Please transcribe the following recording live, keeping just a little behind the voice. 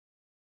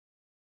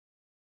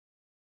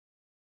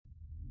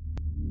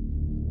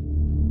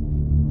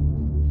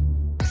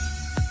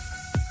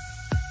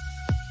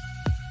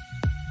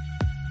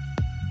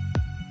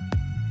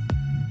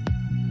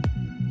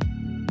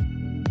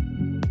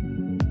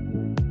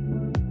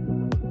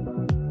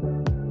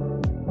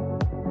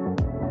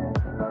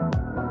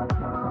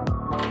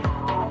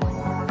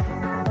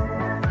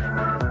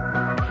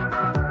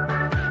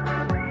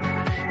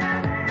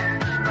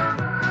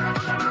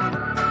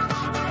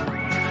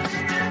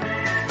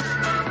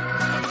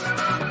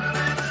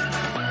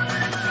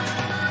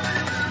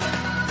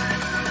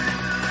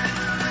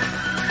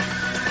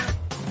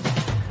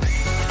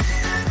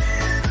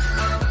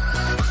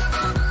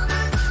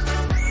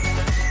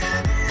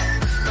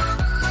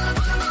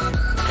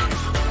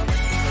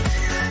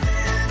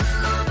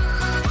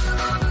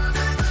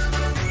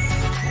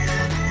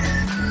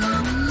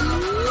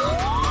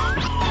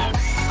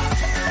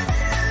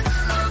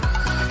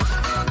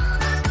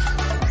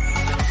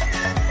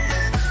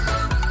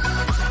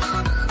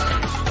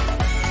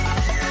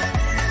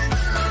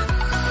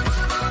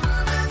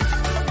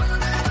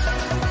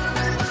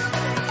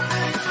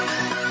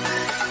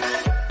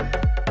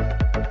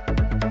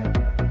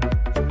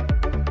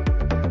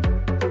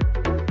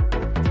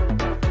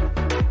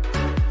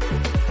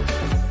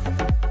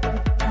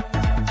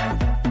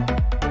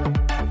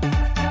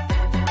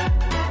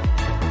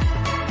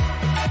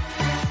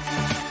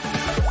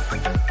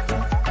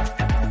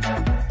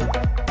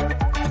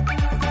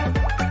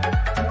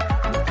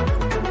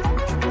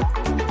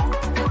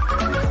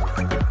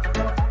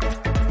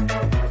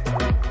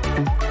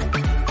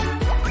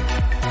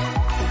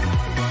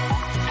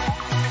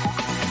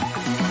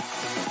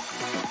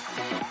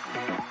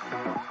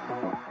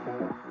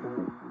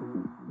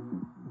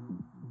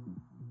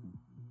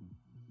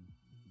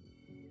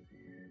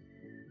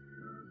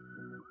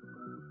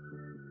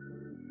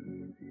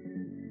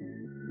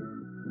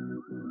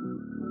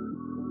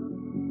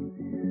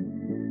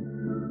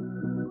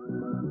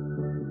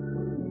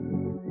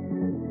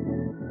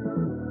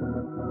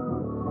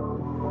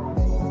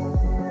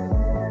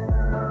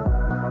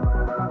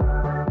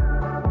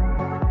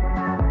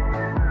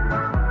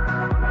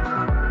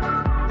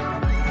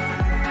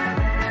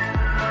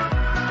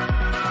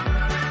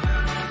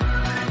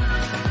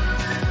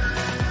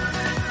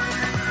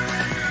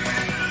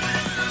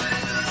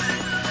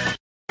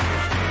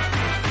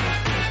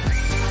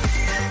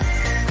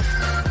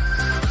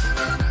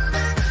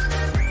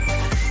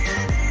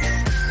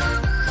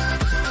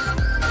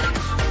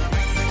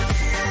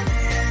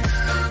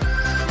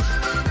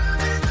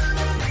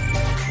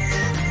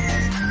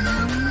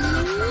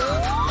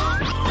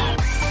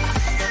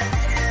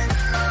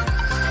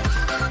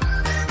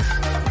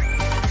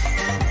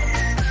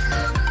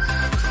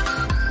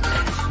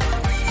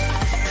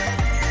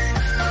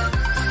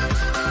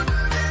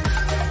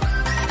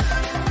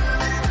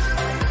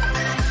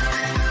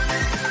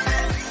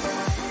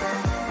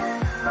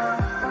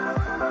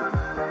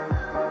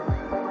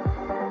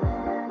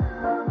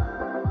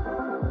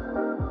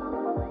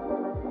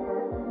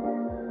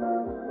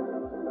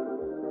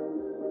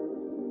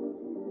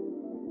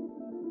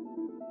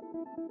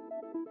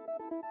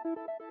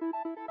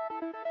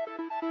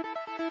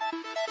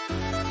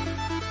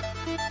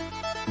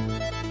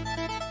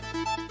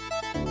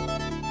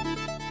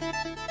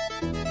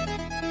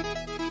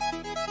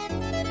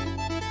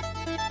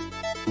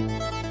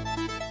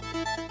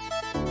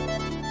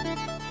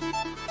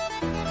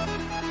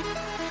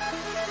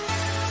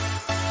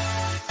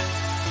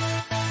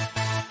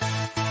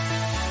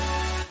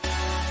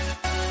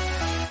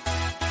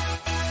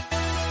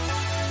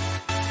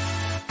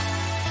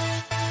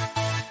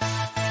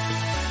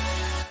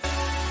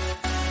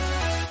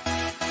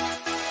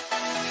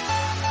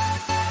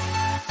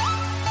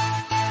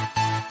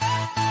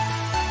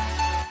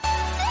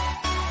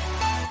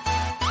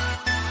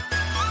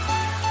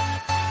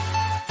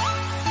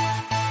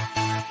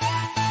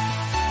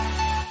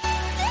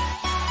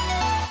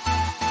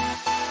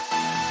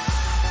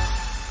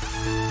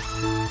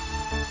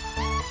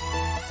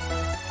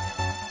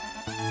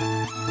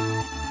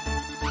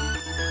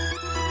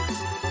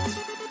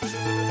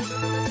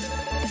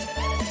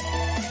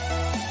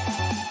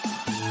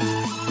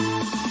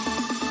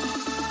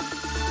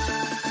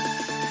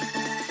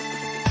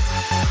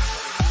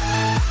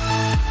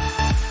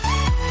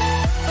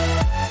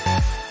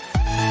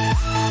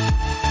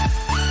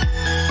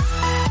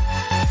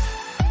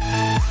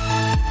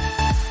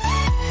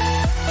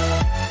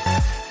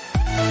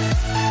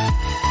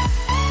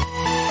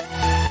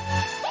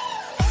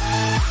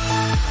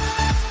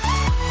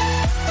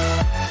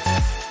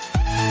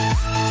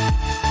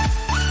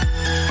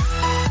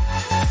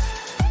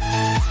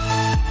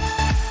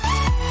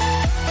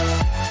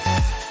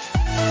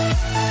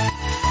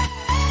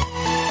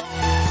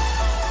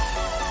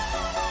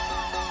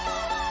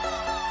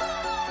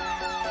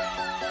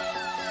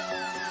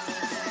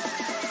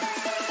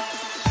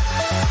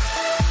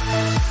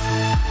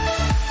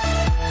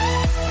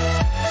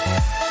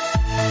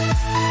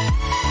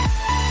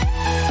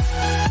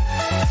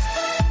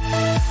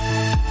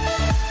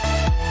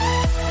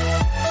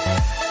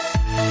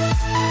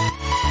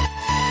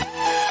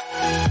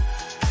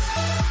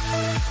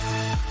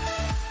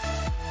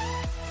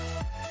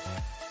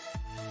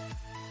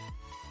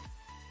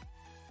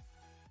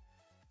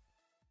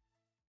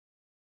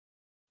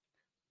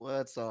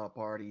What's up,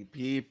 party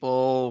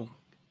people?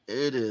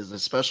 It is a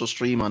special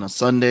stream on a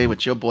Sunday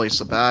with your boy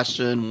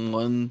Sebastian,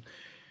 one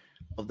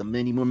of the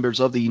many members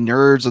of the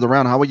Nerds of the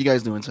Round. How are you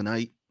guys doing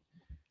tonight?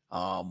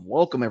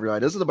 Welcome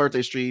everybody. This is the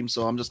birthday stream,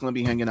 so I'm just gonna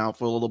be hanging out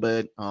for a little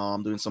bit,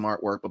 doing some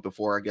artwork. But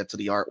before I get to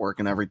the artwork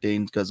and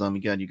everything, because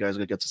again, you guys are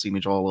gonna get to see me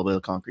draw a little bit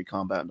of concrete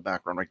combat in the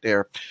background right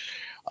there.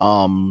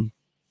 Um,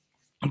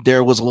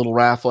 there was a little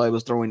raffle I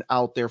was throwing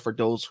out there for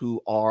those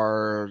who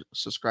are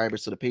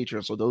subscribers to the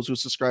Patreon. So those who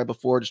subscribed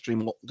before the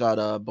stream got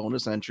a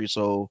bonus entry.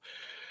 So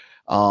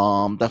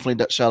definitely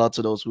that shout out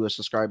to those who are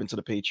subscribing to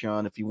the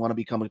Patreon. If you want to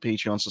become a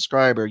Patreon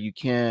subscriber, you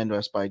can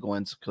just by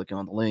going to clicking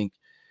on the link.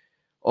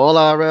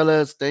 Hola,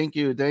 Arelis. Thank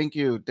you, thank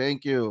you,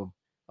 thank you.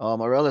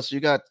 Arelis,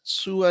 you got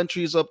two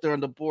entries up there on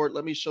the board.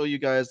 Let me show you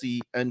guys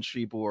the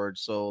entry board.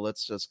 So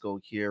let's just go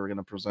here. We're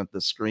gonna present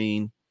the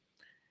screen.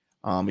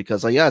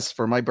 Because yes,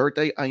 for my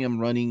birthday, I am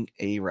running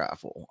a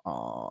raffle.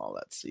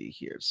 Let's see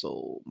here.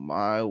 So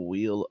my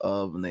wheel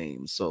of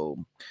names.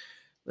 So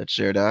let's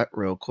share that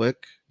real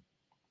quick.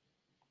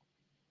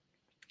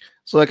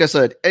 So, like I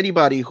said,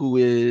 anybody who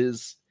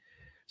is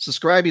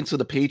subscribing to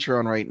the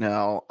Patreon right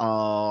now,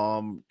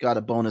 got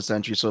a bonus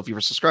entry. So if you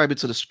were subscribing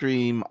to the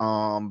stream,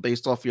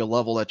 based off your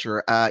level that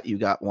you're at, you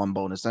got one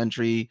bonus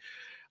entry.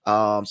 So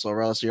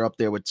Arelis, you're up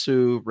there with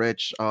two.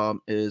 Rich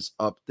is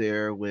up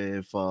there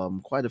with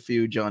quite a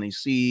few. Johnny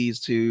C's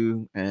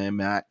too, and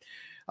Matt.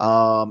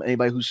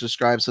 Anybody who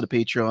subscribes to the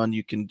Patreon,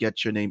 you can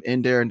get your name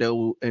in there, and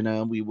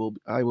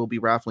I will be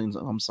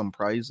raffling some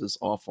prizes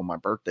off on my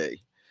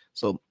birthday.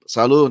 So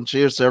salud and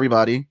cheers to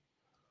everybody.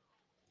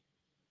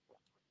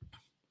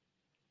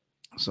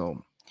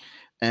 So,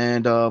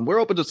 and we're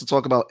open just to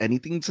talk about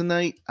anything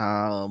tonight.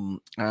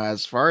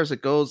 As far as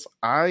it goes,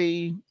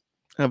 I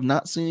have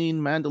not seen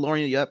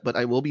Mandalorian yet, but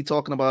I will be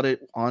talking about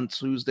it on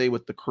Tuesday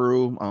with the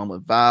crew,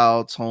 with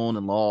Val, Tone,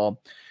 and Law.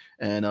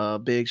 And a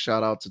big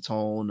shout out to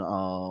Tone.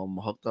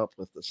 Hooked up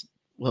with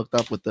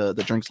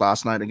the drinks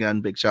last night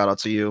again. Big shout out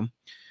to you.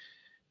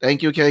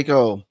 Thank you,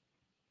 Keiko.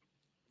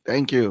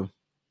 Thank you.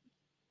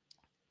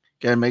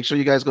 Again, make sure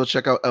you guys go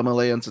check out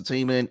MLA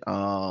Entertainment.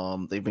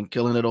 They've been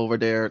killing it over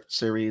there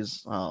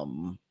series.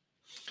 And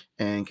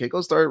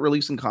Keiko started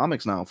releasing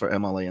comics now for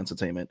MLA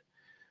Entertainment.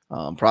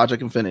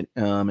 Project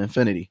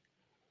Infinity.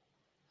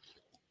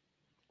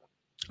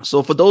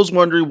 So for those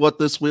wondering what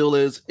this wheel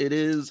is, it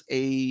is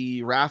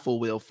a raffle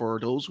wheel for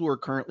those who are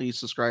currently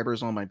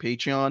subscribers on my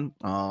Patreon.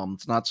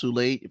 It's not too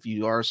late. If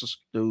you are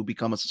to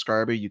become a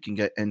subscriber, you can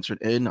get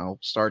entered in. I'll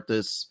start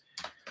this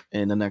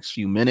in the next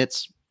few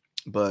minutes.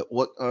 But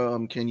what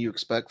can you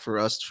expect for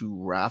us to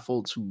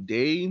raffle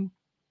today?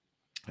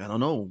 I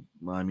don't know.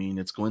 I mean,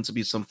 it's going to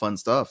be some fun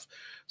stuff.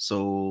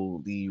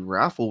 So the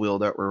raffle wheel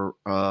that we're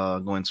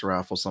going to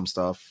raffle some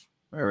stuff.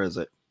 Where is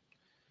it?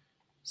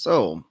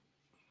 So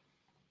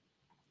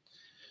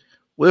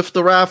with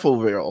the raffle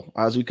wheel,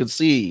 as you can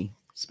see,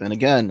 spin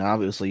again.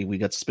 Obviously, we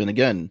get to spin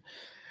again.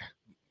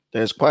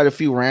 There's quite a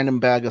few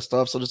random bag of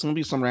stuff. So there's going to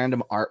be some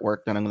random artwork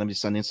that I'm going to be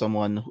sending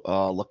someone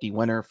lucky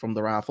winner from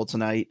the raffle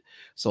tonight.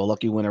 So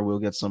lucky winner will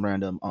get some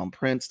random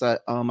prints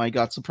that I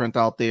got to print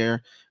out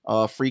there.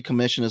 Free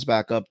commission is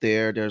back up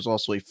there. There's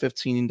also a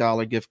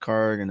 $15 gift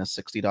card and a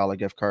 $60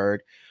 gift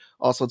card.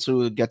 Also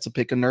to get to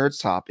pick a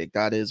nerds topic.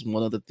 That is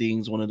one of the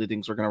things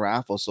we're going to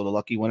raffle. So the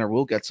lucky winner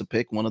will get to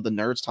pick one of the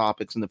nerds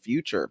topics in the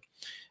future.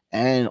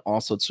 And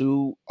also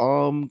to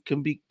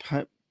can be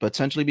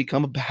potentially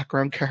become a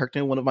background character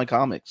in one of my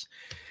comics.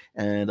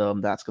 And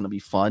that's going to be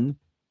fun.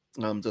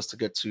 Just to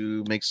get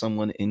to make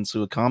someone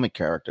into a comic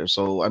character.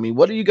 So, I mean,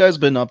 what have you guys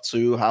been up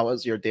to? How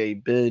has your day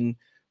been?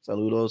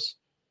 Saludos.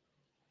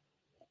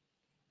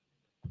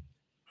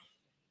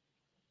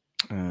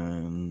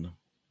 And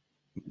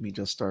let me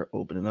just start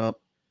opening up.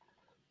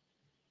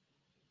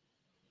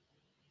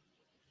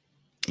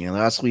 Yeah,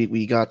 last week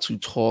we got to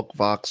talk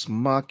Vox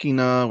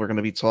Machina. We're going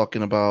to be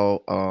talking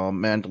about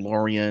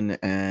Mandalorian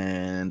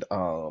and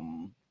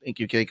thank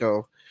you,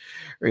 Keiko.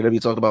 We're going to be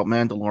talking about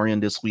Mandalorian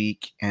this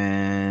week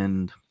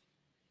and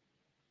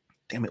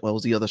damn it, what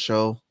was the other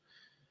show?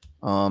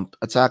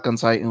 Attack on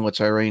Titan,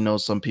 which I already know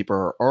some people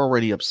are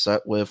already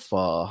upset with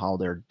how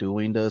they're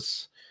doing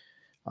this.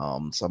 So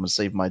I'm going to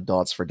save my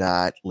thoughts for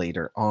that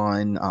later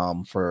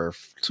on for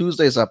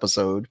Tuesday's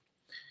episode.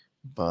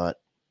 But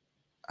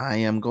I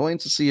am going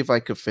to see if I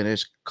could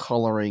finish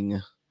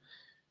coloring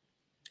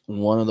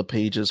one of the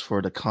pages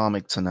for the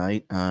comic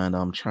tonight. And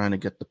I'm trying to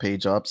get the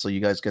page up so you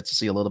guys get to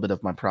see a little bit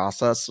of my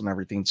process and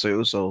everything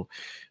too. So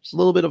it's a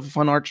little bit of a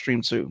fun art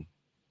stream too.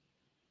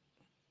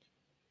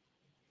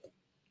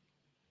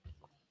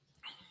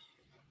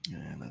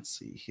 And let's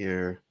see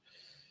here.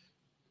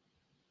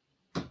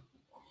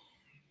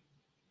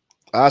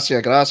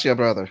 Gracias,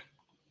 brother.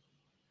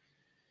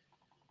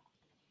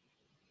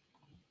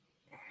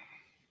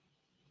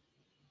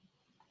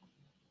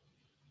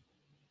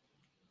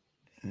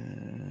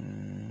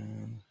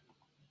 And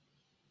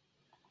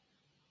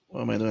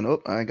what am I doing?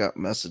 Oh, I got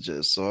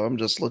messages. So I'm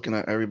just looking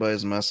at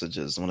everybody's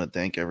messages. I want to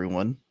thank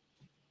everyone.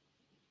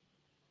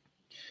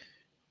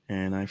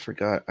 And I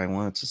forgot I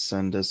wanted to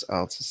send this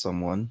out to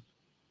someone.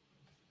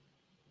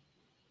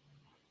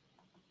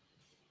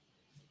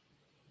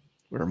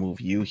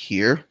 Remove you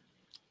here.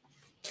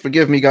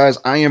 Forgive me, guys.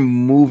 I am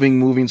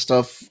moving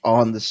stuff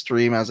on the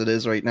stream as it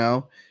is right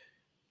now.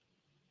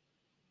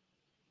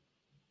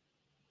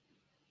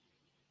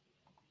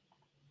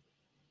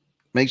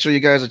 Make sure you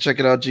guys are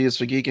checking out GS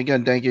for Geek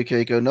again. Thank you,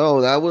 Keiko. No,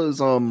 that was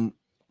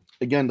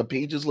again, the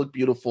pages look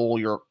beautiful.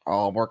 You're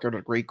working with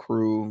a great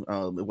crew.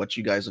 What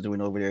you guys are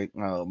doing over there.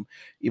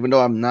 Even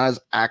though I'm not as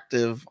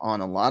active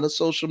on a lot of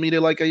social media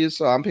like I used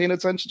to, I'm paying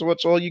attention to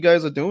what all you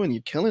guys are doing.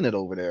 You're killing it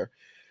over there.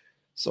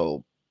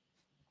 So,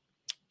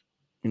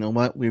 you know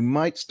what? We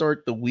might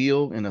start the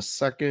wheel in a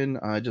second.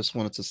 I just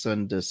wanted to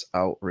send this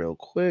out real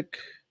quick.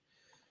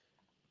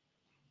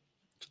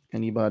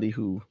 Anybody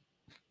who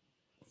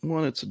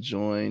wanted to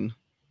join.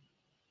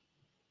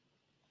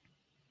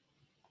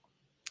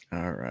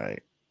 All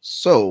right.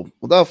 So,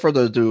 without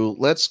further ado,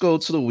 let's go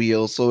to the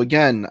wheel. So,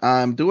 again,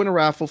 I'm doing a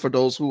raffle for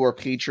those who are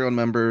Patreon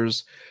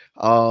members.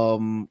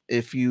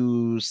 If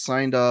you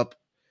signed up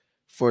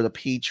for the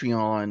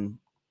Patreon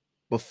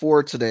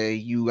before today,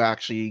 you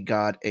actually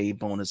got a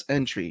bonus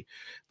entry.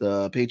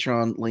 The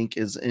Patreon link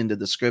is in the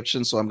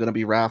description. So, I'm going to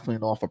be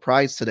raffling off a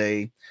prize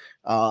today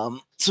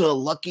to a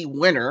lucky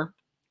winner.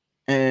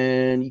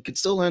 And you can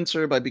still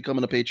enter by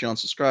becoming a Patreon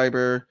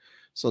subscriber.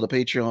 So the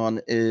Patreon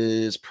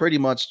is pretty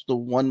much the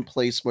one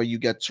place where you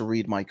get to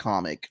read my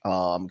comic,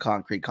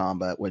 Concrete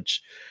Combat,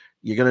 which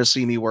you're gonna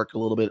see me work a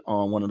little bit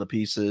on one of the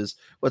pieces.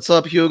 What's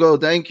up, Hugo?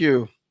 Thank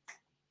you.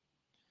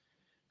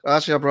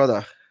 Gotcha,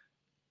 brother.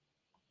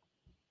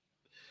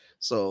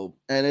 So,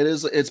 and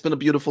it's been a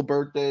beautiful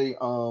birthday.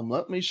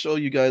 Let me show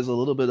you guys a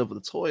little bit of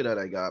the toy that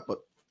I got, but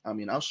I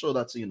mean, I'll show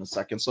that to you in a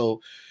second. So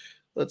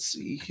let's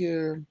see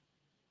here.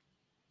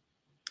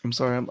 I'm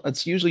sorry,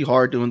 it's usually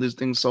hard doing these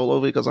things solo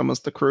because I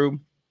miss the crew.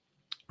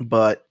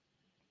 But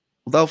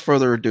without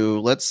further ado,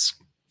 let's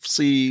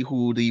see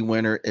who the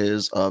winner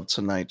is of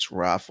tonight's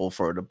raffle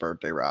for the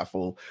birthday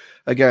raffle.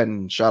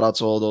 Again, shout out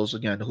to all those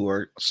again who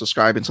are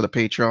subscribing to the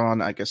Patreon.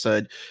 Like I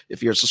said,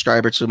 if you're a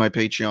subscriber to my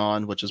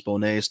Patreon, which is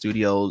Bonet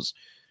Studios,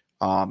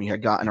 you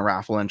had gotten a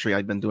raffle entry.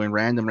 I've been doing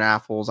random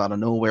raffles out of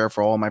nowhere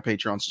for all my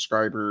Patreon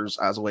subscribers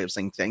as a way of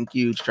saying thank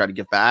you, to try to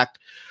give back.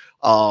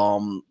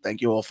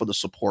 Thank you all for the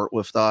support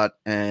with that.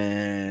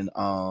 And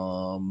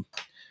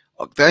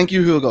thank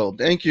you, Hugo.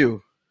 Thank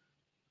you.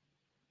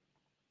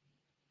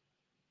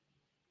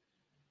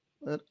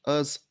 Let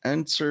us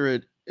enter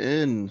it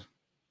in.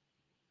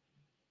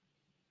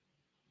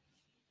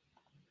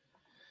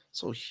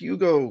 So,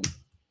 Hugo,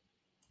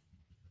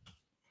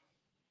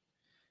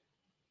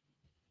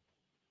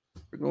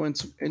 we're going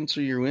to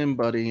enter you in,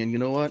 buddy. And you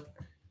know what?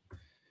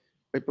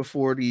 Right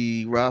before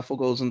the raffle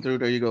goes in through,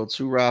 there you go.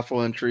 2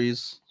 raffle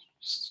entries.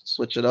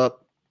 Switch it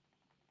up.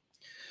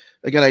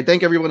 Again, I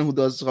thank everyone who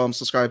does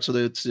subscribe to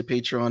the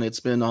Patreon.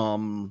 It's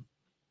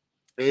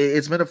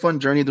been a fun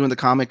journey doing the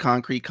comic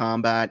Concrete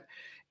Combat.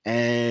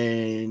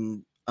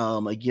 And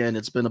again,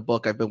 it's been a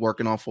book I've been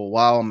working on for a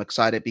while. I'm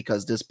excited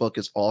because this book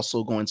is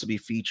also going to be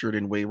featured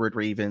in Wayward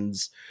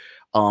Ravens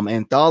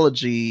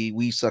anthology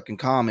We Suck in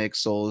Comics.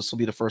 So this will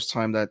be the first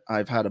time that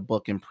I've had a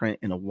book in print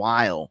in a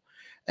while.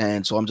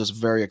 And so I'm just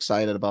very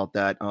excited about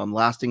that.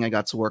 Last thing I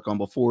got to work on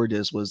before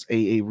this was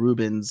A.A.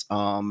 Rubin's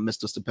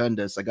Mr.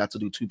 Stupendous. I got to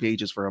do 2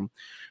 pages for him.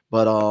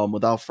 But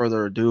without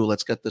further ado,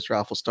 let's get this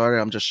raffle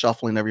started. I'm just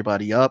shuffling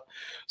everybody up.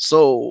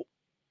 So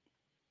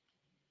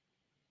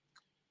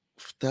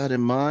with that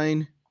in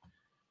mind,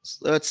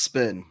 let's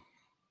spin.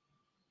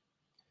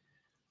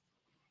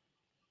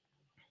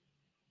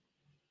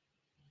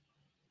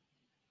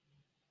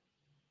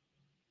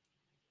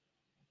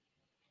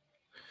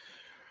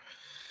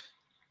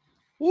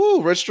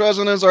 Woo, Rich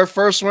Dresden is our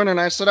first winner. And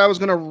I said I was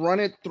going to run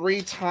it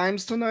 3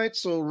 times tonight.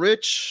 So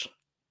Rich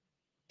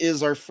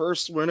is our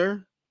first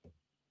winner.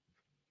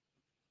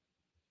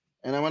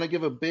 And I want to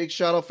give a big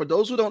shout out for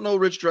those who don't know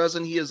Rich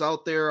Dresden. He is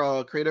out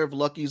there, creator of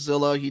Lucky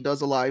Zilla. He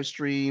does a live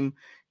stream.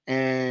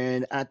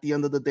 And at the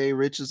end of the day,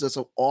 Rich is just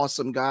an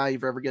awesome guy.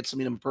 If you ever get to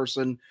meet him in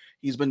person,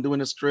 he's been doing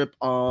a strip.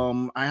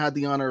 I had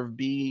the honor of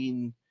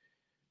being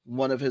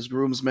one of his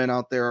groomsmen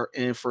out there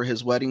for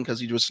his wedding because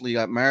he recently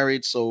got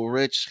married. So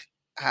Rich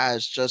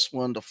has just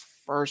won the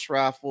first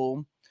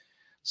raffle.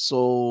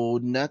 So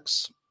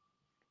next,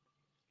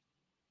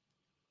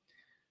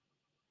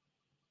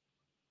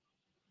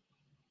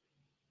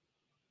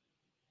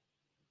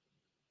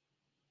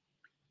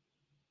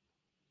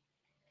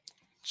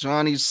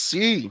 Johnny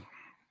C.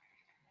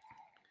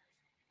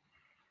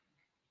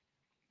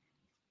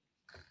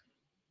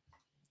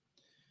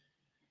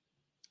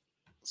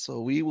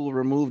 So we will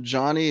remove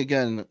Johnny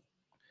again.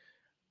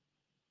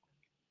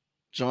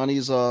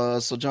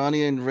 So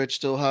Johnny and Rich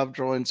still have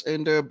drawings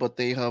in there, but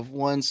they have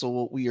won. So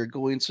what we are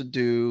going to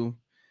do,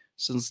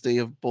 since they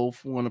have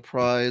both won a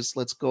prize,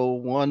 let's go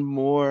one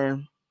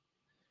more.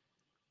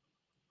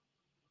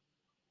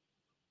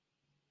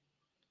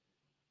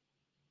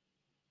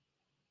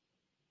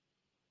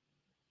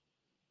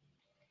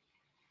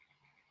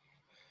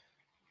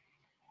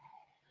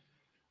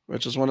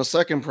 Rich has won a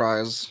second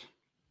prize.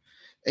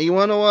 And you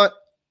want to know what?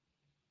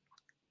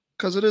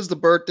 Because it is the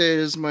birthday, it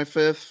is my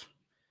 5th.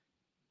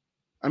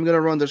 I'm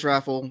gonna run this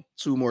raffle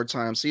 2 more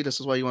times. See, this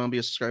is why you want to be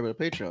a subscriber to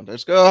Patreon.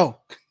 Let's go.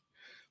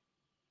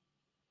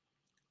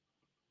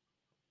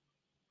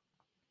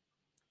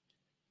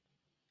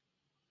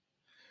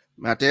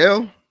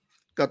 Mateo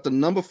got the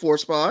number 4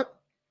 spot.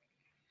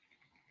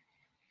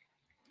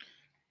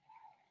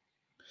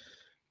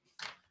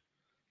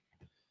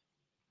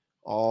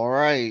 All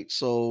right.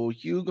 So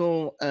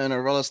Hugo and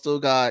Arella still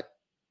got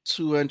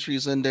 2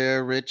 entries in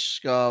there.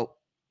 Rich got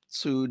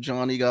 2.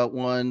 Johnny got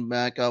 1.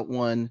 Matt got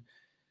 1.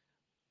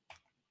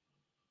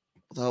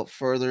 Without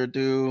further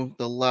ado,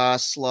 the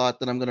last slot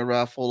that I'm going to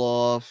raffle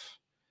off.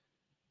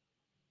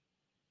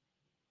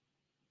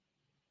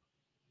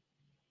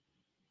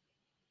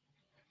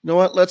 You know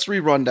what? Let's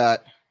rerun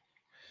that.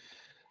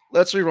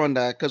 Let's rerun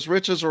that because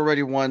Rich has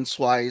already won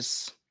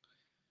twice.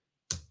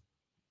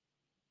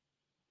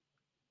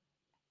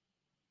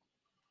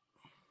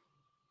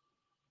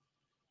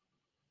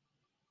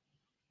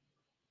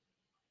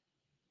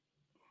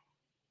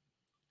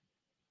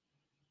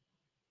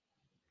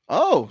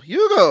 Oh,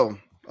 Hugo.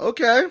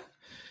 Okay.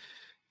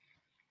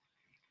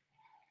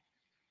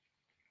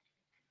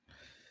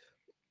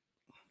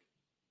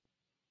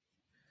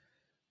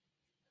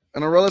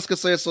 And Aurelius could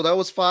say, so that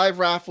was 5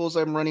 raffles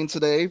I'm running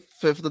today,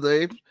 5th of the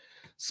day.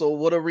 So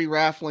what are we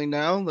raffling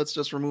now? Let's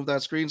just remove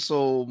that screen.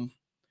 So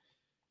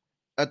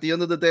at the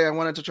end of the day, I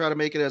wanted to try to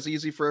make it as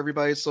easy for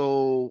everybody.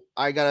 So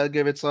I gotta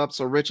give it up.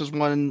 So Rich is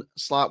 1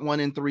 slot 1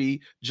 and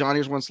 3,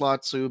 Johnny's 1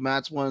 slot 2,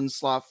 Matt's 1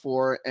 slot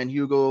 4, and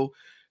Hugo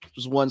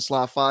was 1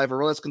 slot 5.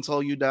 Aurelius can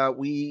tell you that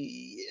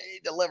we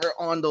deliver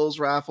on those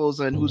raffles.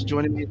 And who's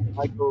joining me?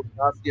 Michael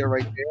Garcia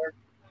right there.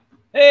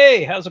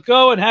 Hey, how's it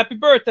going? Happy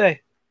birthday.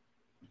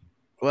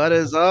 What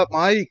is up,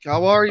 Mike?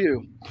 How are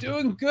you?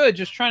 Doing good.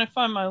 Just trying to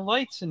find my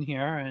lights in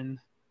here and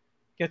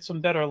get some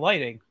better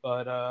lighting.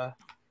 But oh,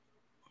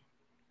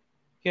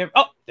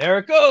 there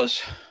it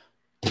goes.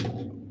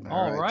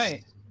 All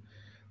right.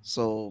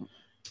 So,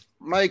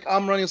 Mike,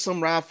 I'm running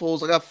some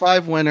raffles. I got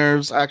 5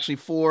 winners, actually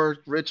 4.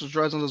 Richard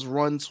Dresden has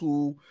run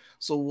 2.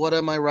 So, what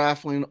am I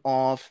raffling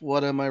off?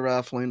 Let us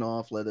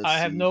I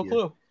have no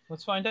clue.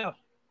 Let's find out.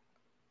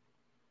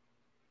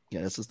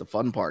 Yeah, this is the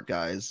fun part,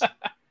 guys.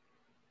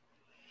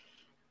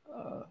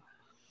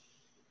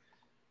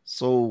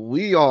 So,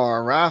 we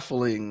are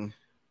raffling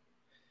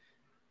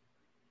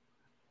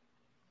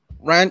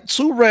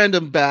 2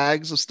 random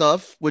bags of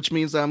stuff, which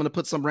means that I'm going to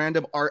put some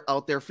random art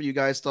out there for you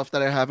guys, stuff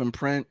that I have in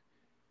print.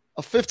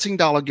 A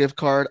 $15 gift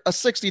card, a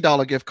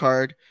 $60 gift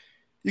card.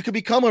 You could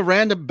become a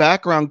random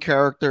background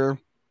character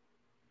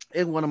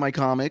in one of my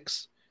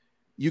comics.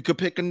 You could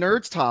pick a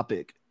nerd's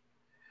topic,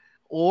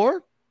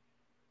 or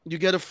you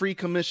get a free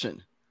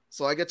commission.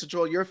 So I get to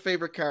draw your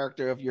favorite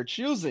character of your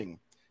choosing.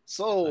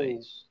 So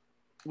nice.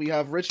 We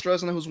have Rich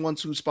Dresden, who's won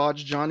 2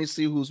 spots, Johnny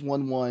C, who's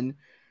won 1,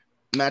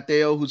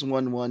 Mateo, who's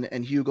won 1,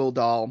 and Hugo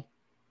Dahl.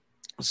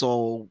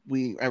 So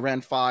I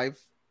ran 5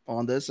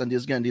 on this, and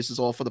this is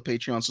all for the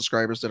Patreon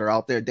subscribers that are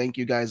out there. Thank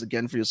you guys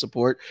again for your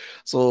support.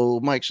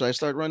 So, Mike, should I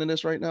start running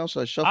this right now?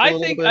 Should I shuffle a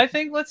little bit? I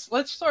think let's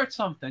start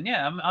something.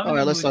 Yeah, I'm all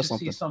right. Let's start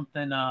something. See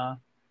something.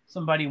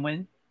 Somebody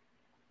win.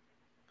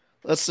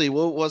 Let's see.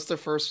 What's the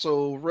first?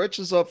 So Rich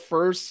is up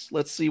first.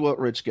 Let's see what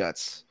Rich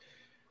gets.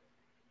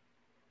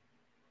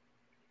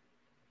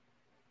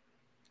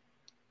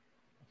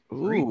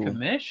 Free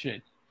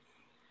commission.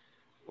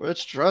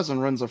 Rich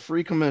Dresden runs a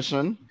free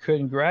commission.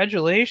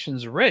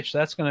 Congratulations, Rich.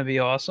 That's going to be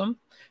awesome.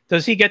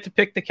 Does he get to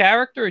pick the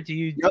character, or do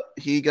you? Yep,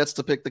 he gets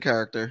to pick the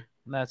character.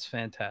 That's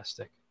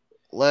fantastic.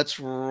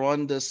 Let's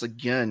run this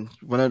again.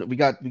 We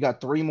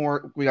got 3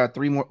 more. We got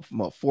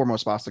 4 more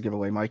spots to give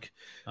away, Mike.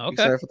 Okay. You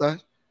excited for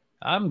that?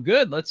 I'm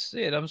good. Let's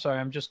see it. I'm sorry.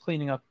 I'm just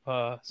cleaning up.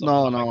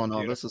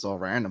 No. This is all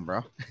random,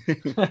 bro.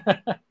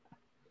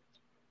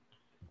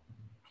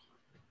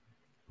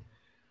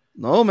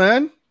 No,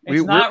 man.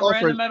 It's not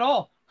random at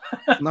all.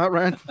 Not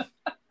random.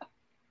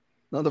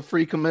 Another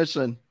free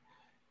commission.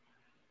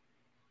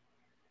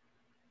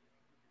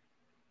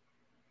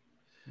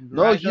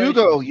 No,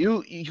 Hugo,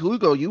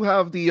 you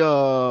have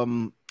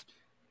the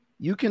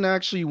you can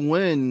actually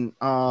win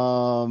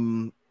a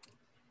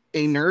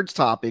nerds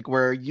topic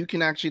where you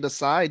can actually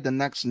decide the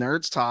next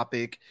nerds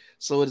topic.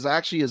 So it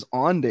is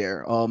on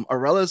there.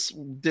 Aurelius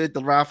did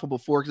the raffle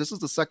before. This is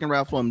the second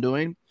raffle I'm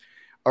doing.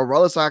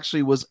 Aurelius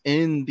actually was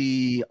in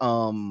the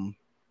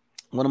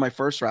one of my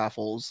first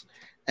raffles,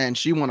 and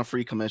she won a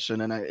free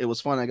commission, and it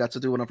was fun. I got to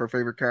do one of her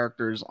favorite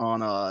characters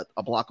on a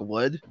block of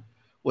wood,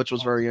 which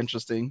was very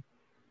interesting.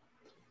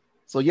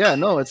 So yeah,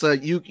 no, it's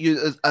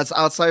it's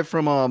outside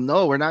from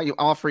no, we're not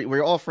offering.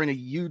 We're offering a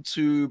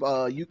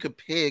YouTube. You could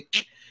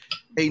pick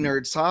a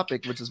nerd's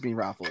topic, which is being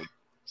raffled.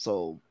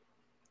 So,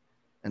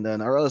 and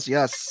then Aurelius,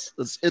 yes,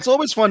 it's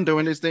always fun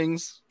doing these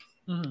things,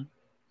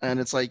 and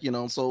it's like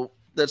so.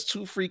 There's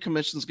 2 free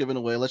commissions given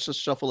away. Let's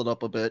just shuffle it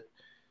up a bit.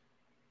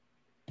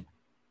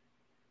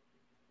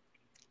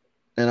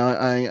 And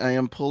I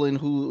am pulling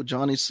who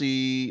Johnny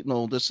C.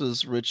 No, this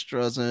is Rich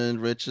Dresden.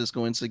 Rich is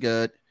going to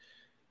get.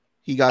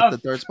 He got the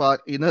 3rd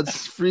spot.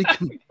 That's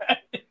freaking.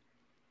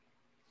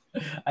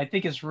 I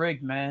think it's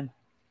rigged, man.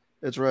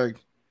 It's rigged.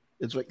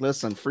 It's like,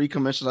 listen, free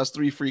commission. That's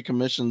 3 free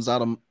commissions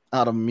out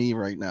of me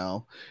right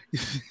now.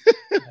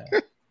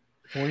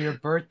 For your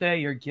birthday,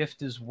 your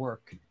gift is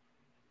work.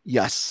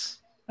 Yes.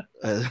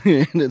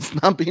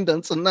 It's not being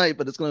done tonight,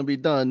 but it's going to be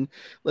done.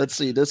 Let's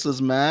see. This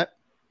is Matt.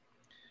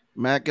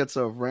 Matt gets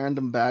a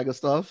random bag of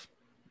stuff.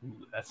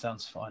 Ooh, that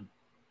sounds fun.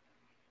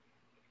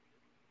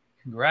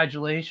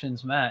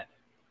 Congratulations, Matt.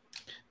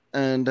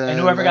 And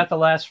whoever got the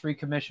last free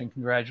commission,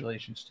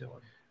 congratulations to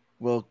him.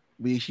 Well,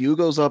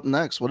 Hugo's up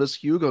next. What is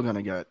Hugo going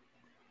to get?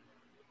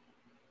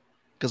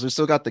 Because we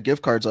still got the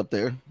gift cards up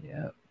there.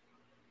 Yeah.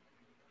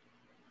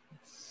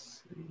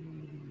 Let's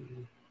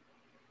see.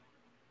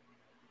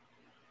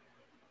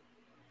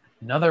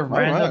 Another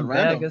random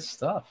bag of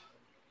stuff.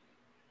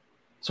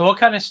 So what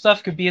kind of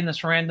stuff could be in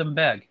this random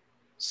bag?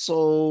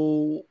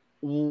 So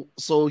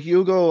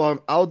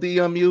Hugo, I'll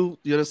DM you.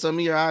 You're gonna send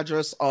me your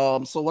address.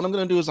 So what I'm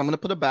gonna do is I'm gonna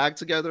put a bag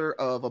together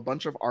of a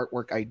bunch of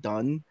artwork I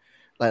done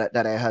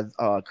that I had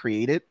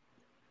created.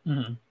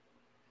 Mm-hmm.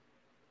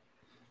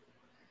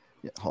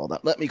 Yeah, hold on.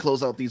 Let me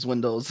close out these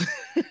windows.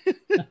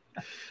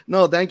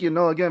 No, thank you.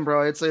 No, again,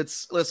 bro. It's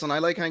listen, I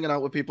like hanging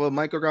out with people.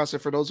 Michael Grassi,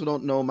 for those who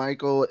don't know,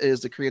 Michael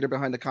is the creator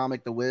behind the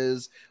comic The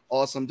Wiz.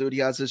 Awesome dude. He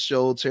has his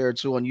show Terror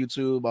 2 on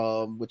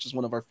YouTube, which is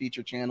one of our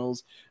feature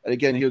channels. And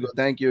again, Hugo,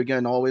 thank you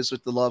again, always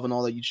with the love and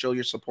all that you show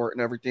your support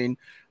and everything.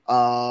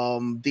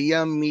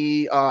 DM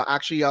me.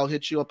 Actually, I'll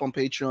hit you up on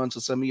Patreon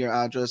to send me your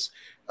address.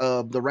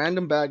 The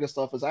random bag of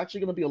stuff is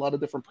actually going to be a lot of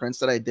different prints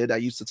that I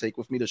used to take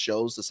with me to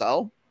shows to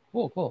sell.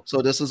 Cool.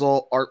 So this is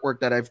all artwork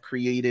that I've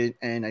created,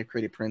 and I've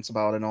created prints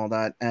about and all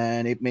that.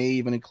 And it may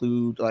even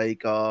include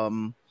like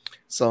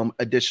some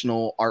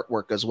additional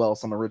artwork as well,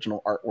 some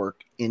original artwork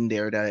in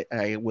there that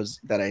I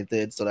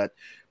did, so that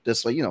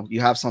this way,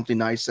 you have something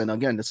nice. And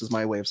again, this is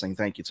my way of saying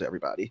thank you to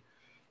everybody.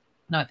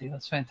 No, I think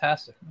that's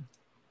fantastic.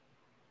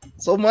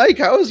 So Mike,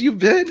 how has you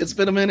been? It's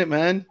been a minute,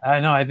 man. I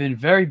know I've been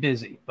very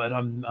busy, but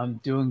I'm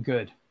doing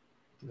good.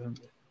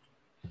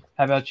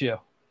 How about you?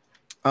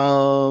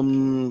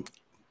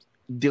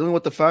 Dealing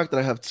with the fact that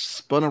I have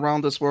spun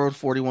around this world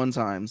 41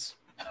 times.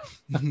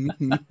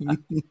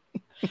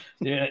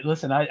 Yeah,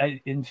 listen,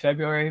 I in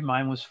February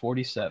mine was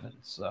 47,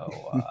 so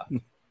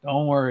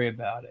don't worry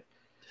about it.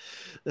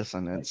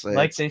 Listen,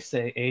 they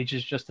say, age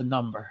is just a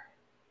number.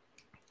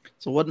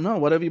 So what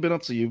have you been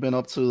up to? You've been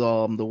up to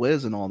The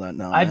Wiz and all that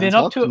now. I've been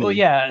up to it. Well,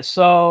 yeah.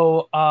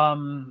 So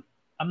I'm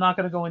not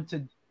going to go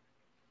into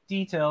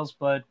details,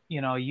 but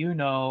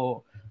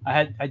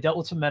I dealt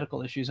with some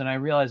medical issues, and I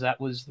realized that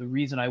was the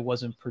reason I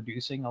wasn't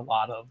producing a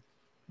lot of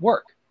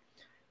work.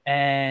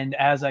 And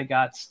as I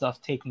got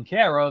stuff taken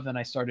care of and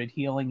I started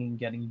healing and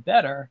getting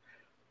better,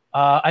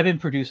 I've been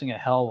producing a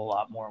hell of a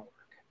lot more work.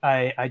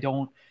 I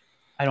don't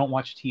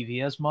watch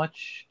TV as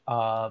much.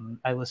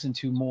 I listen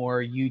to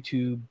more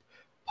YouTube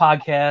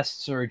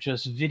podcasts or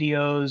just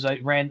videos. I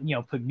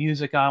put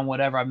music on,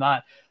 whatever.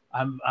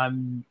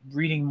 I'm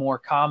reading more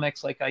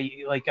comics like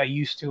I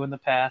used to in the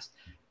past.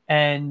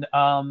 And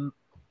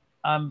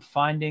I'm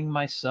finding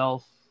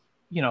myself,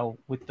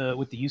 with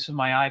the use of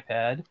my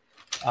iPad,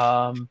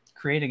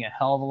 creating a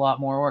hell of a lot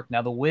more work.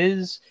 Now, The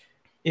Wiz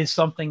is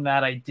something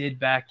that I did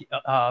back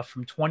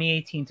from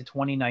 2018 to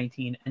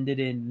 2019, ended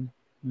in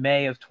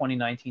May of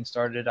 2019,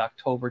 started in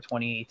October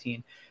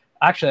 2018.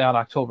 Actually, on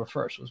October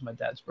 1st was my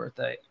dad's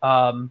birthday.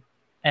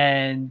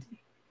 And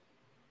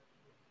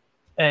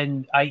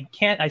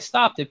I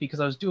stopped it because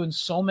I was doing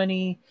so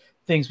many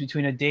things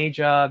between a day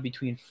job,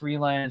 between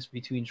freelance,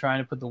 between trying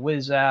to put The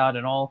Wiz out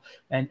and all,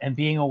 and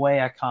being away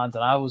at cons.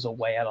 And I was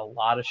away at a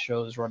lot of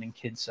shows running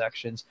kids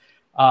sections.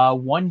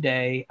 One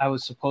day I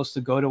was supposed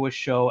to go to a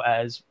show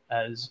as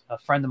a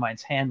friend of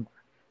mine's handler.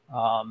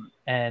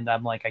 And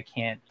I'm like, I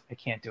can't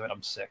do it.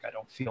 I'm sick. I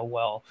don't feel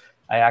well.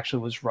 I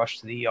actually was rushed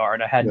to the ER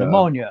and I had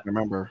pneumonia. I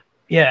remember.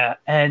 Yeah.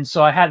 And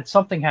so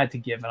something had to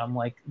give. And I'm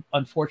like,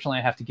 unfortunately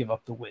I have to give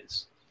up The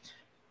Wiz.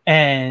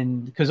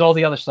 And because all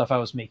the other stuff I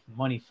was making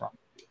money from,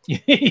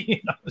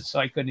 so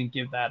I couldn't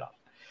give that up.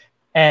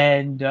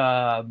 And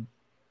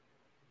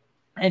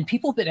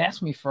people have been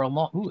asking me for a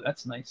long, ooh,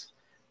 that's nice.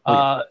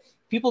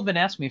 People have been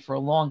asking me for a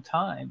long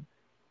time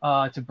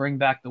to bring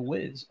back The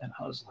Wiz. And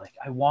I was like,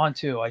 I want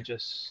to, I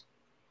just,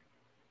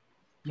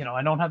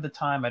 I don't have the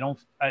time. I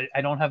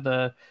don't have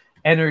the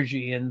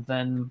energy. And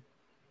then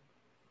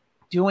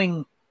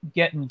doing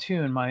Get in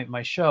Tune,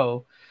 my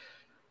show,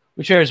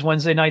 which airs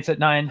Wednesday nights at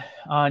 9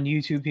 on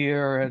YouTube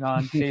here and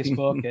on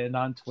Facebook and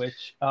on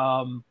Twitch.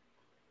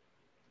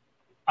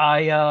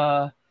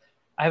 I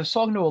was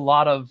talking to a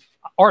lot of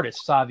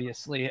artists,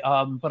 obviously,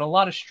 but a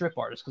lot of strip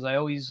artists, because I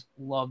always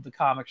loved the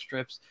comic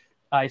strips.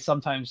 I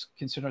sometimes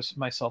consider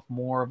myself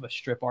more of a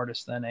strip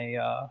artist than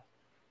a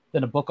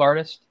book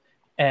artist.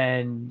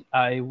 And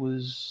I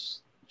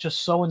was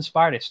just so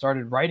inspired. I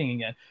started writing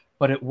again,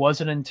 but it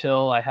wasn't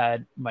until I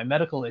had my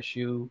medical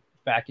issue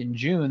back in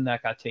June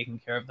that got taken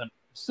care of, that I'm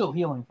still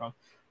healing from.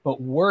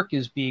 But work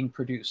is being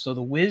produced. So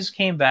The Wiz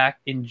came back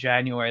in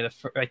January.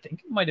 I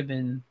think it might have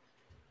been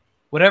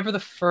whatever the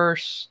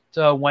first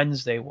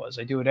Wednesday was.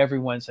 I do it every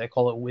Wednesday. I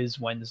call it Wiz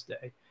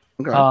Wednesday.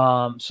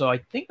 Okay. So I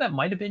think that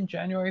might have been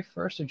January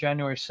 1st or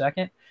January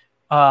 2nd.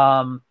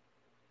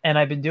 And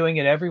I've been doing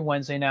it every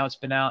Wednesday now. It's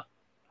been out,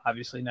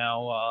 obviously,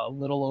 now a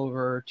little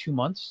over 2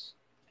 months.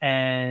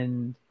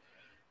 And,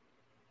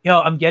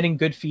 I'm getting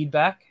good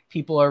feedback.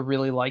 People are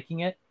really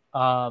liking it.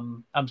 But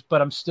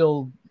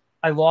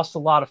I lost a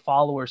lot of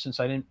followers since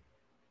I didn't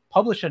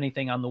publish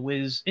anything on the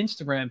Wiz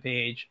Instagram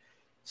page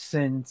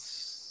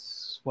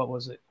since, what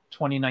was it,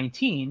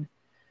 2019.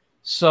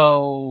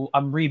 So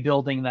I'm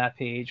rebuilding that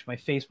page. My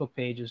Facebook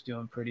page is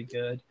doing pretty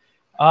good.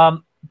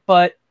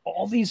 But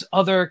all these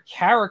other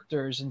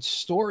characters and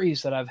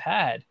stories that I've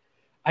had,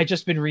 I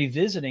just been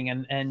revisiting,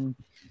 and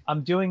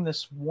I'm doing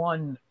this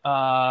one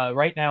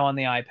right now on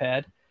the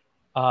iPad.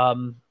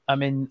 I'm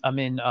in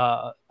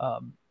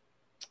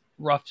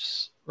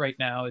Ruff's right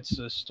now. It's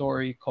a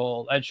story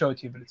called, I'd show it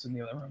to you, but it's in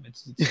the other room.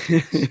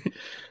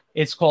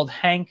 It's called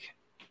Hank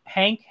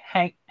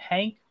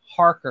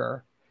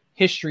Harker,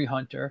 History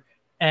Hunter,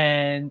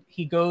 and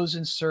he goes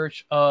in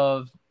search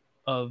of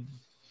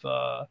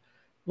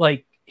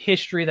like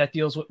history that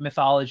deals with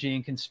mythology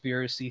and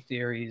conspiracy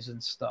theories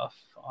and stuff.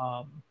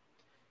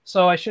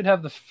 So I should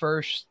have the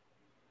first,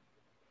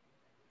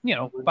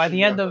 by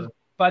the end of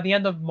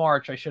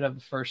March, I should have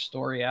the first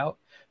story out.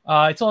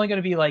 It's only going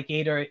to be like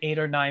eight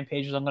or 9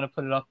 pages. I'm going to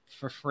put it up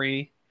for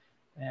free,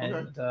 and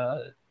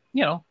Okay.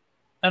 and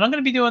I'm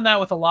going to be doing that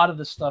with a lot of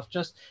this stuff.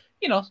 Just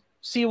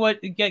see what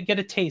get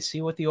a taste,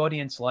 see what the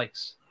audience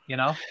likes.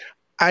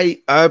 I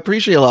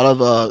appreciate a lot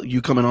of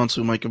you coming on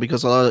to Michael,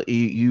 because a lot of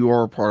you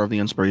are part of the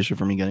inspiration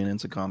for me getting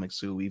into comics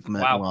too. We've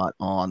met a lot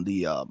on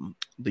the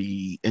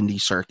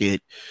indie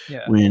circuit,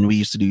 Yeah, when we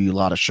used to do a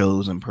lot of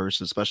shows in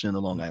person, especially in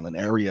the Long Island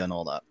area and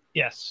all that.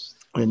 yes.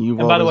 And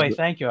By the way,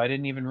 thank you. I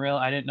didn't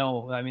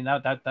know. I mean,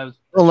 that was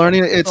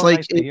learning. It's so like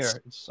nice to hear.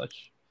 It's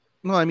such.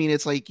 No, I mean,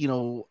 it's like,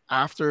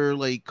 after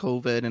like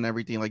COVID and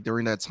everything, like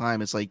during that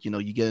time, it's like,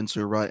 you get into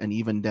a rut. And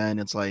even then,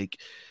 it's like,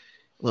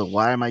 look,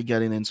 why am I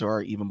getting into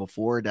art even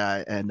before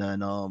that? And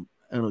then,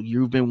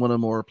 you've been one of the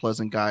more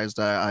pleasant guys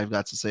that I've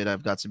got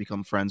to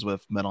become friends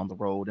with, met on the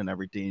road and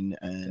everything,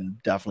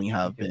 and definitely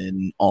have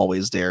been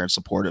always there and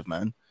supportive,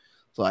 man.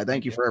 So I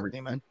thank you for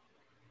everything, man.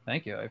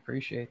 Thank you. I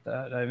appreciate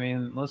that. I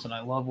mean, listen,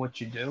 I love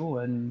what you do,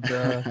 and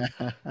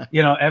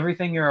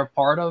everything you're a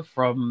part of,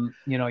 from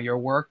your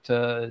work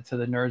to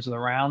the Nerds of the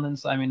Round,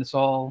 and I mean, it's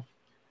all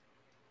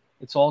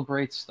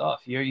great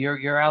stuff.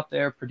 You're out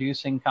there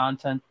producing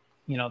content,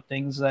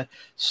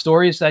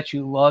 stories that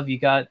you love. You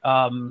got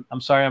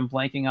I'm sorry, I'm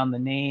blanking on the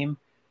name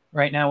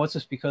right now. What's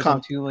this? Because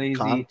I'm too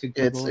lazy to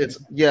Google it.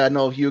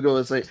 No, Hugo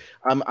is like,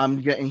 I'm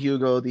getting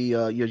Hugo the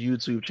your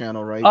YouTube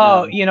channel right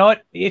now. Oh, you know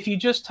what? If you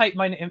just type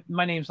my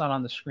name's not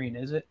on the screen,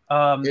 is it?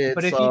 But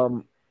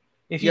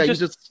if you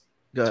just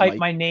type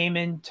my name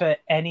into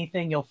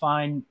anything, you'll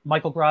find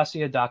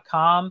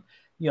michaelgracia.com.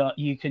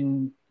 You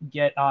can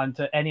get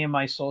onto any of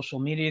my social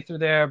media through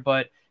there,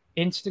 but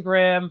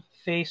Instagram,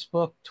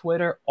 Facebook,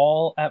 Twitter,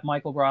 all at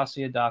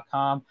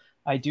michaelgracia.com.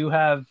 I do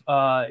have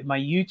my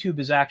YouTube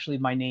is actually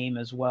my name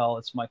as well.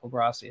 It's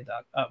michaelgracia.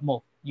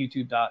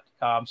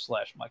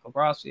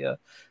 YouTube.com/michaelgracia.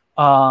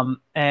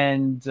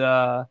 And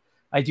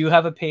I do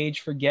have a page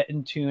for Get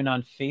in Tune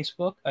on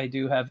Facebook. I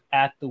do have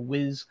at the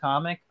Wiz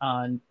Comic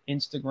on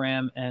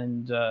Instagram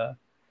and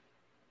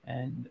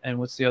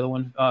what's the other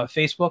one?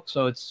 Facebook.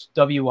 So it's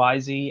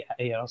WIZ.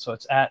 So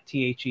it's at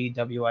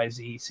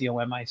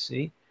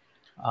THEWIZCOMIC.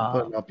 I'm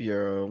putting up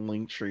your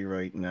link tree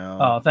right now.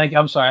 Oh, thank you.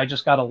 I'm sorry. I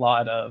just got a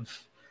lot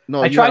of.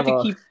 No, I try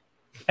to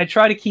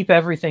keep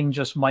everything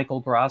just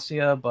Michael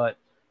Gracia, but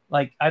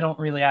like I don't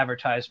really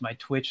advertise my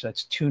Twitch.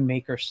 That's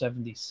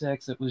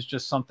TuneMaker76. It was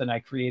just something I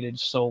created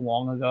so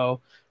long ago,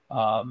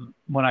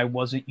 when I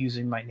wasn't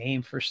using my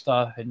name for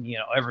stuff, and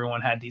everyone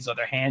had these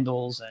other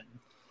handles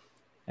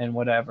and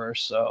whatever.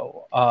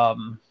 So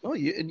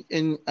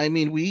and I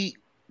mean, we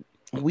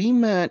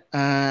met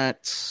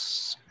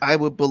at, I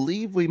would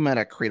believe we met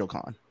at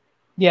CradleCon.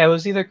 Yeah, it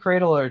was either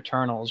Cradle or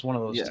Eternal. It was one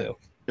of those two.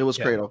 It was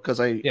Cradle, because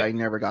I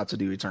never got to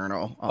do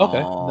Eternal.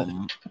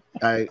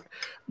 Okay.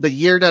 The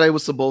year that I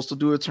was supposed to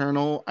do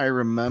Eternal, I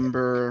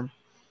remember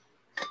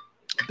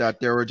that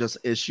there were just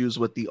issues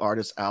with the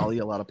Artist Alley.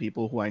 A lot of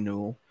people who I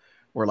knew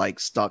were like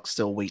stuck,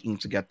 still waiting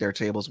to get their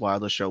tables while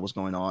the show was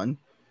going on.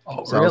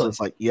 Oh, so really? I was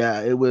just like,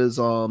 it was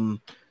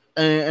and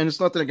it's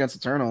nothing against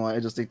Eternal. I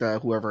just think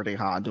that whoever they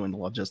had doing the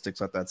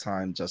logistics at that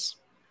time just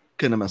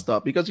kind of messed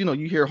up, because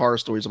you hear horror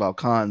stories about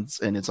cons,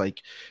 and it's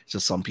like, it's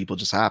just some people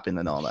just happen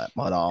and all that.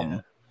 But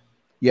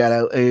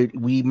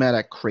we met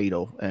at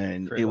Cradle,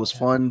 and it was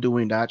fun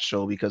doing that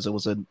show, because it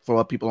was for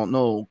what people don't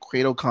know,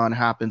 CradleCon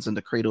happens in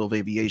the Cradle of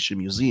Aviation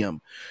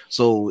Museum.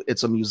 So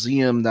it's a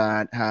museum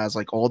that has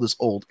like all this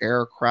old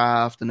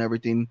aircraft and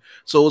everything.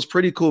 So it was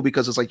pretty cool,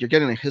 because it's like you're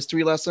getting a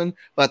history lesson,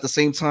 but at the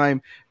same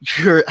time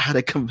you're at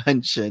a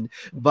convention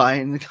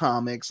buying the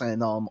comics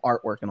and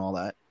artwork and all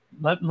that.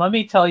 Let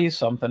me tell you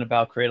something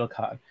about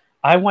CradleCon.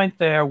 I went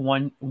there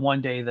one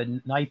day,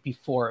 the night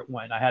before it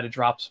went. I had to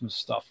drop some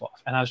stuff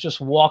off, and I was just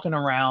walking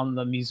around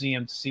the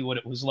museum to see what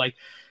it was like.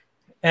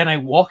 And I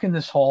walk in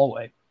this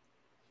hallway,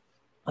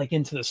 like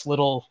into this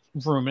little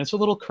room, and it's a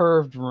little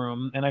curved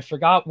room, and I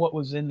forgot what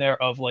was in there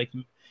of like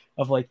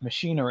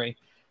machinery,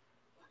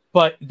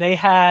 but they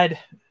had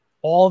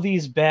all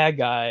these bad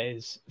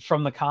guys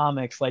from the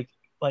comics, like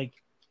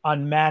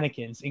on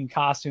mannequins in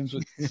costumes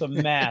with some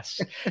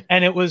masks,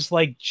 and it was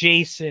like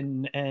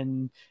Jason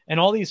and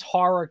all these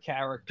horror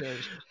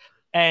characters,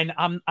 and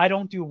I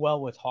don't do well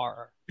with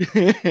horror,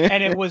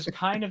 and it was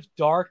kind of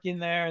dark in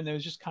there, and it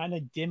was just kind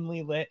of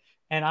dimly lit.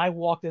 And I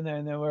walked in there,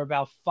 and there were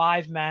about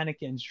 5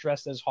 mannequins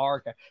dressed as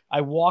horror.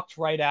 I walked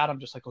right out. I'm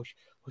just like, oh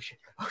shit,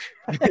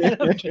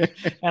 oh shit.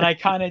 And I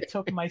kind of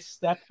took my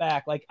step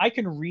back. Like, I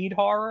can read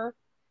horror.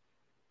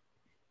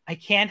 I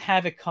can't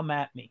have it come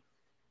at me.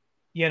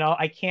 You know,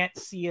 I can't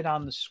see it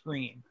on the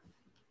screen.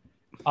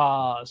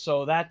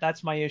 So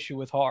that's my issue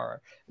with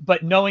horror.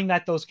 But knowing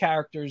that those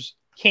characters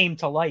came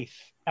to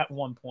life at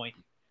one point,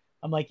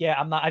 I'm like,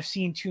 yeah, I've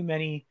seen too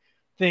many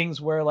things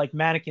where like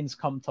mannequins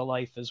come to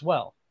life as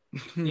well.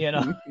 You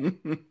know.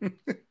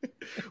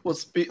 Well,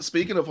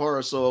 speaking of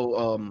horror,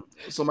 so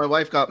my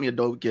wife got me a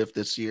dope gift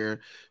this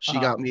year. She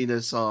got me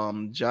this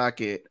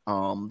jacket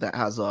that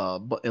has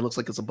it looks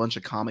like it's a bunch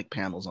of comic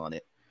panels on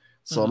it.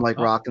 So I'm like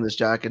rocking this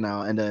jacket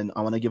now. And then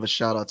I want to give a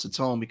shout out to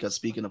Tone, because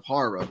speaking of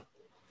horror,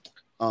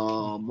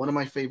 one of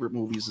my favorite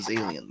movies is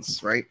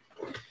Aliens, right?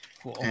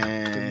 Cool.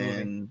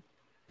 And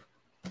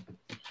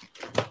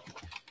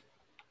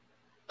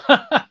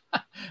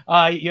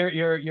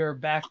your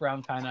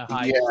background kind of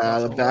hides. Yeah,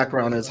 the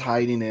background is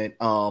hiding it.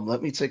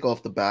 Let me take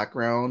off the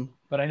background.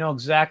 But I know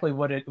exactly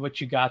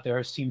what you got there.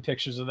 I've seen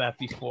pictures of that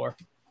before.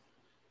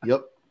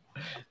 Yep.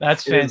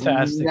 That's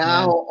fantastic.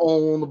 Now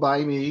owned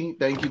by me.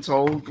 Thank you,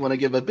 Tone. Want to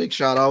give a big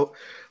shout out.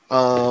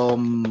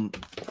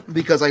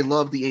 Because I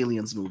love the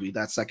Aliens movie,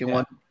 that second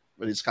one,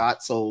 Ridley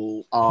Scott.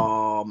 So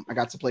I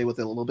got to play with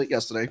it a little bit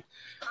yesterday.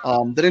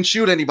 Didn't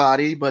shoot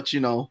anybody, but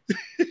you know.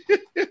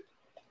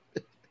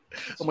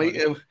 I'm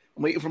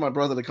waiting for my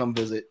brother to come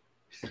visit.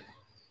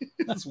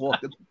 Just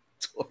walking the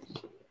door.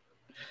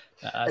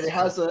 And it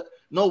has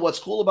what's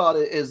cool about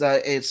it is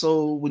that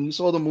so when you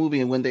saw the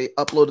movie and when they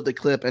uploaded the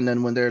clip and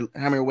then when they're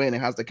hammering away and it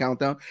has the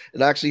countdown,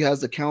 it actually has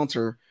the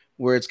counter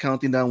where it's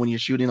counting down when you're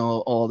shooting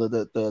all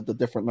the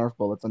different Nerf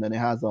bullets, and then it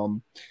has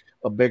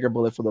a bigger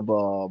bullet for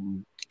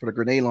the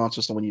grenade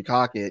launcher, so when you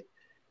cock it,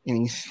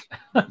 and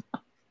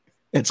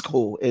it's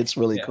cool. It's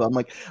really cool.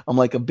 I'm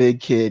like a big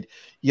kid.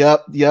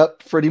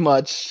 Yep, pretty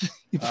much.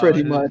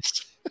 Pretty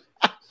much.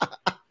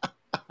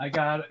 I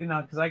got,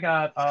 because I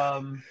got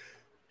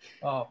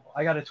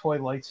I got a toy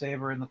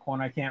lightsaber in the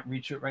corner. I can't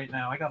reach it right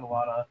now. I got a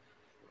lot of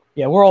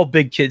we're all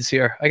big kids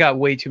here. I got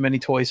way too many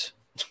toys.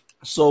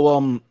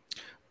 So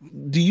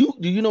do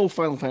you know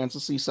Final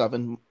Fantasy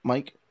VII,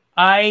 Mike?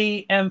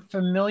 I am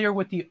familiar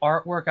with the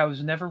artwork. I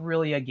was never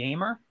really a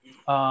gamer.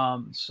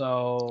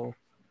 So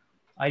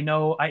I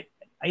know I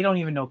don't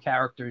even know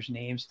characters'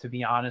 names, to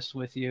be honest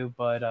with you,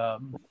 but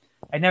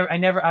I've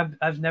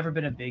never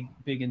been a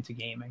big into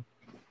gaming.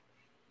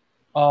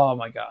 Oh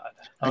my god.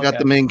 Okay. I got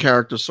the main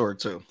character sword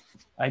too.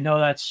 I know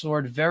that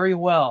sword very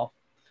well.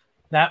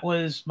 That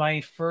was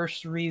my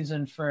first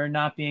reason for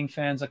not being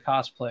fans of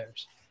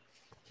cosplayers.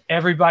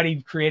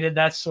 Everybody created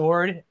that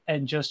sword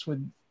and just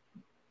would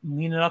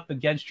lean it up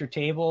against your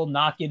table,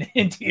 knock it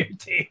into your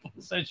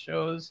tables at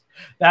shows.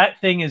 That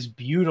thing is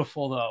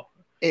beautiful though.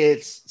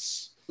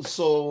 It's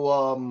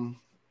so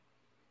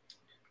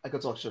I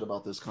could talk shit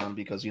about this con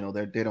because they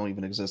don't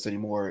even exist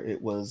anymore.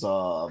 It was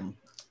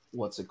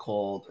what's it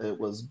called? It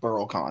was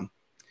BurrowCon.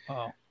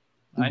 Oh,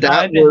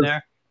 I've been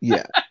there.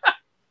 Yeah.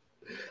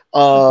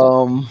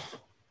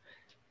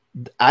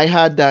 I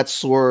had that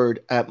sword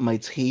at my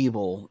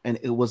table, and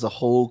it was a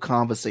whole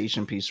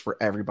conversation piece for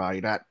everybody.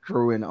 That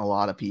drew in a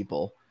lot of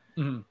people.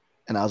 Mm-hmm.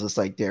 And I was just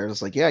like,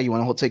 yeah, you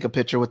want to take a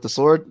picture with the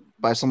sword?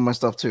 Buy some of my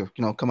stuff too.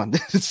 Come on,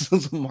 this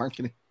is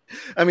marketing.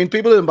 I mean,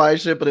 people didn't buy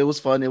shit, but it was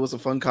fun. It was a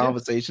fun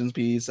conversations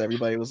piece.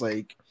 Everybody was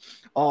like,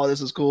 "Oh,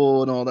 this is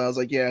cool," and all that. I was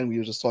like, "Yeah," and we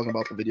were just talking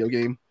about the video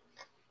game.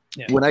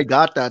 Yeah. When I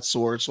got that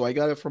sword, so I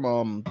got it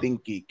from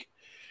Think Geek,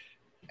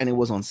 and it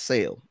was on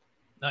sale.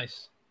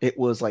 Nice. It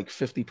was like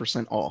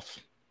 50% off.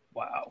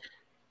 Wow.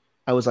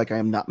 I was like, I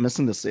am not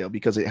missing the sale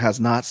because it has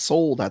not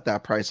sold at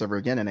that price ever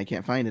again, and I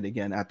can't find it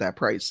again at that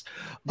price.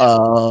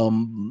 Yeah.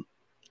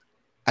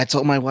 I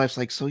told my wife,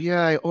 like, so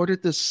yeah, I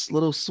ordered this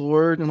little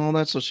sword and all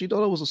that. So she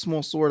thought it was a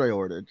small sword I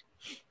ordered.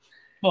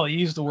 Well, you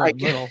used the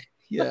word little.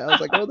 Yeah, I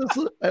was like, I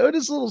ordered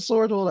this little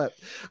sword, all that.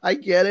 I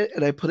get it,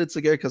 and I put it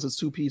together because it's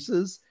 2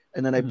 pieces,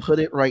 and then I put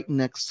it right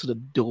next to the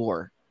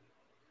door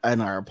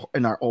in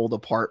our old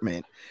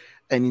apartment,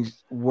 and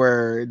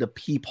where the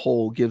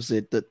peephole gives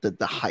it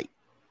the height.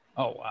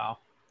 Oh wow!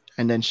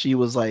 And then she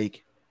was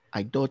like,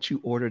 I thought you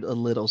ordered a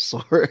little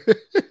sword.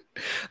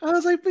 I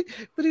was like, but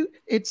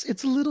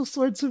it's a little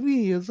sword to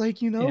me. It's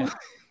like, Yeah.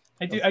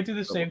 I do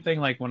the same thing.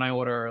 Like when I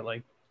order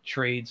like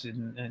trades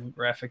and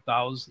graphic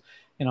novels,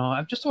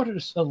 I've just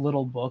ordered a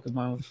little book of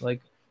my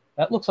like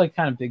that looks like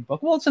kind of big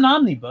book. Well, it's an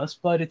omnibus,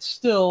 but it's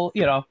still,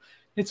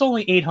 it's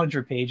only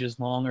 800 pages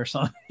long or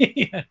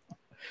something.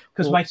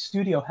 Because my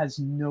studio has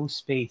no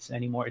space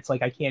anymore. It's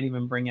like I can't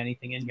even bring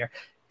anything in here.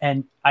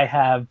 and I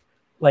have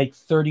like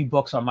 30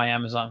 books on my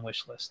Amazon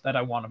wish list that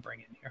I want to bring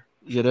in here.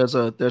 Yeah, there's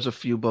a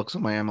few books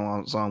on my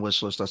Amazon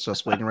wish list that's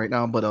just waiting right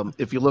now. But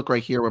if you look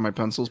right here where my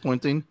pencil's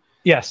pointing, you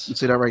Yes.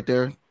 see that right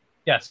there?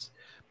 Yes.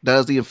 That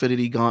is the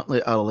Infinity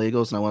Gauntlet out of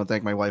Legos, and I want to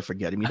thank my wife for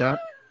getting me that.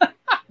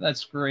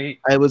 That's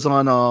great. I was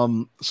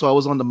on so I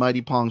was on the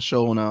Mighty Pong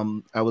show,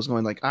 and I was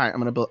going like, all right, I'm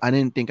gonna build. I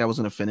didn't think I was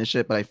gonna finish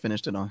it, but I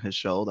finished it on his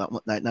show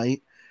that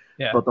night.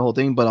 Yeah. Built the whole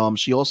thing. But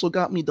she also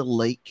got me the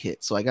light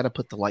kit, so I got to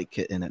put the light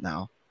kit in it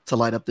now to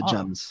light up the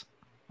gems.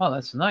 Oh,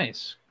 that's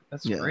nice.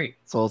 That's great.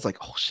 So I was like,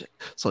 oh shit.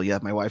 So yeah,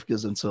 my wife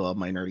gives into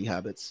my nerdy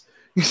habits.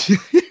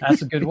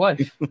 That's a good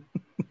wife.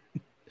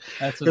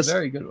 That's a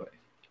very good wife.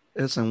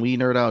 Listen, we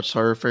nerd out.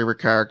 Her favorite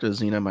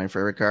characters, my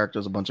favorite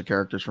characters, a bunch of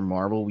characters from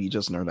Marvel. We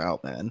just nerd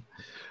out, man.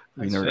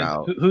 We nerd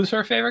out. Who's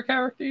her favorite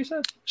character, you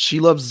said? She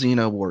loves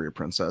Xena, Warrior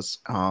Princess.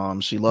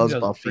 She loves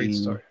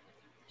Buffy.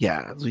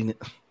 Yeah.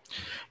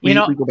 We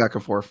go back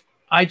and forth.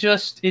 I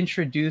just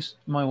introduced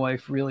my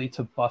wife really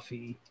to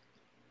Buffy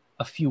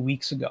a few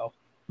weeks ago.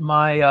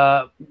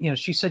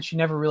 She said she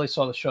never really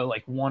saw the show,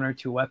 like 1 or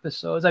 2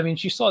 episodes. I mean,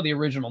 she saw the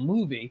original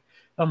movie.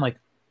 I'm like,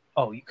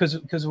 oh, because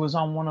it was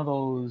on one of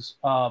those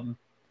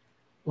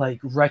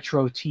like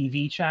retro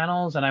TV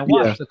channels, and I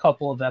watched a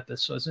couple of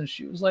episodes, and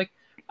she was like,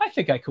 I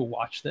think I could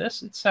watch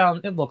this.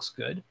 It looks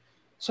good.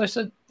 So I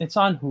said, it's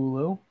on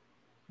Hulu.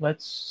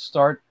 Let's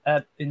start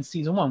in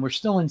season 1. We're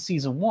still in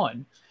season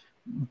 1.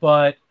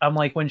 But I'm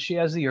like, when she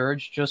has the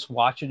urge, just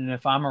watch it. And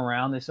if I'm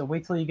around, they said,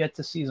 wait till you get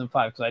to season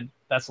 5, because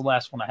that's the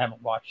last one I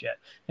haven't watched yet.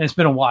 And it's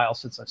been a while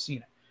since I've seen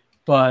it.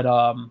 But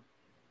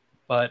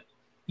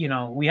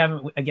we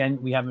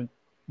haven't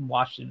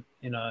watched it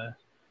in a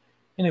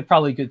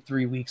probably good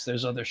 3 weeks.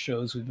 There's other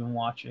shows we've been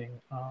watching.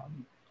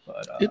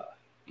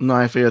 No,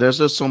 I feel there's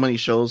just so many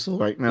shows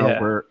right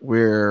now.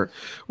 We're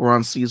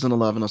on season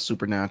 11 of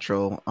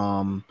Supernatural.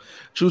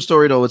 True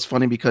story though, it's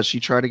funny because she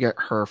tried to get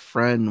her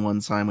friend one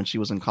time when she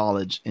was in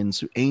college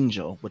into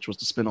Angel, which was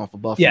the spinoff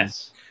of Buffy.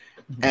 Yes.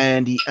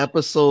 And the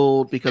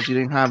episode, because you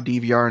didn't have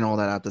DVR and all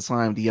that at the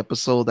time, the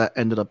episode that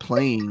ended up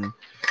playing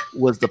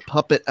was the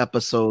puppet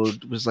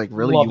episode. It was like,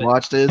 really, you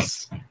watched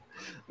this?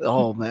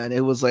 Oh man,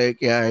 it was like,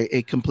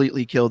 it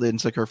completely killed it and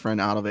took her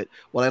friend out of it.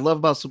 What I love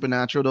about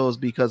Supernatural though is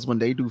because when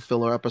they do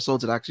filler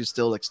episodes, it actually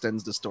still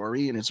extends the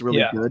story, and it's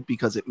really good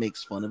because it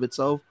makes fun of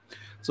itself.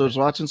 So I was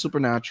watching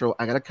Supernatural.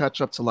 I gotta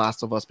catch up to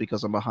Last of Us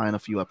because I'm behind a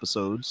few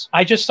episodes.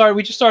 We just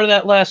started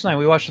that last night.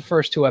 We watched the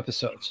first 2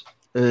 episodes.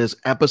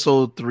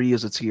 Episode 3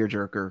 is a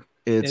tearjerker.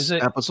 Is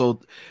it?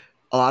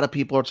 A lot of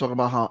people are talking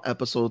about how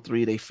episode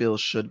 3 they feel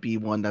should be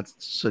one that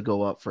should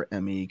go up for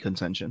Emmy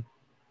contention.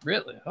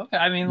 Really? Okay.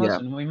 I mean,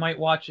 listen, we might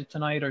watch it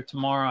tonight or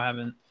tomorrow. I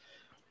haven't,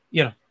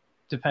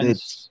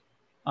 depends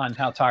on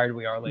how tired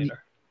we are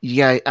later.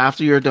 Yeah,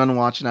 after you're done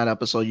watching that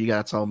episode, you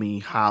gotta tell me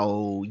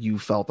how you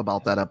felt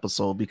about that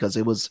episode, because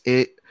it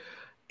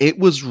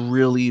was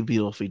really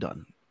beautifully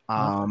done.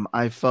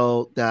 I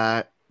felt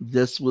that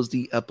this was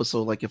the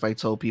episode, like if I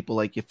told people,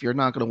 like, if you're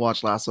not gonna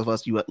watch Last of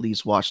Us, you at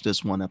least watch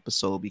this one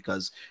episode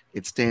because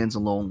it stands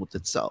alone with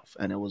itself.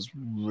 And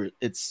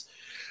it's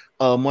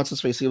what's his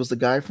face? It was the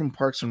guy from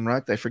Parks and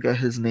Rec. I forget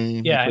his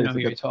name. Yeah, I know who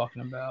you're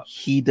talking about.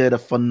 He did a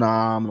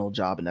phenomenal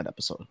job in that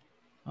episode.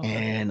 Okay.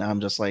 And I'm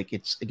just like,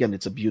 it's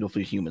a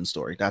beautiful human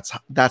story.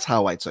 That's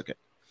how I took it.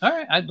 All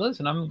right,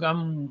 listen,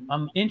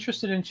 I'm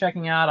interested in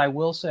checking out. I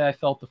will say I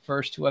felt the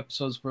first 2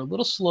 episodes were a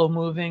little slow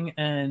moving,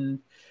 and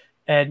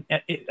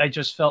I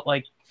just felt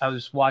like I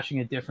was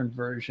watching a different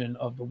version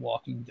of The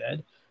Walking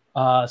Dead.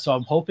 So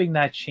I'm hoping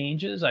that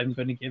changes. I'm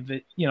going to give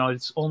it,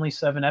 it's only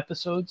 7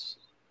 episodes.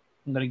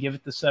 I'm going to give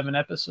it the 7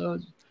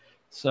 episodes.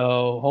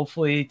 So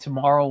hopefully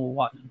tomorrow we'll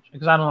watch,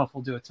 because I don't know if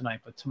we'll do it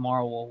tonight, but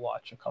tomorrow we'll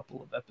watch a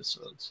couple of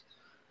episodes.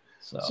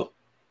 So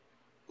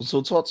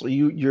talk to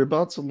you're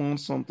about to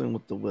launch something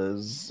with The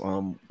Wiz.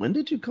 When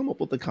did you come up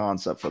with the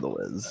concept for The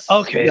Wiz?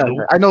 Okay. Yeah,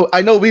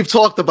 I know we've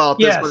talked about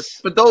this, but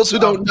for those who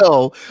don't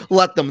know,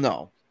 let them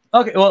know.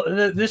 Okay, well,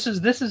 this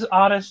is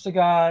honest to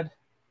God,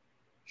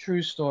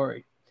 true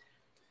story.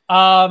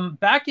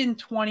 Back in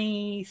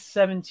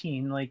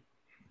 2017, like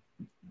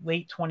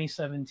late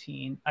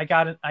 2017, I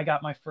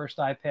got my first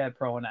iPad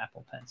Pro and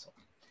Apple Pencil,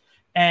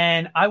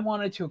 and I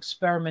wanted to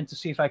experiment to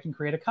see if I can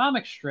create a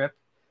comic strip,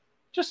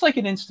 just like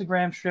an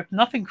Instagram strip,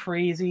 nothing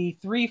crazy,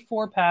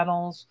 3-4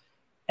 panels,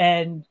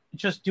 and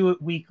just do it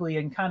weekly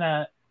and kind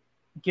of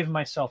give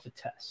myself a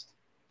test.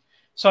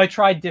 So I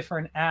tried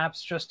different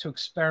apps just to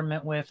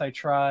experiment with. I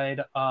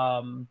tried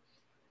what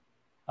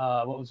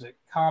was it?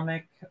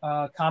 Comic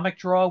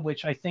Draw,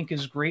 which I think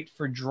is great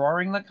for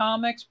drawing the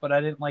comics, but I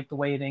didn't like the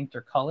way it inked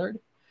or colored.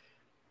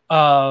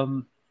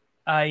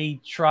 I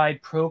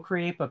tried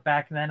Procreate, but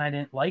back then I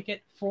didn't like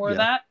it for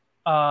that.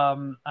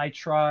 I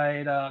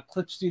tried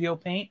Clip Studio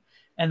Paint,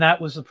 and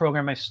that was the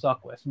program I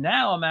stuck with.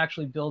 Now I'm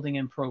actually building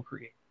in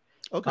Procreate.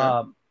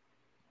 Okay.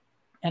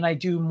 And I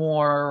do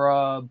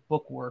more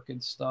book work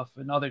and stuff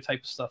and other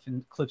type of stuff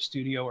in Clip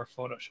Studio or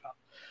Photoshop.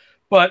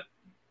 But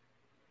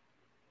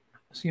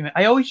excuse me,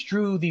 I always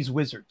drew these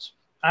wizards.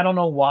 I don't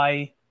know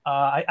why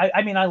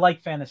I mean, I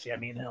like fantasy. I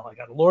mean, you know, I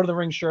got a Lord of the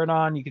Rings shirt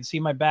on. You can see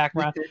my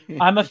background.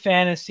 I'm a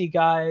fantasy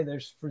guy.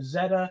 There's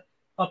Frazetta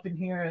up in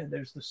here.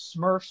 There's the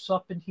Smurfs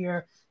up in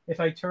here. If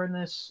I turn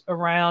this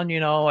around, you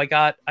know, I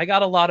got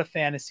a lot of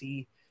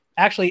fantasy.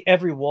 Actually,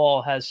 every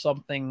wall has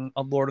something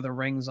a Lord of the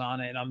Rings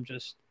on it.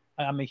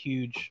 I'm a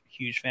huge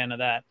fan of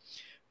that.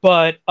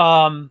 But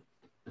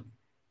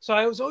so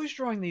I was always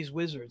drawing these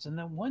wizards, and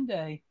then one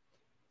day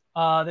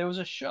there was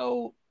a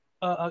show,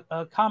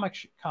 a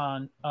comic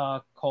con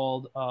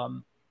called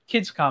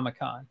Kids Comic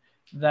Con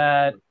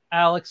that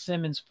Alex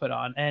Simmons put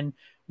on, and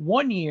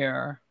one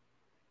year,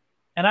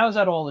 and I was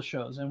at all the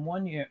shows, and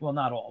one year, well,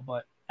 not all,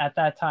 but at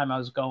that time I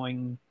was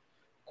going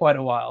quite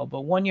a while.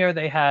 But one year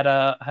they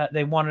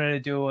wanted to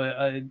do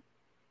a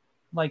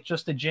like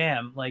just a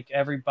jam, like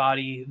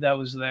everybody that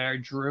was there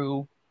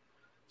drew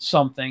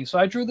something. So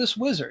I drew this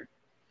wizard,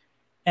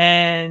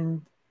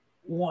 and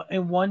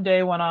one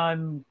day when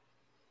I'm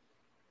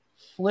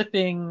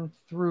flipping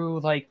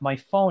through like my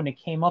phone, it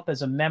came up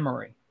as a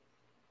memory,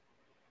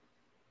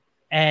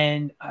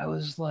 and I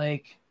was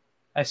like,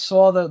 I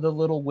saw the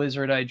little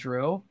wizard I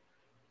drew,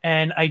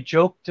 and I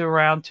joked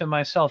around to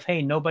myself,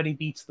 "Hey, nobody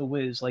beats the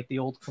Wiz," like the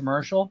old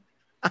commercial.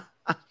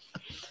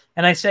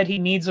 And I said he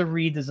needs a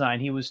redesign.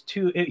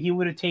 He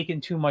would have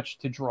taken too much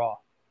to draw.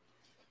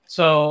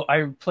 So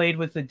I played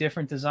with the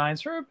different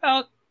designs for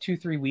about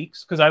 2-3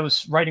 weeks because I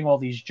was writing all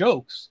these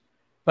jokes,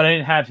 but I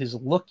didn't have his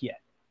look yet,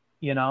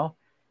 you know?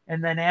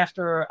 And then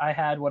after I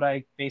had what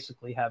I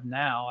basically have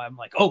now, I'm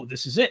like, oh,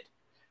 this is it.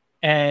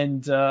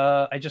 And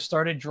I just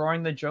started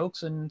drawing the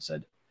jokes and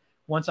said,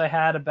 once I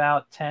had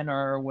about 10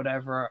 or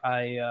whatever,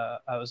 I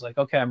was like,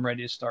 okay, I'm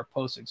ready to start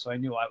posting. So I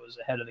knew I was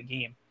ahead of the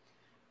game.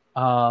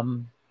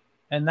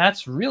 And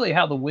that's really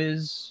how the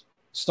Wiz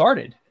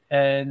started.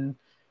 And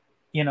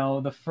you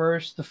know, the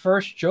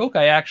first joke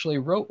I actually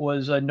wrote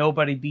was a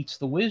nobody beats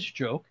the Wiz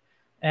joke,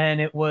 and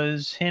it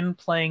was him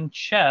playing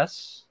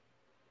chess.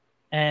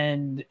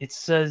 And it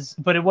says,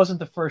 but it wasn't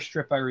the first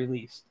strip I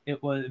released.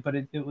 It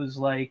was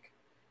like,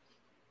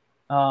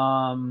 you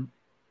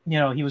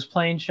know, he was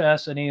playing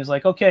chess, and he was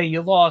like, okay,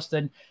 you lost,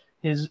 and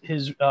his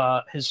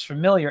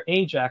familiar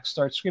Ajax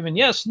starts screaming,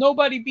 yes,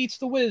 nobody beats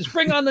the Wiz.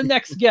 Bring on the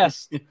next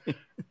guest.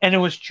 And it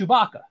was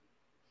Chewbacca.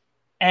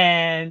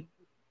 And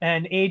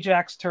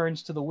Ajax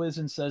turns to the Wiz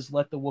and says,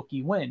 let the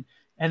Wookiee win.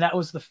 And that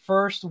was the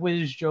first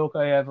Wiz joke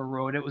I ever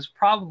wrote. It was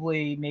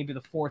probably maybe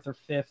the fourth or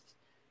fifth.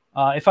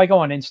 If I go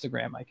on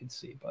Instagram, I can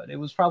see, but it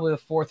was probably the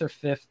fourth or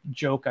fifth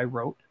joke I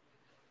wrote.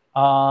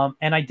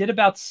 And I did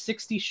about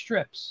 60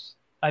 strips,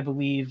 I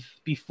believe,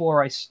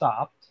 before I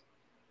stopped.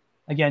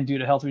 Again, due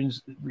to health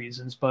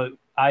reasons, but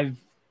I've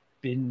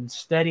been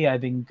steady.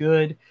 I've been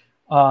good.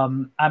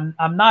 I'm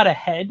not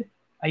ahead.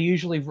 I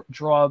usually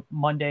draw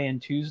Monday and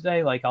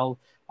Tuesday. Like I'll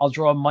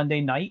draw Monday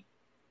night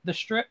the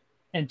strip,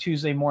 and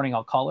Tuesday morning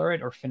I'll color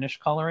it or finish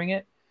coloring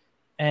it.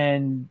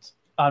 And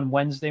on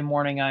Wednesday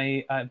morning,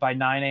 I by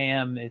 9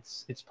 a.m.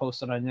 it's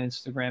posted on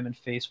Instagram and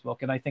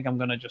Facebook, and I think I'm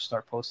gonna just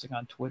start posting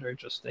on Twitter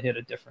just to hit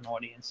a different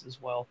audience as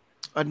well.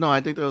 No,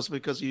 I think that was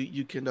because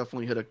you can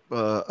definitely hit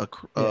Yeah,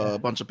 a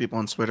bunch of people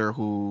on Twitter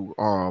who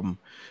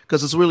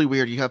because it's really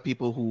weird. You have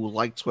people who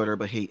like Twitter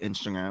but hate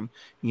Instagram.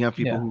 You have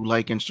people yeah, who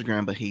like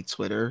Instagram but hate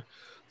Twitter.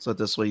 So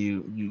this way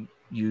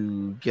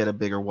you get a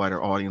bigger,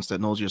 wider audience that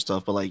knows your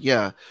stuff. But like,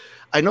 yeah,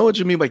 I know what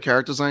you mean by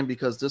character design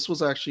because this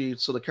was actually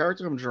so the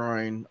character I'm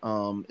drawing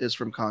is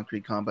from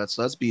Concrete Combat.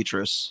 So that's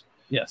Beatrice,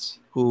 yes,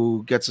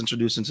 who gets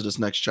introduced into this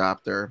next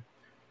chapter.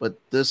 But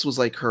this was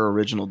like her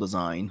original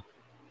design.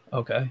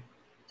 okay.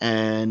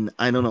 And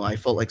I don't know, I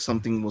felt like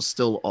something was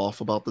still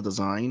off about the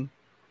design.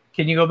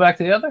 Can you go back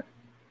to the other?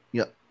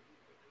 Yep.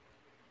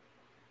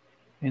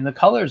 I mean, the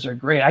colors are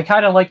great. I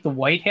kind of like the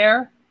white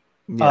hair.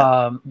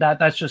 Yeah.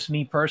 That's just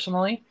me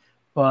personally,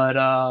 but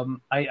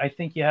I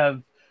think you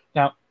have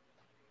now.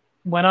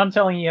 When I'm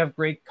telling you have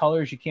great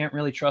colors, you can't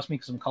really trust me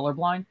because I'm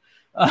colorblind.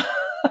 I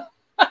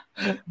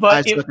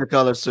But suck at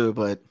colors too,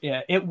 but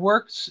yeah, it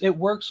works. It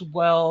works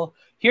well.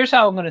 Here's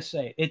how I'm going to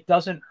say it. It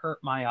doesn't hurt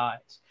my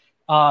eyes.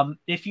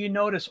 If you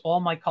notice, all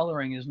my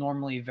coloring is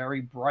normally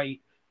very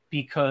bright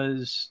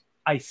because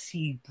I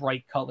see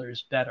bright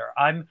colors better.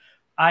 I'm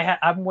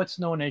what's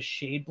known as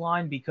shade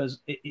blind because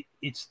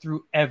it's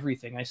through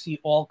everything. I see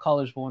all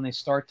colors, but when they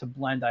start to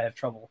blend, I have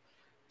trouble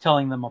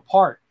telling them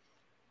apart.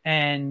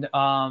 And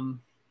I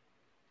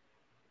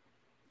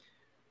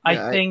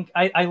yeah, think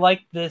I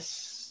like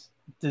this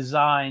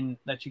design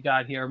that you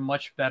got here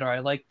much better. I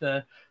like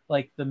the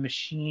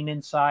machine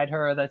inside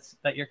her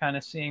that you're kind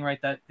of seeing, right?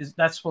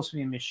 That's supposed to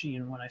be a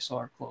machine when I saw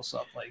her close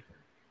up. Like,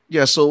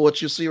 yeah. So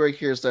what you see right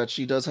here is that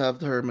she does have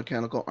her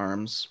mechanical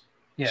arms.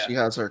 yeah, She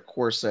has her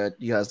corset.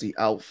 She has the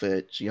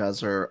outfit. She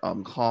has her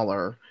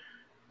collar.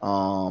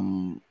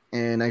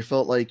 And I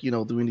felt like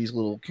doing these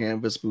little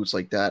canvas boots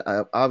like that.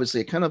 I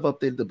kind of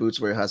updated the boots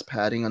where it has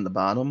padding on the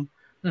bottom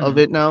of mm,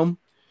 it now.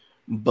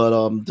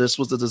 But this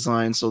was the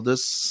design. So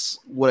this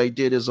what I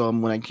did is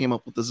when I came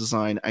up with this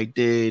design, I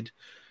did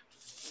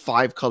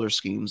 5 color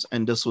schemes,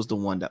 and this was the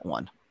one that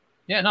won.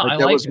 yeah. No, Like I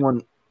there like was it.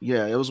 one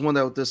Yeah, it was one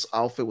that this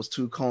outfit was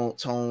two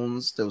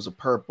tones. There was a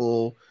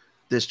purple.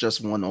 This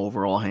just one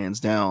overall, hands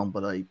down.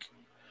 But like,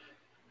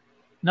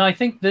 No, I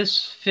think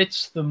this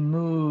fits the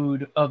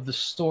mood of the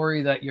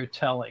story that you're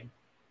telling.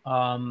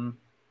 Um,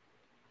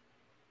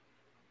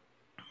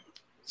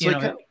 so you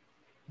like, know,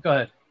 go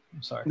ahead.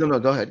 I'm sorry. no,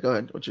 go ahead, go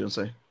ahead. What you gonna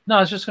say? No, I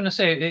was just gonna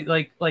say,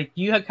 like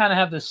you kind of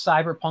have this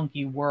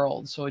cyberpunky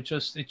world, so it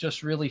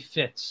just really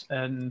fits,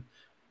 and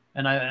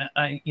I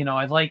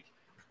like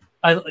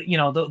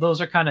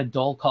those are kind of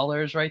dull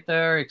colors right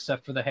there,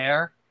 except for the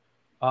hair,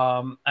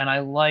 and I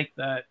like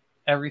that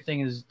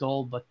everything is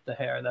dull but the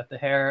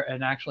hair,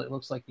 and actually it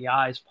looks like the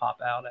eyes pop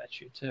out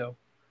at you too,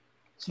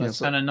 so Yeah, it's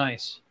so kind of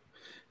nice.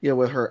 yeah,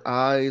 with her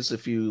eyes,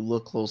 if you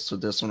look close to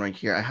this one right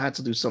here, I had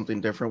to do something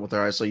different with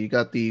her eyes. So you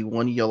got the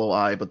one yellow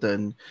eye, but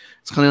then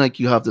it's kind of like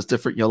you have this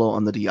different yellow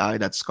under the eye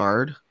that's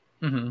scarred.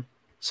 Hmm.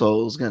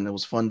 So it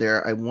was fun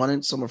there. I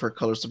wanted some of her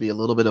colors to be a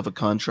little bit of a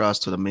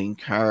contrast to the main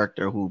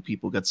character who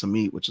people get to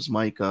meet, which is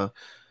Micah.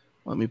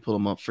 Let me pull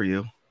him up for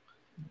you.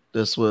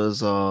 This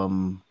was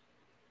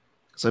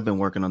because I've been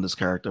working on this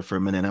character for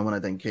a minute. I want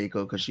to thank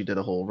Keiko because she did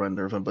a whole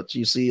render of him. But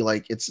you see,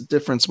 like it's a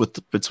difference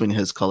between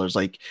his colors.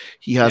 Like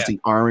he has Yeah. the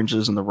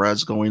oranges and the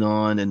reds going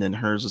on, and then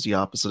hers is the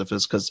opposite of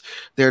his because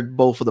they're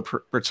both of the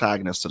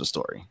protagonists to the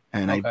story.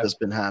 And I've Okay. just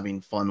been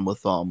having fun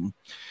with them.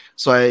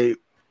 So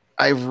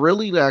I've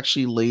really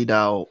actually laid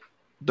out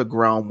the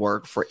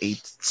groundwork for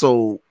eight.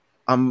 So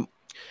I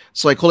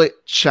call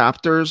it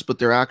chapters, but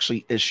they're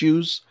actually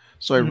issues.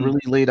 So I Mhm.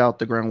 really laid out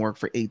the groundwork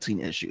for 18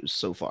 issues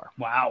so far.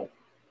 Wow,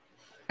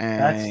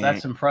 And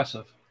that's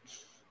impressive.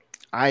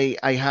 I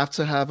have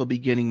to have a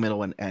beginning,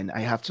 middle, and end.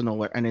 I have to know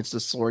what, and it's the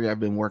story I've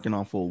been working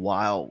on for a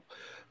while.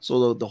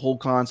 So the whole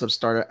concept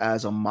started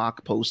as a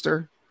mock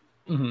poster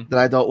Hmm. that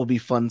I thought would be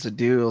fun to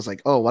do. I was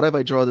like, oh, what if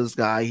I draw this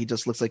guy? He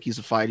just looks like he's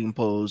a fighting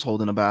pose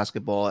holding a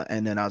basketball.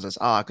 And then I was just,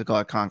 I could call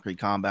it Concrete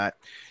Combat.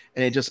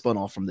 And it just spun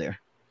off from there.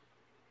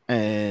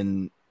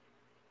 And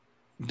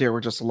there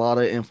were just a lot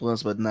of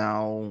influence, but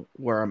now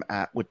where I'm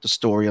at with the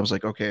story, I was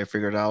like, okay, I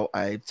figured out.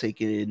 I've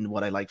taken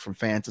what I like from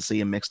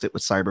fantasy and mixed it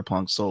with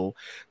cyberpunk. So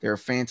there are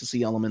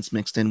fantasy elements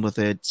mixed in with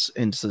it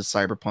into the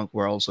cyberpunk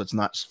world. So it's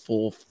not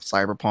full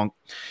cyberpunk.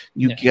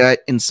 You Yeah. get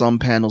in some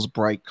panels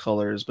bright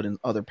colors, but in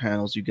other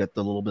panels you get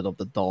the little bit of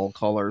the dull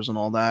colors and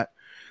all that.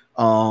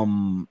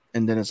 And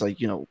then it's like,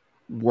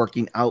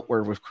 working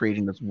outward with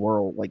creating this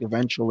world. Like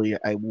eventually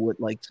I would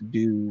like to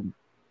do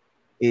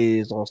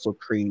is also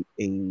create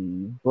a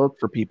book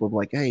for people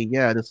like, hey,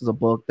 yeah, this is a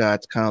book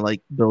that's kind of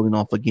like building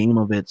off a game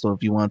of it. So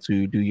if you want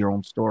to do your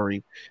own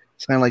story,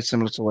 it's kind of like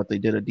similar to what they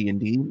did at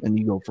D&D, and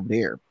you go from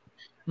there.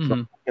 So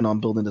Hmm.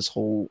 I'm building this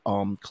whole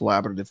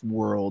collaborative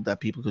world that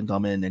people can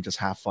come in and just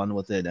have fun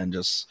with it and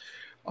just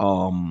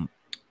um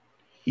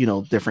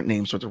different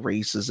names for the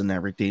races and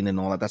everything and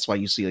all that. That's why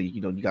you see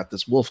you got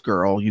this wolf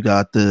girl, you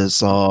got this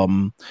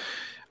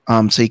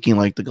taking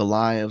like the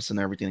Goliaths and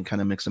everything and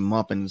kind of mix them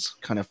up, and it's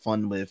kind of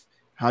fun with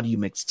how do you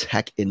mix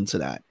tech into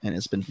that, and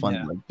it's been fun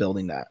Yeah. like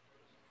building that.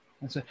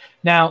 That's it.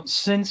 Now,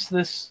 since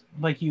this,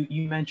 like you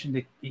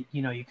mentioned,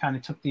 you kind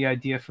of took the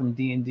idea from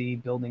D&D,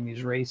 building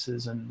these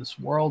races and this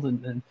world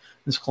and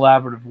this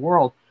collaborative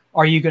world.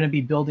 Are you going to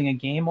be building a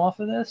game off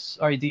of this?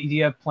 Or do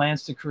you have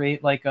plans to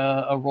create like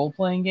a role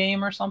playing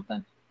game or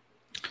something?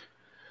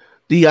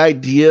 The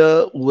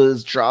idea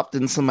was dropped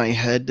into my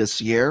head this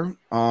year.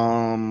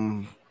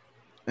 And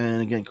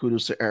again,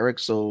 kudos to Eric.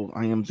 So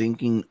I am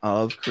thinking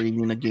of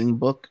creating a game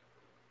book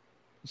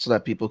so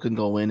that people can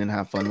go in and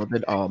have fun with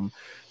it.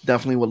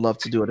 Definitely would love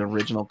to do an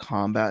original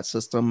combat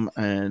system,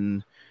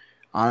 and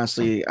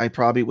honestly, I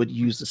probably would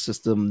use the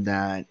system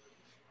that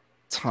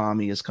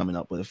Tommy is coming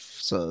up with.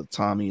 So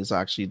Tommy is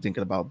actually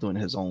thinking about doing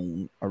his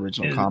own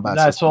original combat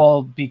That's system.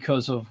 all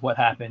because of what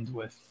happened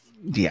with.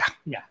 Yeah,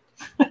 Yeah.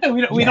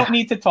 We don't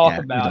need to talk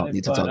we about don't it,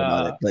 need to talk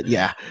about it, but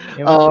yeah,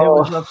 it oh,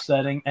 was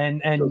upsetting,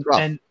 and it was and rough.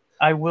 and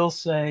I will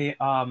say,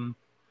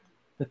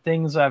 the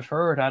things I've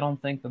heard, I don't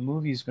think the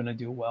movie's going to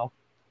do well.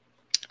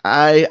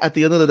 At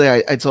the end of the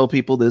day, I tell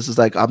people this is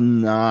like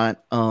I'm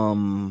not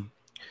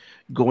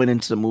going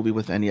into the movie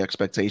with any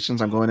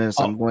expectations. Oh,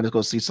 I'm going to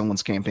go see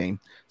someone's campaign.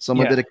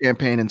 Someone yeah, did a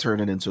campaign and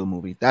turned it into a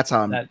movie. That's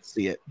how I that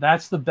see it.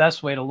 that's the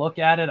best way to look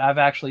at it. I've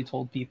actually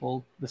told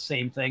people the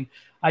same thing.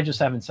 I just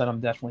haven't said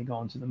I'm definitely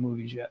going to the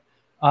movies yet.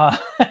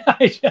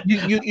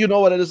 You know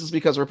what it is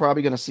because we're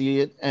probably going to see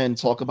it and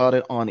talk about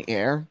it on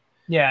air.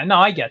 Yeah, no,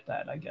 I get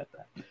that. I get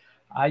that.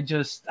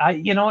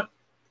 You know what?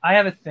 I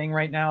have a thing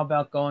right now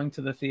about going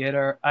to the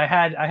theater. I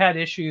had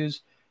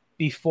issues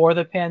before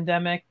the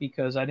pandemic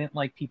because I didn't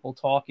like people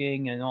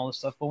talking and all this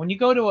stuff. But when you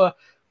go to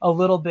a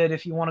little bit,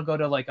 if you want to go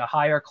to like a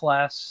higher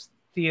class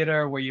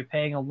theater where you're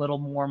paying a little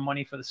more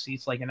money for the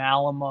seats, like an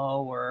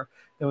Alamo, or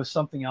there was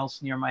something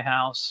else near my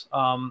house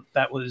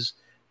that was,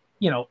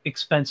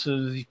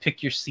 expensive. You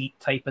pick your seat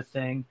type of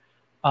thing.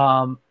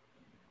 Um,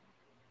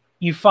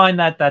 you find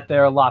that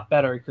they're a lot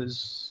better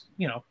because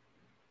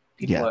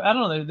People, I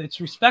don't know, it's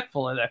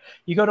respectful in there.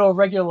 You go to a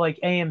regular like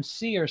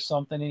AMC or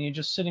something, and you're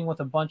just sitting with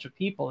a bunch of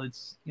people.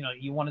 It's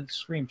you want to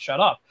scream "shut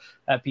up"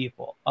 at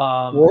people.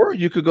 Or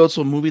you could go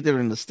to a movie theater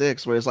in the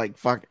sticks where it's like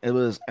fuck, it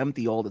was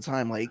empty all the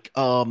time. Like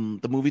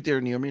the movie theater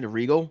near me, the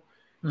Regal,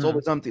 it's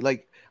always empty.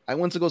 Like I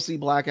went to go see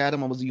Black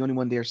Adam, I was the only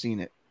one there seeing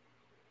it.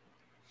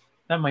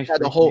 That might I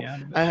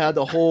had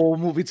the whole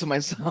movie to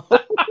myself.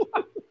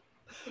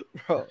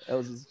 Bro, that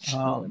was just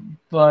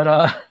but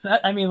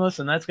I mean,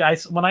 listen, that's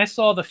guys. When I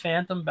saw the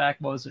Phantom back,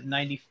 what was it,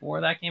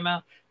 '94 that came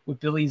out with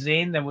Billy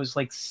Zane? There was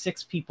like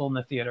 6 people in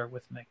the theater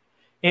with me.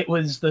 It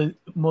was the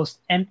most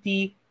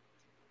empty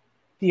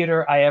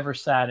theater I ever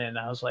sat in.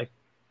 I was like,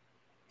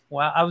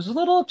 wow. I was a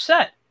little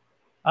upset.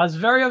 I was a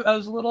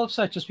little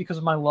upset just because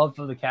of my love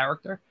for the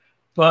character.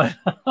 But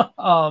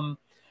no,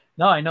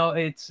 I know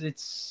it's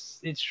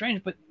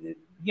strange, but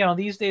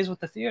these days with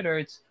the theater,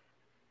 it's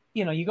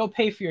you go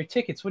pay for your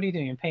tickets. What are you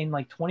doing? You're paying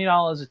like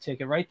 $20 a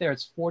ticket right there.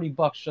 It's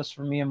 $40 just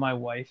for me and my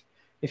wife.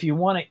 If you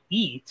want to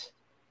eat,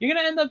 you're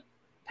gonna end up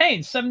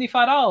paying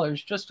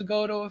 $75 just to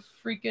go to a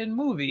freaking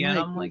movie. And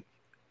I'm like,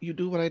 you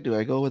do what I do.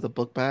 I go with a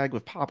book bag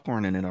with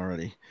popcorn in it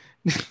already.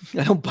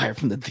 I don't buy it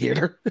from the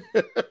theater.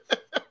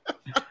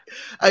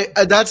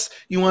 That's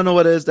you want to know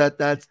what it is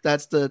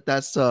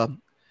that's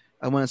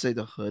I want to say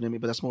the hood in me,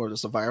 but that's more of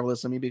the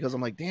survivalist in me because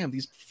I'm like, damn,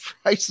 these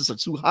prices are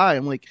too high.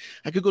 I'm like,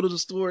 I could go to the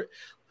store.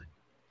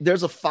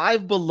 There's a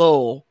Five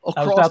Below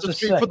across the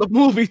street for the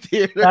movie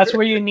theater. That's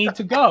where you need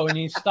to go, and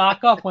you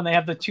stock up when they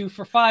have the 2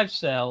 for $5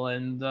 sale,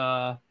 and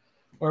or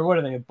what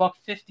are they,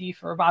 $1.50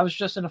 for? I was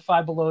just in a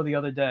Five Below the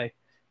other day.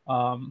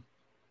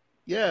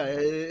 Yeah,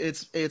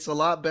 it's a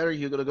lot better.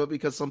 You're gonna go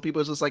because some people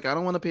are just like, I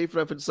don't want to pay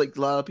for that. It's like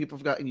a lot of people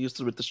have gotten used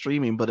to it with the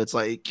streaming, but it's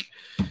like,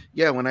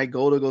 yeah, when I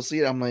go see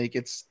it, I'm like,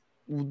 it's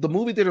the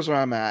movie theaters where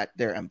I'm at,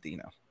 they're empty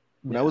now.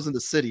 When I was in the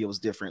city, it was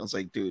different. It was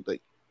like, dude,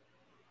 like.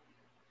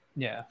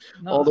 Yeah.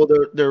 No. Although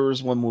there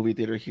was one movie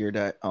theater here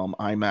that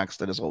IMAX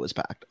that is always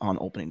packed on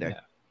opening day.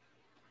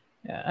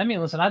 Yeah. I mean,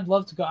 listen, I'd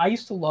love to go. I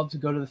used to love to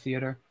go to the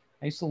theater.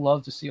 I used to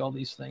love to see all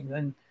these things,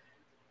 and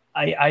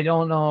I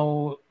don't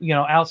know,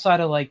 outside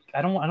of like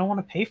I don't want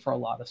to pay for a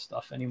lot of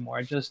stuff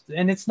anymore.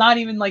 And it's not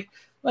even like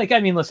I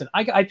mean, listen,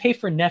 I pay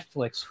for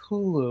Netflix,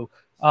 Hulu,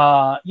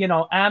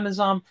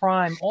 Amazon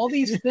Prime, all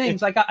these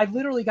things. I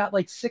literally got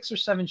like 6 or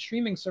 7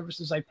 streaming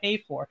services I pay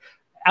for.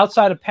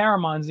 Outside of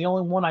Paramount is the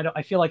only one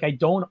I feel like I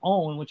don't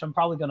own, which I'm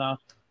probably gonna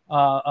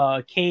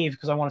cave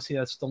because I want to see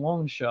that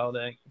Stallone show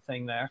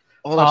thing there.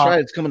 Oh, that's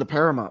right. It's coming to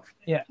Paramount.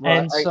 Yeah,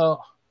 well,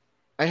 so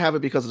I have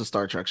it because of the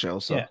Star Trek show.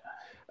 So I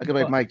could be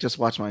like, Mike, just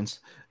watch mine.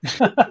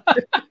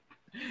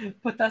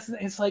 But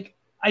it's like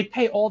I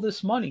pay all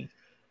this money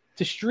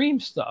to stream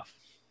stuff,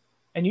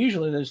 and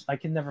usually I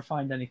can never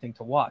find anything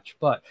to watch.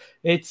 But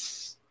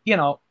it's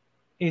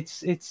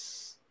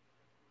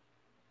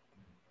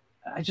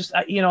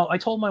I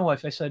told my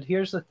wife, I said,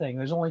 here's the thing.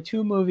 There's only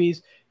 2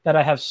 movies that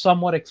I have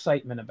somewhat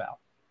excitement about.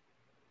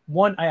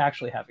 One I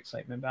actually have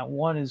excitement about.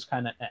 One is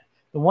kind of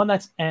The one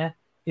that's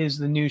is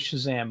the new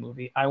Shazam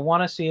movie. I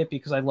want to see it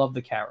because I love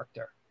the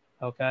character.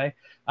 Okay.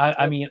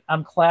 I mean,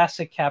 I'm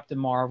classic Captain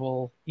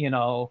Marvel,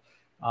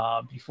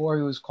 before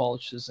he was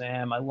called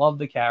Shazam. I love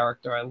the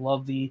character. I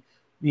love the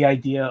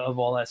idea of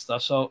all that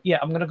stuff. So yeah,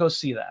 I'm going to go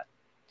see that.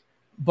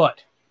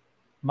 But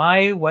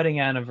my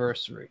wedding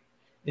anniversary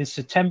is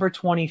September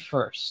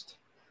 21st.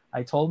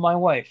 I told my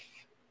wife,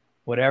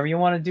 whatever you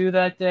want to do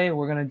that day,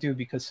 we're going to do,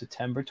 because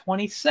September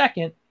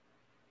 22nd,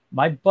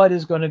 my butt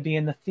is going to be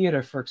in the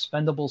theater for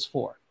Expendables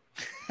 4.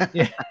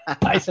 Yeah,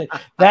 I said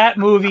that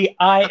movie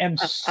I am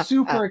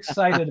super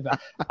excited about.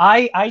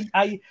 I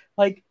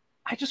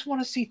just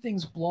want to see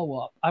things blow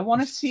up. I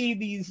want to see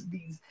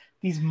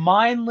these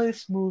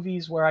mindless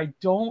movies where I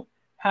don't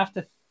have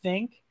to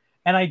think,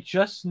 and I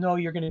just know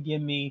you're going to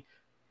give me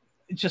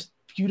just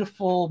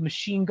beautiful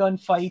machine gun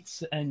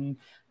fights and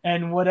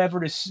whatever,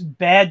 this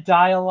bad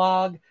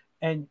dialogue.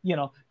 And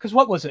because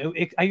what was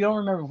it? I don't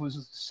remember if it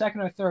was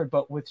second or third,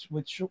 but with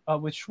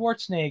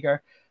Schwarzenegger,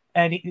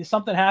 and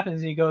something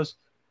happens and he goes,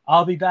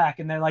 "I'll be back,"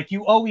 and they're like,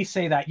 "You always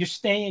say that. You're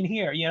staying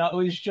here." It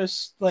was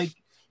just like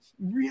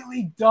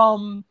really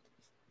dumb,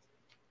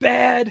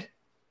 bad.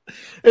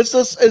 It's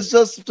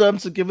just them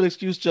to give an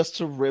excuse just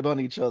to rib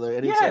on each other,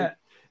 and it's like,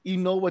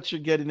 what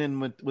you're getting in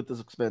with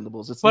this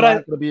Expendables. It's not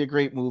going to be a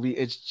great movie.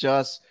 It's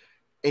just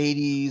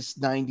 80s,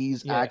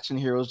 90s action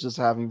heroes just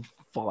having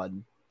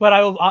fun. But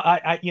I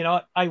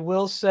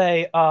will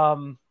say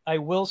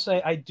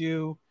I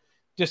do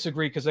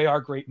disagree, because they are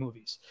great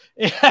movies.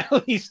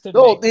 At least to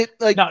me.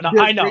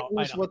 I know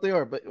what they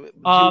are. But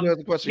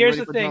here's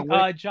the thing,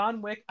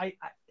 John Wick. I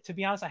to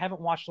be honest, I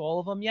haven't watched all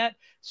of them yet.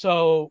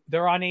 So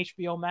they're on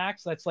HBO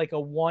Max. That's like a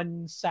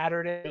one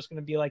Saturday. It's going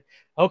to be like,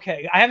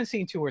 okay, I haven't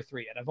seen 2 or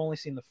 3 yet. I've only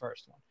seen the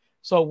first one.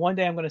 So one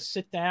day I'm going to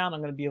sit down.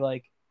 I'm going to be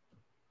like,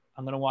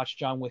 I'm going to watch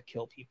John Wick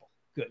kill people.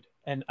 Good.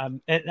 And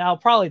I'll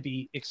probably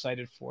be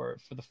excited for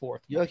the 4th.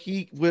 Yeah,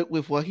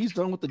 with what he's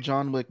done with the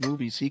John Wick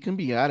movies, he can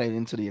be added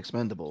into the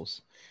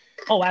Expendables.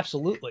 Oh,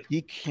 absolutely.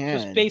 He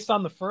can. Just based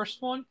on the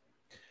first one.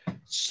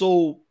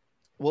 So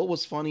what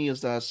was funny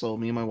is that so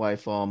me and my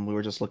wife we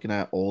were just looking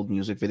at old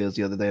music videos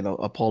the other day, and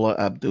a Paula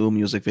Abdul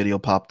music video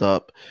popped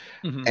up,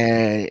 Hmm.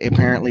 and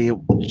apparently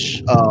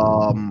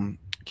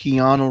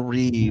Keanu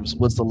Reeves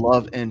was the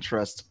love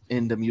interest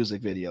in the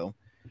music video.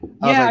 I was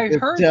Yeah, like, I this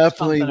heard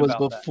definitely something was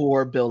about that.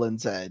 before Bill and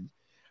Ted.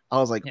 I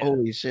was like, Yeah,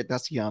 holy shit,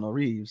 that's Keanu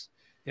Reeves.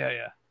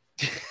 yeah,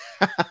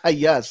 yeah,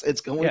 Yes,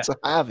 it's going yeah. to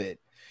have it.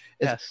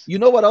 It's, Yes. you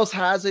know what else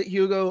has it,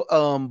 Hugo?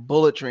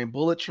 Bullet Train.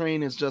 Bullet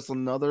Train is just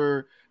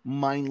another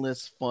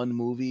mindless fun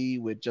movie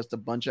with just a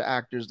bunch of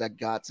actors that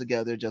got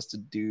together just to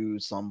do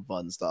some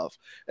fun stuff.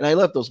 And I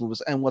love those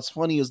movies. And what's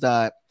funny is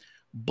that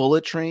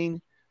Bullet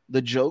Train,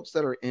 the jokes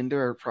that are in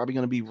there are probably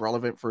going to be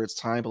relevant for its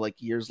time, but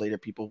like years later,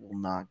 people will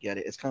not get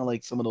it. It's kind of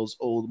like some of those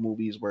old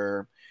movies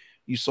where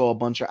you saw a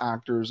bunch of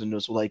actors and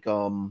there's like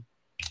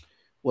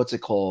what's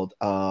it called?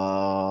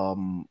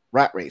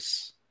 Rat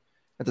Race.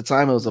 At the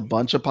time, it was a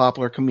bunch of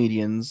popular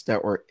comedians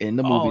that were in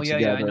the movie Oh, yeah,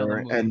 yeah. I know the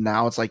together, movie. and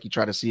now it's like you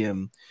try to see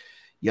him.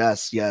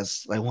 Yes,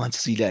 yes, I want to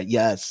see that.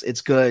 Yes,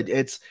 it's good.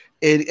 It's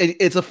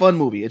a fun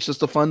movie. It's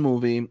just a fun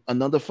movie.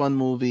 Another fun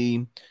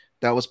movie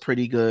that was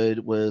pretty good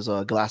was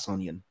Glass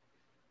Onion,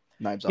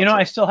 Knives You Out know,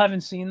 I too. still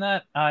haven't seen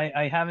that.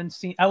 I haven't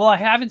seen. Well, I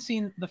haven't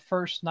seen the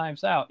first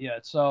Knives Out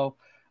yet. So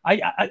I'm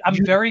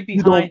You very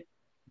you don't behind,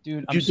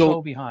 dude. I'm you don't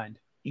so behind.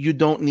 you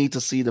don't need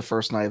to see the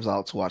first Knives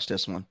Out to watch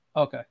this one.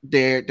 Okay.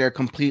 They're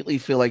completely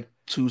feel like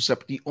two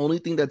separate. The only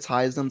thing that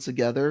ties them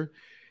together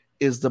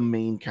is the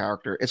main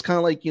character. It's kind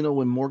of like,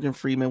 when Morgan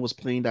Freeman was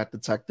playing that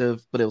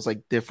detective, but it was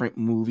like different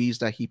movies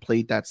that he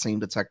played that same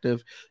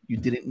detective. You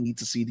didn't need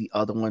to see the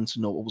other one to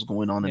know what was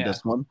going on in Yeah.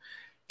 this one.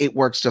 It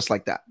works just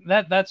like that.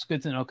 That's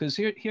good to know because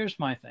here's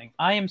my thing.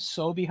 I am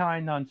so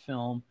behind on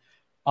film,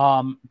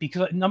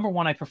 because number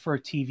one, I prefer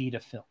TV to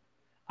film.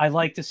 I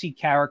like to see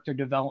character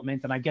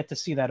development, and I get to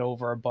see that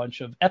over a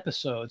bunch of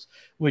episodes,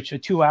 which a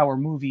 2-hour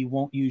movie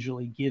won't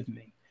usually give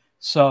me.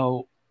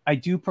 So I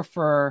do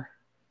prefer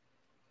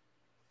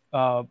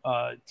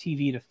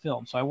TV to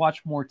film. So I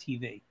watch more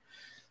TV.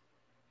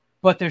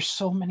 But there's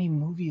so many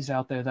movies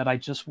out there that I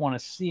just want to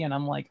see, and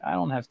I'm like, I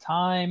don't have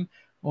time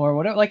or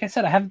whatever. Like I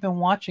said, I haven't been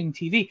watching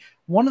TV.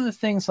 One of the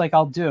things like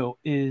I'll do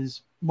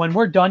is when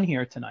we're done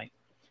here tonight,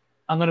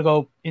 I'm gonna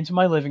go into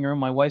my living room.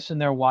 My wife's in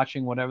there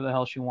watching whatever the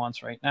hell she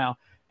wants right now,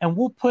 and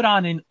we'll put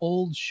on an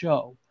old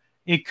show.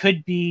 It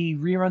could be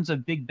reruns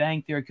of Big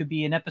Bang Theory. It could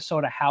be an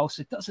episode of House.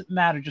 It doesn't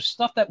matter. Just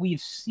stuff that we've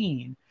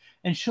seen.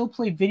 And she'll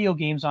play video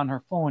games on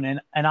her phone,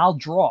 and I'll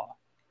draw.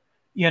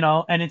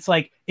 And it's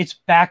like it's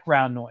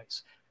background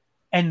noise.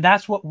 And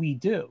that's what we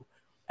do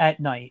at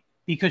night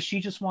because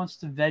she just wants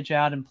to veg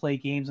out and play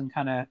games and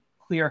kind of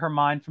clear her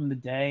mind from the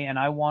day. And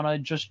I want to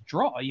just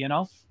draw.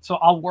 So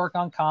I'll work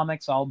on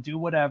comics, I'll do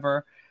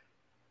whatever,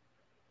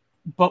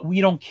 but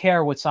we don't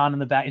care what's on in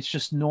the back. It's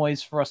just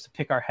noise for us to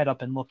pick our head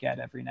up and look at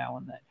every now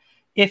and then.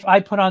 If I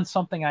put on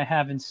something I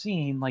haven't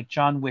seen, like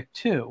John Wick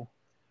 2,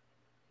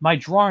 my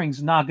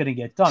drawing's not going to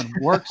get done.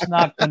 Work's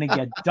not going to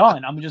get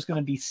done. I'm just going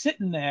to be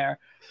sitting there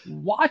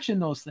watching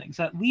those things.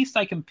 At least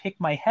I can pick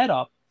my head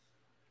up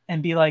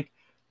and be like,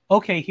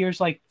 okay, here's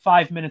like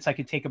 5 minutes I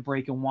could take a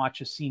break and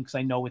watch a scene because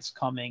I know it's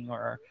coming,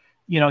 or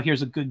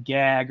here's a good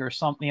gag or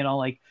something.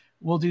 Like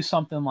we'll do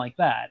something like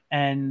that,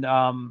 and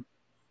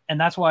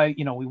that's why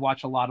we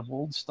watch a lot of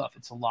old stuff.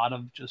 It's a lot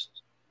of just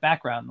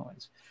background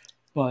noise.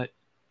 But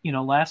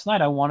last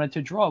night I wanted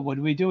to draw. What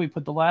did we do? We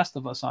put The Last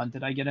of Us on.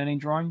 Did I get any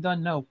drawing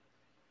done? No,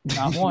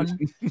 not one,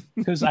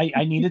 because I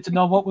needed to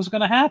know what was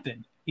going to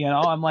happen.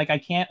 I'm like, I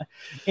can't.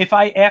 If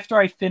after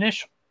I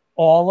finish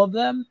all of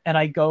them and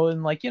I go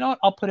and like, what,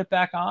 I'll put it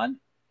back on.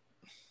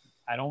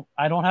 I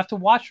don't have to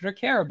watch it or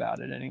care about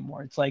it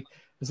anymore. It's like,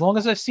 as long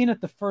as I've seen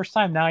it the first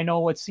time, now I know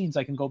what scenes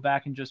I can go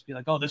back and just be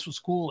like, oh, this was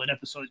cool in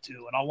episode 2,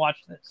 and I'll watch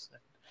this.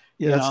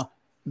 Yeah, You that's know,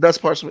 that's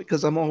partially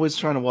because I'm always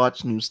trying to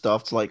watch new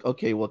stuff. To like,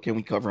 okay, what can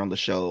we cover on the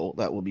show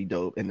that would be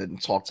dope, and then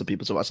talk to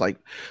people. So it's like,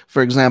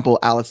 for example,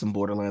 Alice in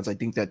Borderlands. I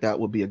think that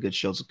would be a good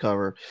show to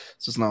cover.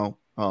 So it's now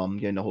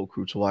getting the whole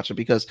crew to watch it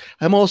because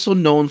I'm also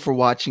known for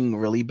watching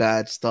really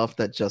bad stuff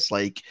that just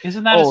like,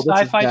 isn't that a oh, this is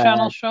Sci-Fi bad.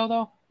 Channel show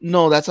though?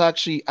 No, that's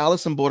actually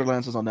Alice in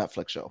Borderlands is on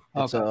Netflix show.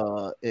 It's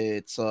Okay.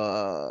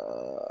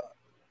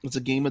 it's a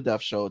Game of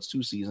Death show. It's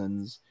 2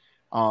 seasons.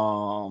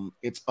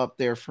 It's up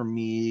there for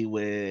me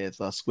with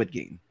Squid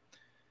Game.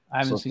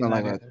 I So haven't it's seen kind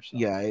of that like either. So.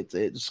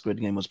 yeah, Squid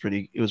Game was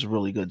it was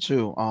really good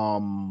too.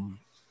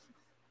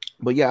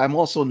 But yeah, I'm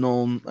also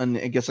known, and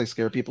I guess I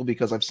scare people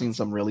because I've seen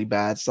some really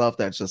bad stuff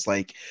that's just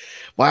like,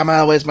 why am I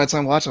gonna waste my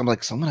time watching? I'm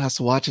like, someone has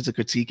to watch it to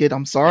critique it.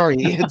 I'm sorry,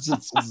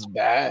 it's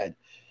bad.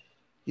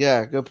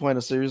 Yeah, good point.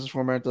 A series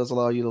format does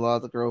allow you to allow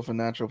the growth and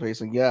natural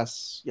pacing.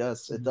 Yes,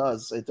 yes, it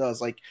does. It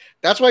does. Like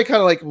that's why I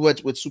kind of like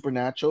with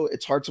Supernatural.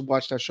 It's hard to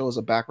watch that show as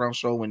a background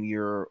show when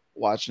you're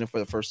watching it for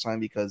the first time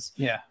because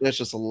Yeah. there's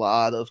just a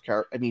lot of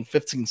character. I mean,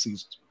 15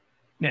 seasons.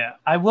 Yeah,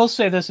 I will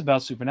say this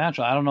about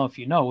Supernatural. I don't know if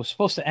you know, it was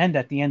supposed to end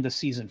at the end of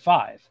season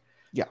 5.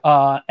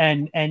 Yeah.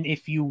 And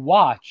if you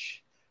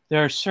watch,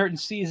 there are certain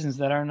seasons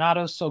that are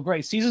not so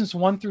great. Seasons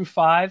 1 through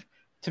 5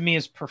 to me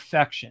is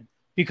perfection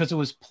because it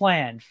was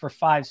planned for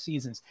 5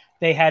 seasons.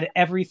 They had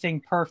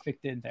everything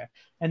perfect in there.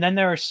 And then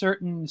there are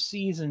certain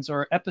seasons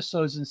or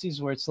episodes in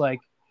seasons where it's like,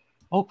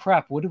 oh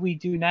crap, what do we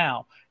do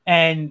now?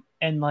 And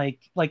like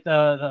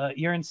the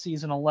you're in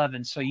season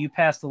 11, so you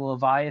passed the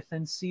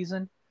Leviathan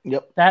season.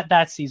 Yep.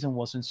 That season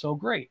wasn't so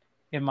great,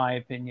 in my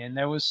opinion.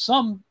 There was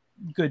some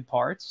good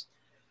parts.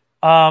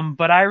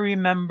 But I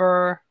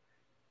remember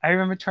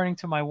turning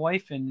to my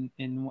wife and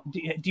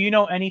do you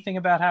know anything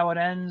about how it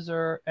ends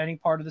or any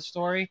part of the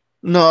story?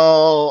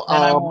 No,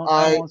 Then I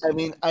won't. I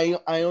mean,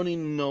 I only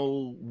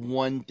know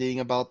one thing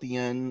about the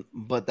end,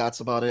 but that's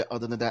about it.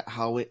 Other than that,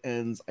 how it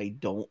ends, I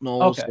don't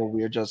know. Okay. So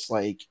we're just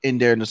like in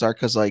there in the start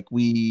because like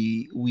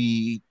we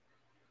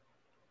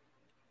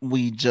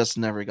just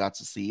never got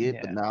to see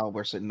it, but Yeah. now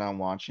we're sitting down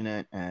watching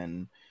it,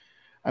 and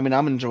I mean,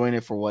 I'm enjoying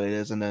it for what it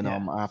is, and then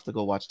Yeah. I have to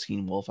go watch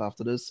Teen Wolf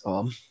after this.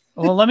 Well,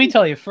 let me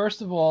tell you.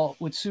 First of all,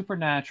 with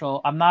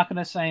Supernatural, I'm not going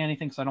to say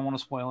anything because I don't want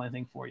to spoil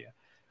anything for you.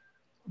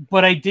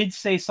 But I did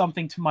say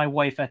something to my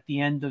wife at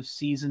the end of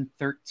season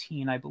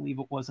 13, I believe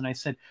it was, and I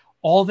said,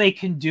 all they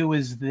can do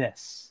is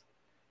this.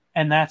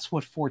 And that's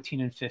what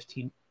 14 and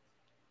 15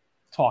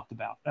 talked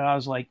about. And I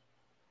was like,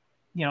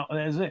 you know,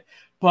 that's it.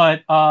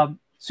 But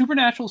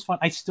Supernatural is fun.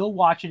 I still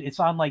watch it. It's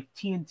on like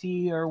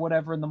TNT or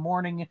whatever in the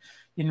morning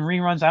in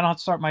reruns. I don't have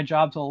to start my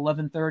job till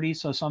 11:30,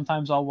 so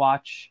sometimes I'll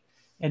watch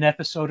an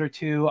episode or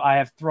two. I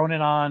have thrown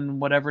it on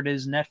whatever it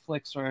is,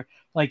 Netflix, or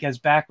like as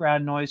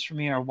background noise for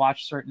me, or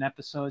watch certain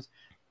episodes.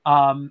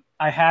 I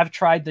have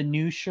tried the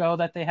new show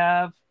that they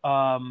have,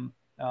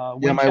 Yeah,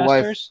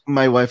 Winchesters.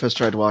 my wife has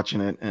tried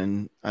watching it,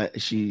 and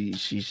she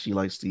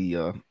likes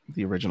the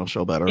original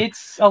show better.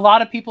 It's a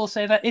lot of people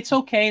say that it's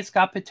okay. It's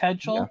got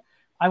potential. Yeah.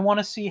 I want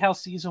to see how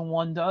season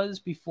 1 does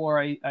before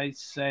I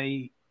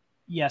say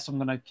yes, I'm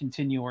going to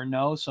continue or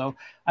no. So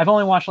I've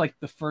only watched like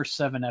the first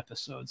 7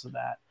 episodes of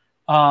that.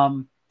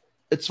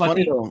 It's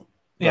funny though.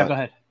 Yeah, go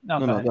ahead. No,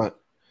 go ahead. Go ahead.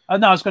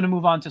 No, I was going to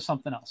move on to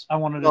something else. I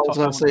wanted to talk.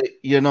 I was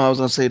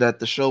gonna say that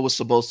the show was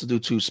supposed to do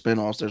 2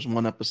 spin-offs. There's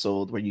one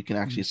episode where you can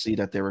actually see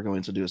that they were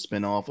going to do a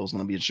spin-off. It was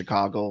going to be in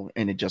Chicago,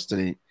 and it just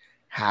didn't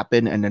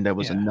happen. And then there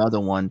was another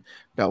one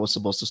that was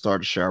supposed to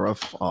start a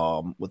sheriff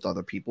with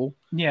other people.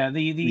 Yeah,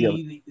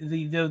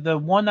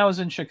 the one that was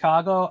in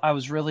Chicago, I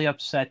was really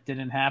upset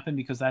didn't happen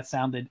because that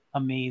sounded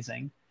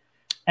amazing.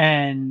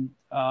 And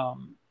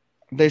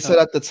they said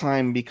at the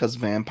time because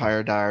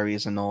Vampire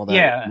Diaries and all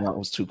that, that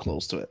was too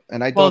close to it.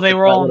 And I thought they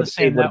were all on the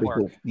same network.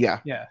 Cool. Yeah.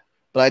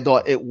 But I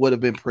thought it would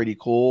have been pretty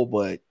cool,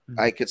 but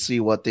I could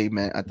see what they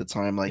meant at the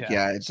time. Like,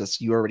 it's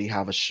just you already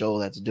have a show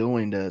that's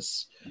doing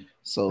this.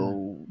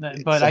 So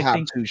but I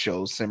think 2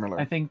 shows similar.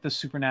 I think the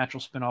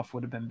Supernatural spinoff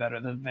would have been better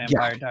than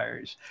Vampire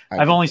Diaries.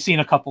 I've only seen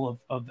a couple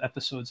of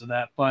episodes of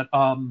that, but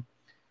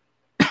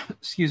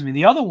excuse me,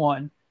 the other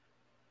one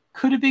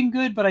could have been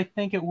good, but I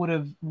think it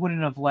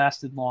wouldn't have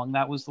lasted long.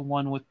 That was the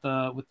one with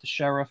the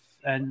sheriff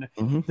and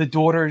the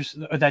daughters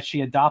that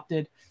she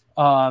adopted.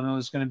 It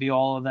was going to be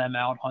all of them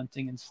out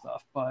hunting and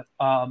stuff. But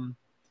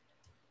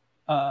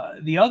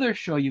the other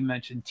show you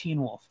mentioned,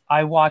 Teen Wolf,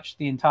 I watched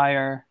the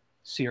entire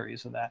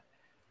series of that.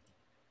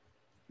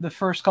 The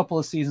first couple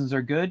of seasons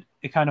are good.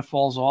 It kind of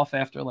falls off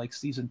after like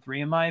season 3,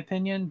 in my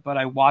opinion, but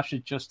I watched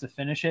it just to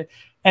finish it.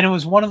 And it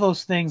was one of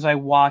those things I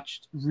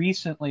watched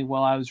recently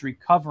while I was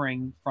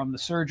recovering from the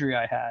surgery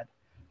I had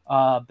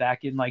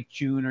back in like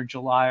June or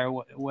July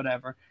or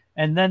whatever.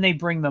 And then they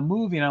bring the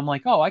movie and I'm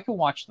like, oh, I can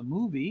watch the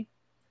movie.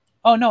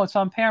 Oh no, it's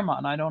on Paramount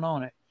and I don't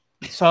own it.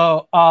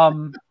 So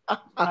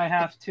I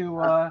have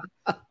to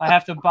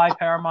buy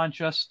Paramount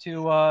just to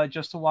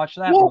watch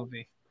that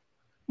movie.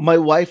 My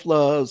wife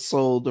loves,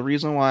 so the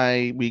reason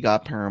why we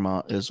got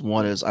Paramount is,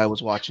 one is I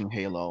was watching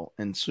Halo,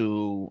 and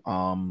 2,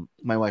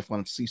 my wife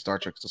wanted to see Star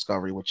Trek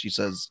Discovery, which she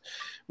says,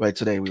 right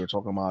today we were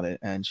talking about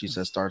it, and she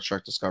says Star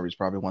Trek Discovery is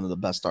probably one of the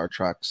best Star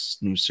Trek's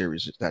new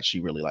series that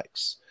she really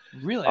likes.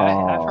 Really?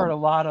 I've heard a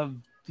lot of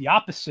the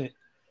opposite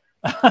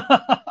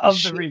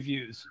of the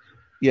reviews.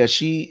 Yeah,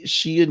 she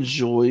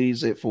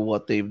enjoys it for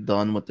what they've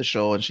done with the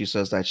show, and she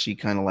says that she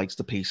kind of likes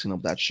the pacing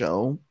of that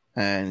show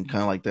and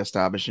kind of like the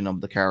establishing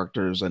of the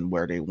characters and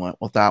where they went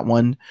with that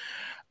one.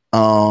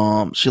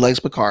 She likes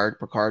Picard.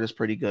 Picard is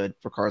pretty good.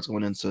 Picard's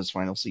going into his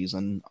final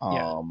season.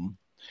 By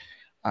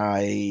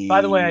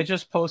the way, I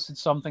just posted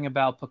something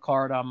about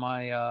Picard on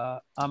my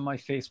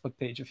Facebook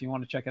page. If you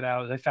want to check it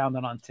out, I found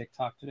it on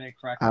TikTok today.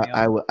 Correct me.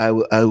 I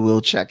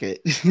will check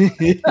it.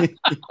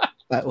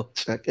 I will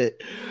check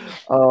it.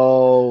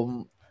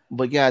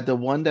 But yeah, the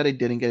one that I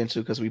didn't get into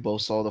because we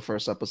both saw the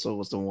first episode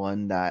was the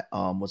one that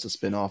was a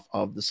spinoff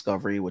of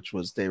Discovery, which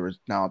was they were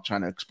now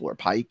trying to explore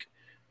Pike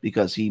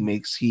because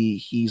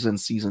he's in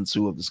season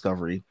 2 of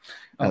Discovery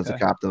as the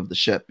captain of the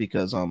ship.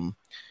 Because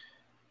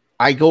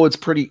it's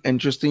pretty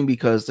interesting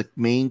because the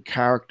main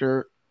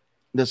character,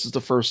 this is the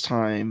first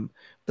time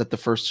that the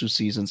first 2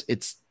 seasons,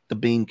 it's the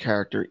main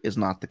character is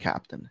not the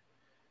captain.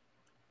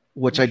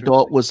 Which I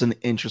thought was an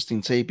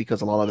interesting take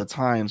because a lot of the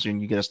times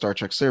when you get a Star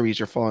Trek series,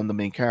 you're following the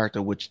main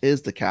character, which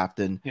is the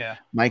captain. Yeah.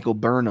 Michael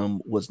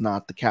Burnham was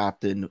not the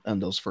captain in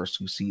those first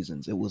 2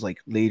 seasons. It was like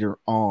later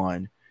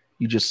on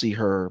you just see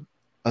her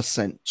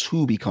ascent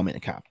to becoming a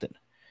captain,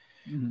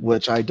 Mhm.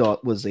 which I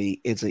thought was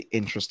it's an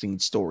interesting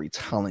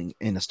storytelling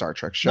in a Star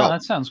Trek No, show.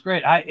 that sounds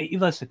great. I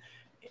listen.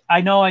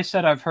 I know I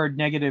said I've heard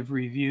negative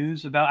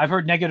reviews about. I've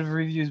heard negative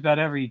reviews about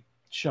every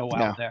show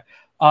Yeah, out there.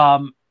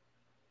 Um,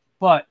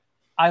 but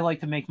I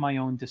like to make my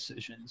own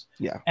decisions.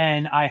 yeah,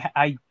 And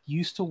I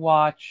used to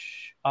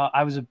watch.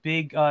 I was a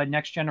big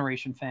Next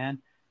Generation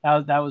fan.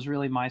 That was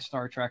really my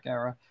Star Trek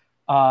era.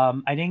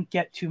 I didn't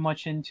get too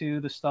much into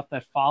the stuff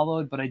that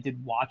followed, but I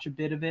did watch a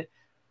bit of it.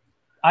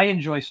 I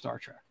enjoy Star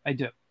Trek. I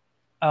do.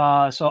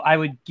 So I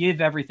would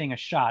give everything a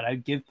shot.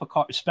 I'd give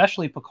Picard,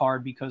 especially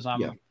Picard, because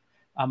yeah.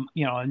 I'm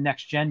a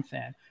next gen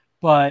fan.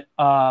 But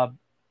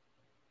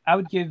I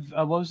would give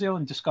what was the other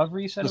one?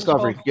 Discovery. You said it was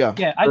called. Discovery, yeah.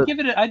 Yeah, I'd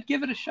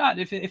give it a shot.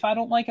 If I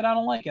don't like it, I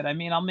don't like it. I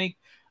mean,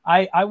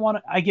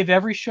 I give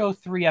every show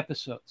 3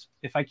 episodes.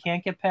 If I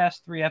can't get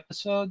past 3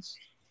 episodes,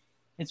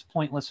 it's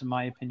pointless in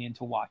my opinion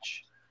to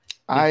watch.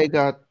 I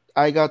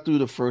got through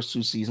the first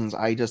 2 seasons.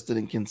 I just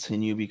didn't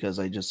continue because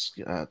I just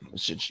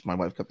my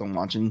wife kept on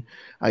watching.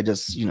 I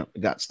just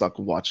got stuck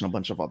watching a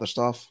bunch of other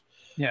stuff.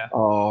 Yeah.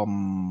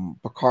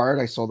 Picard,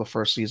 I saw the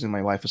first season.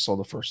 My wife saw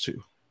the first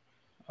 2.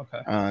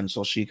 Okay. And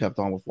so she kept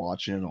on with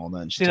watching and all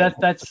that. See,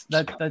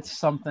 that's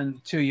something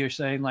too. You're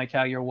saying like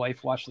how your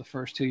wife watched the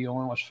first 2, you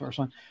only watched the first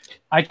one.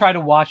 I try to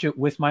watch it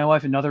with my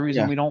wife. Another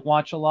reason we don't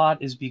watch a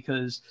lot is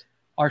because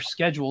our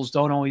schedules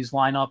don't always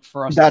line up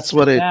for us. That's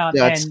what it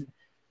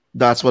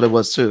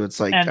was too.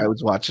 It's like I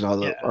was watching all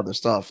the other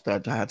stuff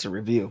that I had to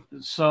review.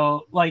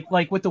 So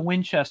like with the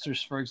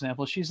Winchesters, for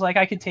example, she's like,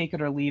 I could take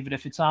it or leave it.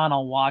 If it's on,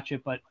 I'll watch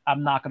it, but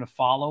I'm not going to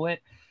follow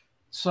it.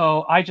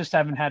 So I just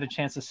haven't had a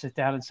chance to sit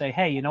down and say,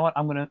 hey, you know what?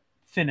 I'm going to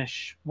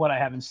finish what I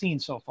haven't seen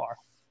so far.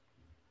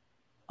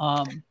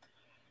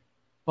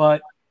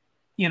 But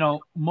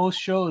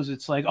most shows,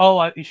 it's like, oh,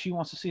 if she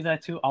wants to see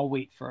that too, I'll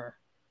wait for her.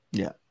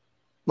 Yeah.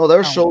 No, there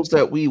are shows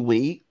that we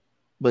wait,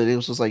 but it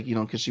was just like,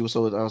 because she was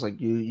so, I was like,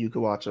 you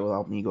could watch it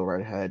without me, go right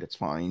ahead. It's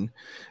fine.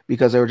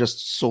 Because there were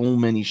just so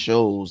many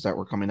shows that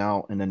were coming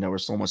out. And then there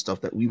was so much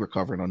stuff that we were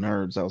covering on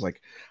Nerds. I was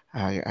like,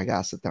 I got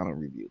to sit down and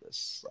review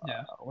this.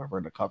 We're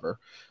going to cover.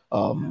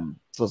 So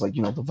it's like,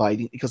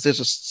 dividing, because there's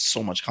just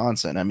so much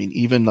content. I mean,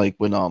 even like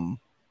when,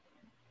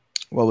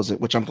 what was it?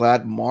 Which I'm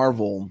glad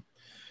Marvel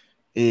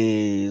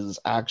is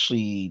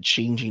actually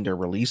changing their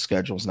release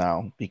schedules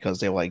now, because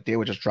they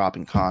were just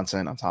dropping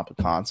content on top of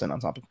content on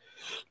top of,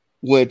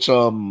 which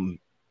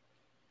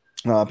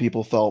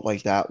people felt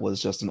like that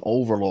was just an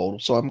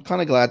overload. So I'm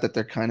kind of glad that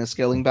they're kind of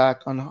scaling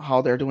back on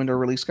how they're doing their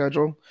release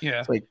schedule. Yeah.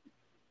 It's like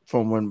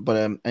from when,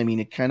 but I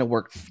mean, it kind of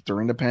worked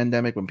during the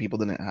pandemic when people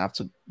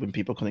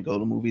couldn't go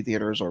to movie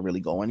theaters or really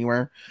go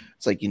anywhere.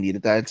 It's like you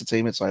needed that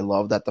entertainment. So I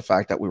love that the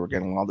fact that we were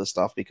getting all this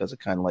stuff, because it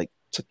kind of like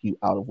took you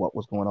out of what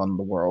was going on in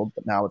the world.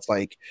 But now it's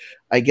like,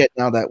 I get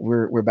now that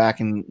we're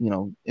back in,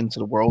 into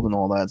the world and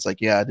all that. It's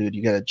like, yeah, dude,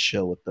 you got to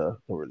chill with the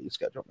release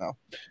schedule now.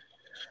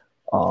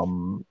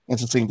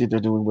 It's the same thing they're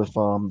doing with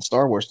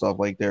Star Wars stuff.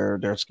 Like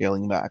they're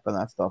scaling back on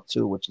that stuff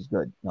too, which is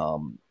good.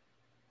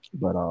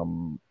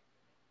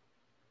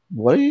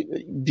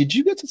 Did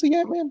you get to see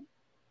Ant-Man?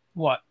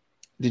 What?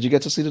 Did you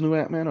get to see the new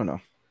Ant-Man or no?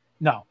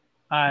 No,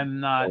 I'm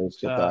not. Let's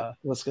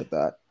get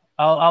that.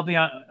 I'll be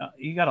on.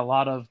 You got a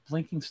lot of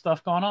blinking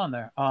stuff going on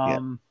there.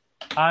 I'm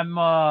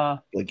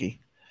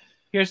Blinky.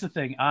 Here's the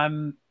thing.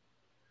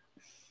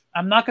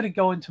 I'm not going to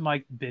go into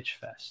my bitch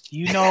fest.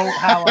 You know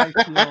how I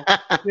feel,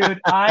 dude.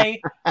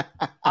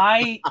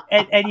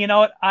 And you know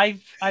what?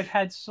 I've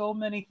had so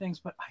many things,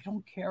 but I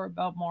don't care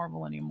about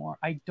Marvel anymore.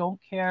 I don't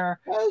care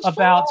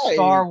about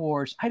Star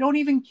Wars. I don't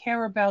even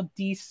care about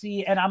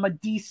DC, and I'm a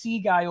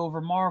DC guy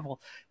over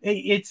Marvel.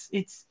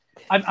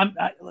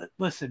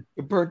 Listen.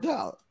 You're burnt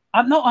out.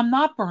 I'm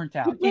not burnt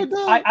out.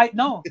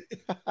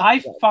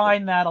 I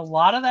find that a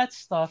lot of that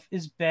stuff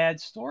is bad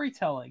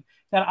storytelling.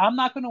 That I'm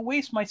not going to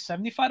waste my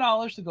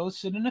 $75 to go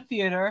sit in a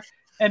theater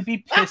and be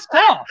pissed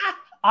off.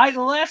 The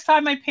last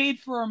time I paid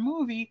for a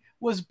movie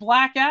was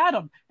Black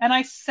Adam, and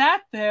I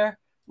sat there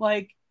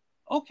like,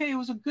 okay, it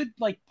was a good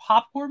like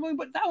popcorn movie,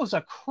 but that was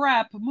a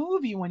crap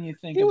movie when you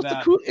think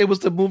about it. It was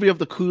the movie of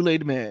the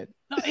Kool-Aid Man.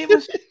 No,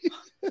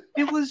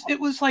 it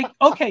was like,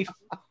 okay.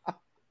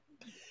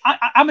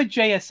 I'm a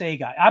JSA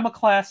guy. I'm a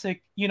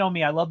classic. You know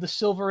me. I love the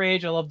Silver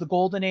Age. I love the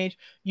Golden Age.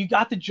 You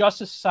got the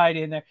Justice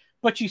Society in there,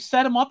 but you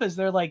set them up as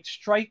they're like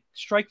Strike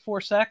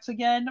Force X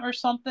again or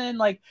something.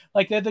 Like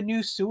they're the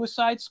new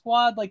Suicide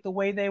Squad. Like the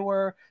way they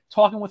were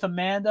talking with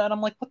Amanda, and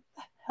I'm like, what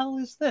the hell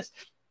is this?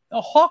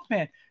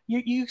 Hawkman.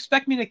 You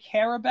expect me to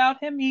care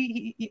about him?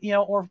 He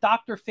or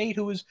Dr. Fate,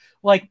 who is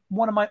like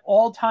one of my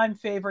all-time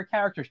favorite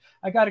characters.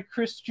 I got a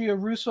Chris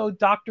Giarrusso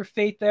Dr.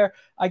 Fate there.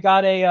 I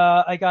got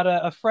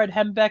a Fred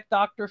Hembeck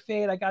Dr.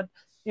 Fate. I got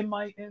in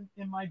my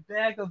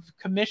bag of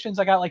commissions,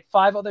 I got like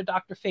 5 other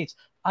Dr. Fates.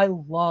 I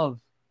love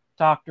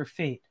Dr.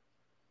 Fate.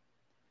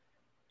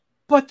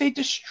 But they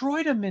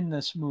destroyed him in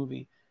this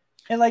movie.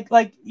 And like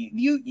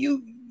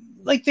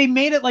they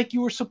made it like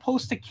you were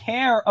supposed to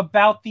care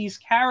about these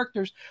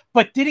characters,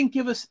 but didn't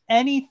give us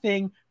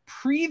anything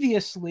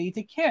previously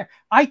to care.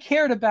 I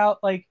cared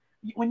about like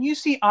when you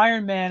see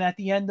Iron Man at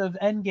the end of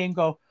Endgame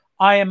go,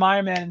 "I am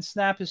Iron Man," and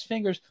snap his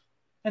fingers,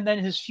 and then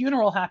his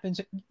funeral happens,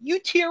 you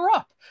tear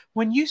up.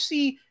 When you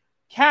see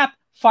Cap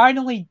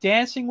finally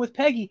dancing with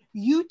Peggy,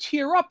 you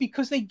tear up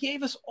because they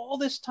gave us all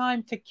this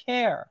time to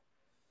care.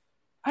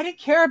 I didn't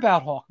care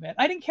about Hawkman.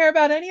 I didn't care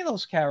about any of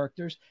those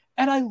characters,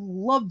 and I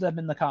loved them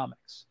in the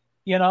comics.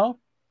 You know,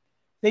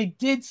 they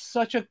did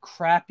such a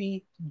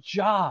crappy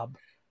job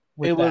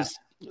with It that.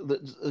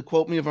 was,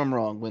 quote me if I'm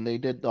wrong, when they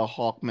did the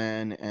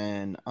Hawkman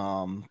and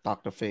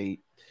Doctor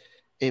Fate,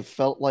 it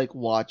felt like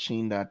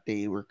watching that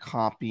they were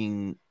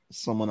copying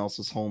someone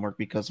else's homework,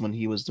 because when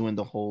he was doing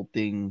the whole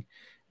thing,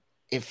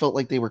 it felt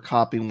like they were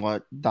copying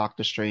what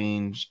Doctor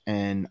Strange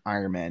and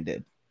Iron Man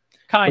did.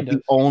 But Kind the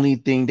of. only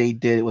thing they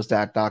did was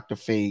that Doctor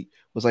Fate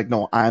was like,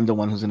 "No, I'm the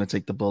one who's going to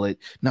take the bullet,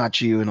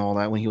 not you," and all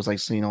that. When he was like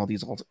seeing all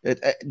these,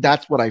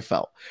 that's what I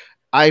felt.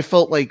 I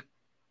felt like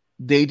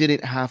they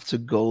didn't have to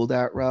go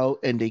that route,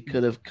 and they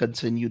could have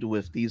continued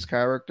with these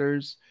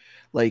characters.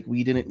 Like,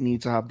 we didn't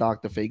need to have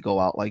Doctor Fate go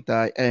out like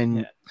that.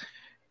 And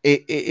Yeah.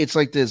 it's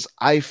like this.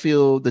 I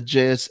feel the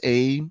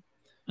JSA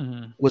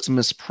Mhm. was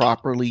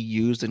misproperly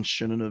used and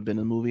shouldn't have been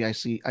in the movie.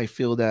 I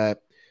feel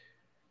that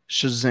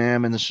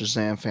Shazam and the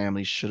Shazam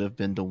family should have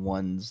been the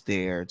ones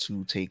there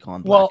to take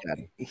on Black Well,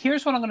 Adam.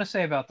 here's what I'm going to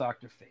say about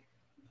Dr. Fate.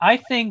 I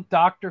think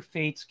Dr.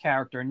 Fate's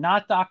character,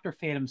 not Dr.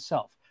 Fate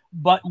himself,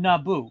 but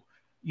Nabu.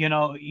 You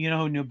know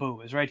who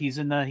Nabu is, right? He's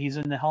in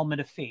the Helmet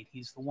of Fate.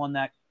 He's the one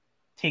that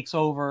takes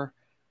over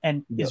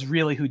and Yep. is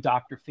really who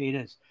Dr. Fate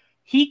is.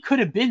 He could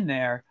have been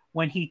there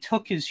when he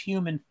took his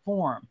human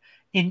form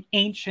in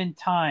ancient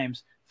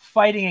times,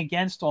 fighting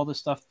against all this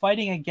stuff,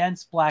 fighting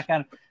against Black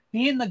Adam,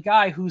 being the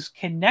guy who's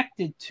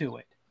connected to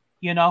it,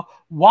 you know,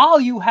 while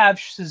you have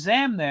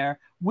Shazam there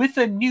with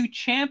a new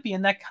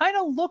champion that kind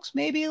of looks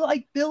maybe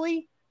like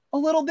Billy a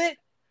little bit,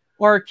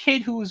 or a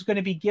kid who is going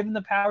to be given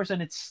the powers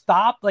and it's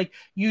stopped. Like,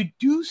 you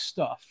do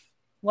stuff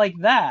like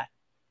that,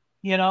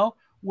 you know,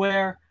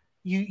 where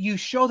you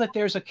show that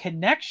there's a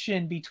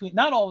connection between,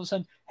 not all of a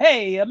sudden,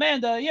 hey,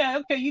 Amanda, yeah,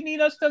 okay, you need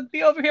us to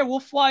be over here, we'll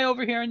fly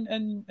over here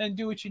and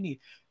do what you need.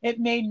 It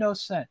made no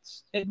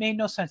sense. It made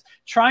no sense.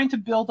 Trying to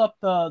build up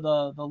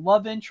the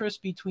love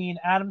interest between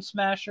Atom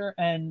Smasher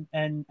and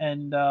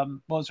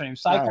what was her name,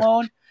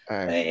 Cyclone.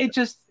 It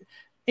just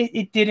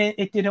it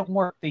didn't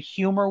work. The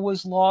humor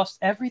was lost.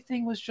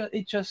 Everything was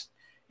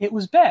it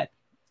was bad.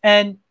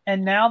 And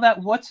now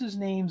that what's his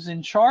name's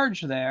in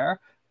charge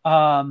there,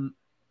 I'm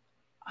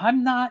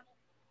not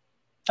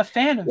a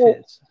fan of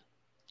his.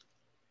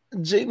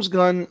 James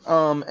Gunn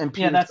and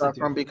Peter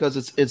Safran, because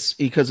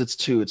it's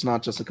two. It's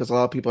not just because a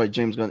lot of people like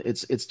James Gunn.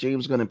 It's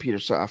James Gunn and Peter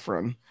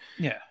Safran.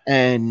 Yeah.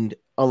 And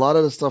a lot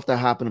of the stuff that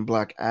happened in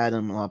Black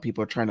Adam, a lot of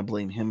people are trying to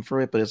blame him for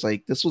it, but it's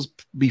like this was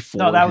before.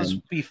 No, that was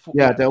before.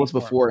 Yeah, that was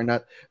before. And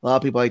that a lot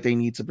of people like they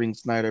need to bring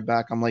Snyder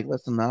back. I'm like,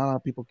 listen, not a lot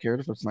of people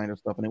cared for Snyder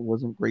stuff, and it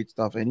wasn't great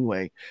stuff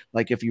anyway.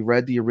 Like, if you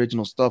read the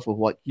original stuff of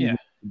what he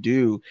would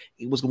do,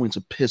 it was going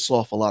to piss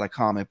off a lot of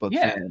comic book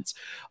fans.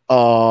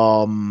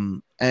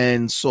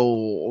 And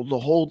so the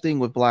whole thing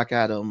with Black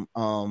Adam,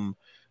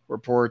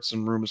 reports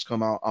and rumors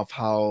come out of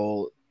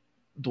how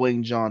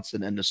Dwayne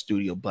Johnson and the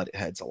studio butted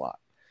heads a lot.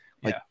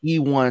 Like, he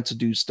wanted to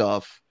do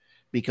stuff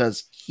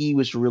because he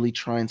was really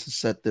trying to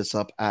set this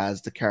up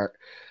as the character.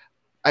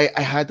 I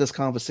had this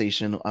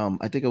conversation,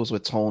 I think it was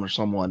with Tone or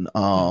someone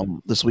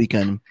this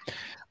weekend,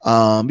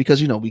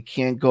 because, you know, we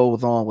can't go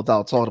on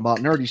without talking about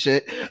nerdy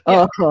shit.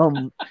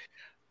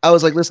 I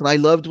was like, listen, I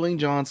love Dwayne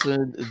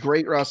Johnson,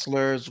 great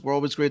wrestlers, we're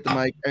always great, the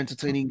mic,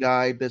 entertaining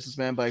guy,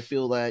 businessman, but I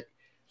feel that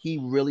he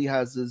really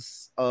has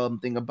this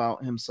thing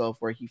about himself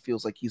where he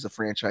feels like he's a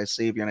franchise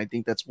savior. And I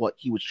think that's what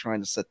he was trying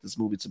to set this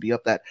movie to be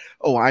up, that,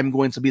 oh, I'm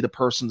going to be the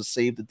person to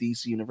save the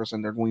DC universe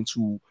and they're going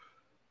to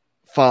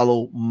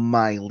follow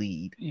my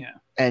lead. Yeah.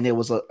 And it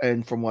was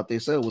and from what they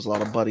said, it was a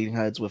lot of butting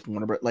heads with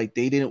Warner Bros. Like,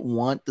 they didn't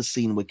want the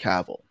scene with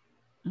Cavill.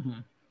 Mm-hmm.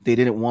 They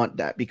didn't want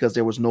that because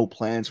there was no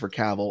plans for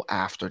Cavill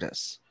after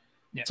this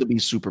to be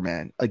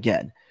Superman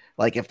again.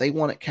 Like, if they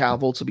wanted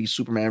Cavill to be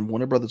Superman,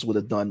 Warner Brothers would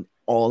have done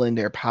all in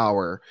their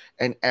power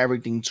and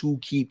everything to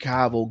keep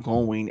Cavill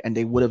going, and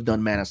they would have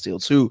done Man of Steel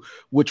 2,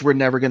 which we're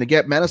never going to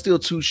get. Man of Steel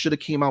 2 should have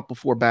came out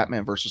before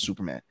Batman versus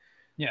Superman.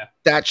 Yeah.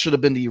 That should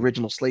have been the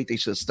original slate. They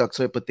should have stuck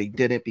to it, but they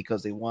didn't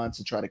because they wanted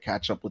to try to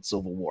catch up with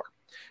Civil War.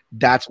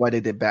 That's why they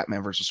did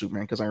Batman versus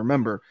Superman, because I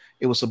remember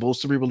it was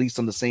supposed to be released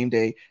on the same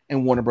day,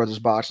 and Warner Brothers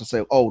botched and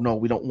said, oh, no,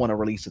 we don't want to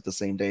release it the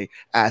same day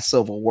as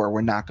Civil War.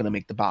 We're not going to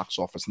make the box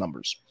office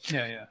numbers.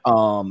 Yeah.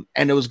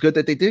 And it was good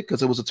that they did,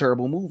 because it was a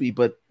terrible movie.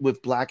 But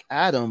with Black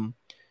Adam,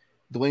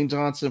 Dwayne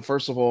Johnson,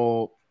 first of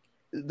all,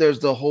 there's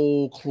the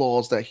whole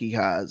clause that he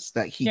has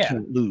that he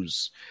can't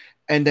lose.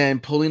 And then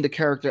pulling the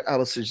character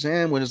out of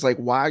Shazam, when it's like,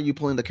 why are you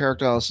pulling the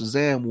character out of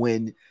Shazam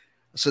when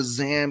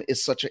Shazam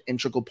is such an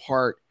integral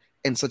part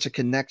and such a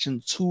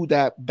connection to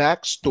that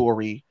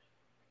backstory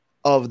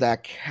of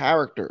that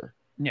character?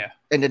 Yeah.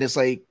 And then it's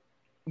like,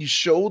 you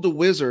show the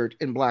wizard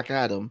in Black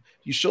Adam,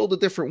 you show the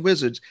different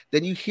wizards,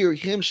 then you hear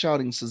him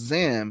shouting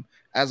Shazam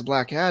as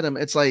Black Adam.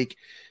 It's like,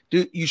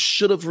 dude, you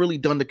should have really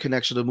done the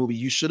connection to the movie.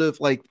 You should have,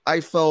 like,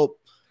 I felt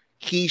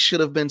he should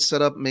have been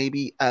set up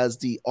maybe as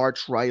the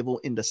arch rival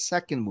in the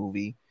second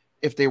movie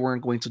if they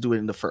weren't going to do it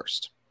in the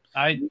first.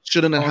 I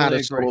Shouldn't have had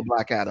totally a agree. solo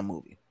Black Adam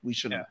movie. We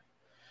shouldn't. Yeah.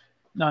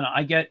 No,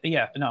 I get.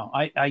 Yeah, no,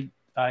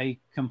 I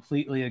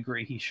completely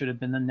agree. He should have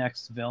been the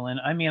next villain.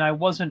 I mean, I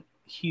wasn't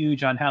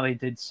huge on how they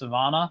did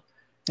Savannah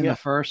in the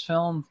first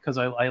film because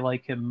I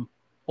like him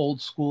old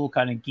school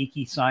kind of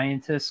geeky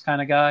scientist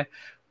kind of guy,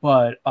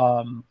 but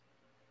I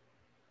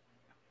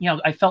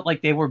felt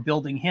like they were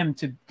building him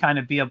to kind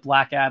of be a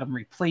Black Adam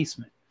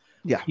replacement.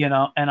 Yeah.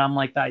 And I'm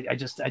like that. I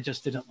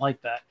just didn't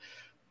like that.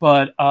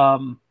 But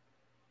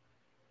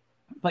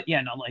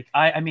yeah, no, like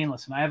I mean,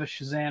 listen, I have a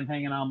Shazam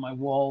hanging on my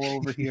wall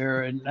over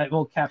here, and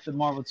Captain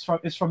Marvel.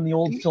 It's from the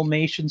old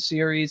Filmation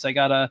series. I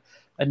got a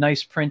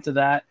nice print of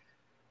that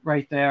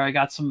right there.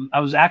 I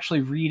was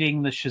actually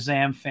reading the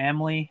Shazam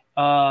family.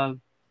 I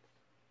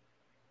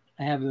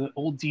have the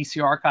old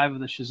DC archive of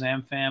the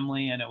Shazam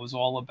family, and it was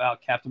all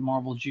about Captain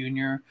Marvel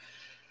Jr.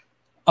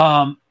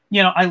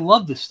 I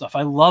love this stuff.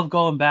 I love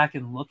going back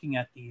and looking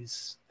at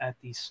these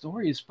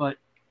stories, but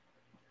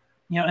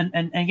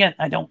and again,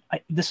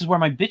 this is where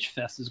my bitch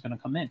fest is going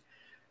to come in.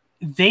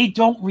 They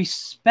don't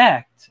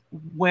respect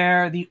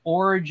where the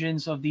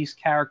origins of these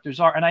characters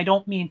are, and I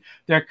don't mean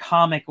their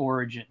comic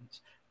origins.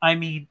 I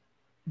mean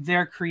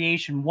their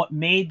creation, what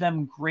made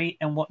them great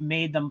and what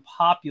made them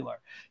popular.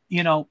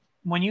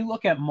 When you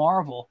look at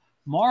Marvel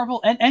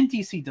and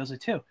DC does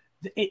it too.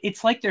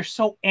 It's like they're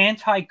so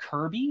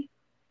anti-Kirby.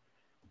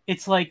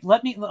 It's like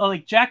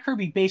Jack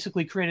Kirby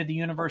basically created the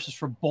universes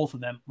for both of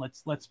them.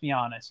 Let's be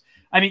honest.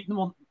 I mean,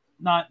 well,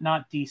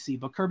 not DC,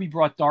 but Kirby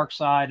brought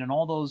Darkseid and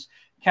all those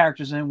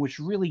characters in, which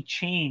really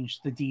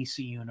changed the DC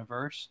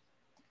universe.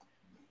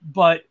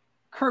 But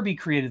Kirby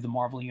created the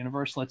Marvel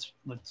universe. Let's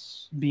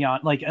be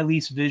on, like, at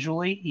least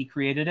visually, he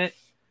created it.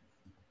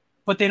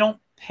 But they don't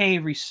pay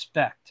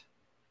respect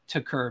to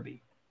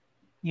Kirby.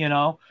 He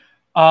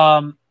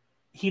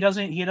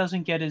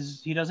doesn't get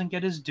his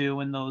due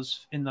in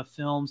the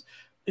films.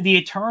 The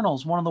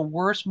Eternals, one of the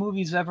worst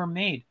movies ever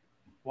made.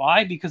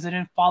 Why? Because they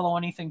didn't follow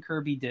anything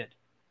Kirby did.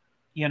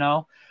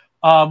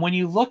 When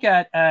you look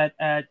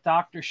at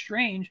Doctor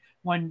Strange,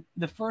 when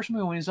the first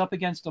movie, when he's up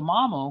against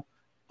Dormammu,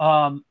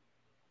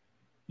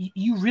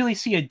 you really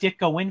see a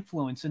Ditko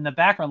influence in the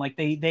background. Like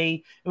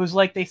it was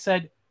like they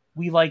said,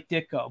 we like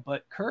Ditko,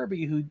 but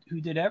Kirby, who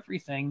did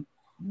everything,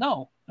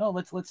 no,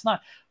 let's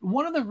not.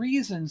 One of the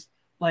reasons,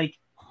 like,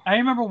 I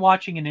remember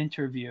watching an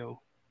interview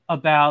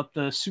about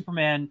the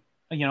Superman,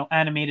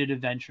 animated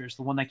adventures,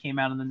 the one that came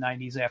out in the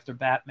 90s after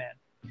Batman.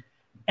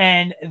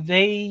 And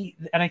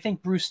I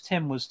think Bruce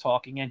Timm was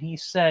talking, and he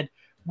said,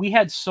 we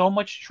had so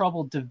much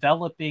trouble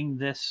developing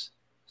this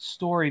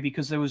story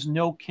because there was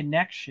no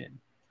connection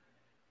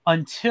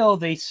until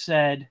they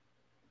said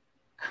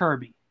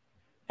Kirby.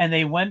 And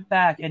they went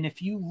back, and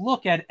if you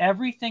look at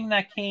everything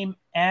that came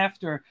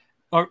after,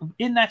 or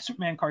in that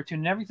Superman cartoon,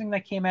 and everything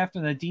that came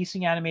after the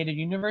DC animated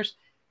universe,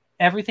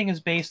 everything is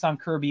based on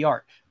Kirby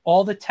art.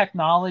 All the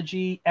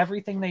technology,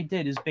 everything they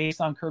did is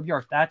based on Kirby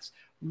art.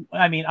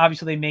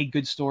 Obviously they made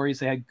good stories.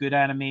 They had good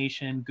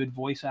animation, good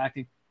voice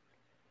acting.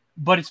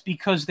 But it's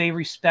because they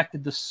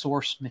respected the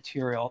source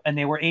material, and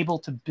they were able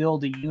to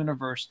build a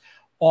universe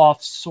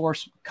off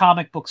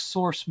comic book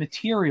source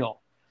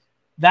material.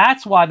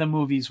 That's why the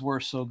movies were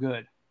so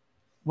good.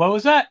 What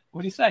was that?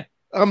 What do you say?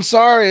 I'm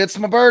sorry, it's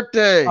my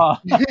birthday.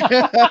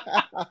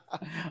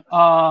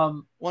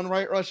 One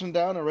right Russian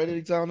down, and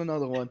ready down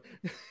another one.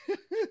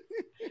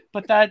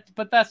 but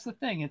that's the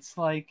thing. It's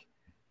like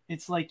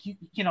if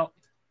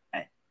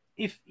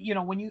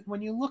when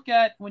you look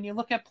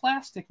at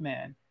Plastic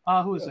Man,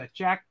 who is that?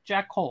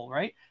 Jack Cole,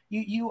 right?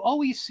 You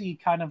always see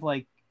kind of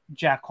like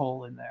Jack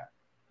Cole in there,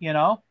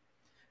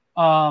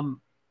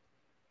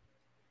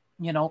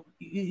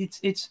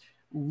 it's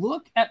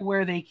look at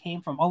where they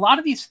came from. A lot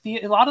of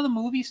the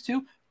movies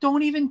too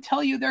don't even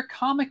tell you they're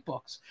comic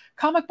books.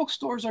 Comic book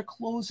stores are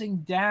closing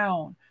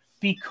down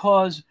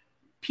because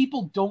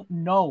people don't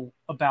know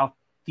about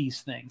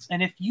these things.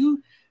 And if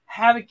you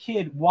have a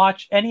kid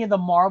watch any of the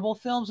Marvel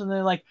films and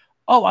they're like,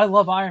 oh, I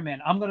love Iron Man,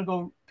 I'm going to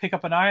go pick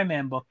up an Iron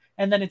Man book,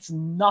 and then it's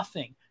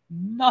nothing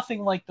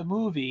like the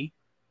movie,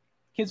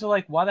 kids are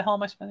like, why the hell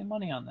am I spending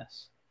money on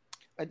this?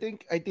 I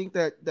think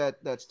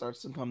that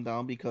starts to come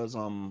down because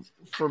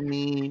for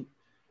me,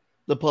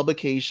 the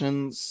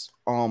publications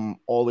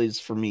always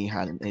for me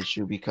had an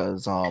issue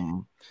because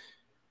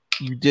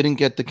you didn't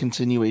get the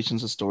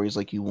continuations of stories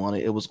like you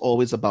wanted. It was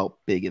always about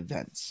big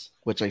events,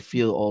 which I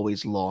feel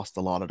always lost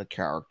a lot of the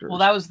characters. Well,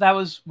 that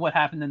was what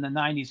happened in the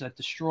 90s that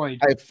destroyed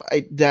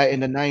that in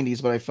the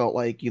 90s, but I felt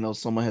like,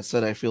 someone had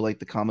said, I feel like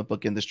the comic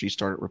book industry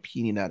started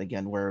repeating that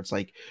again, where it's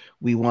like,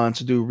 we want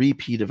to do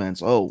repeat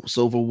events. Oh,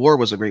 Civil War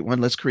was a great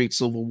one. Let's create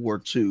Civil War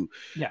 2.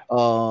 Yeah.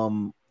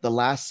 The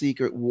last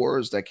Secret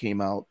Wars that came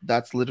out,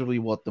 that's literally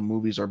what the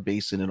movies are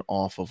basing it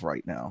off of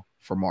right now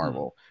for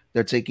Marvel.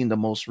 They're taking the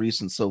most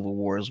recent Civil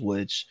Wars,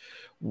 which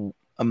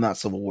not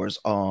Civil Wars,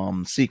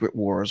 Secret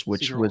Wars,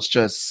 which Secret was Wars.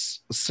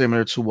 just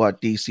similar to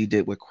what DC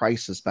did with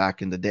Crisis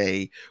back in the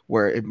day,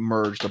 where it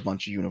merged a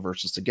bunch of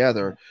universes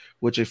together,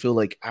 which I feel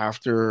like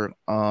after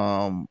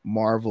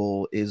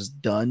Marvel is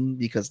done,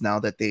 because now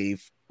that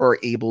they've are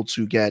able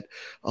to get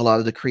a lot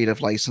of the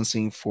creative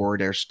licensing for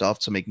their stuff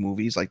to make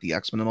movies like the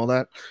X-Men and all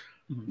that,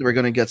 we're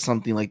gonna get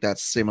something like that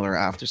similar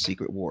after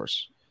Secret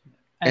Wars.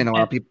 And a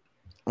lot of people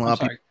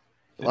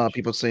a lot of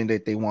people saying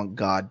that they want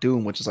God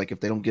Doom, which is like, if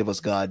they don't give us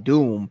God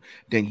Doom,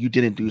 then you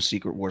didn't do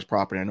Secret Wars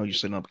properly. I know you're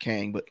setting up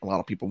Kang, but a lot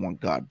of people want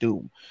God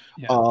Doom.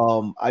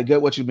 I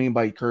get what you mean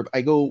by Kirby.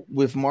 I go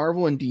with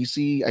Marvel and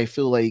DC. I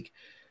feel like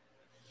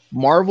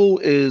Marvel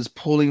is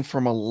pulling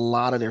from a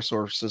lot of their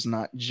sources,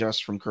 not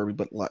just from Kirby,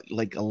 but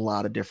like a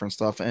lot of different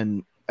stuff.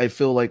 And I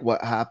feel like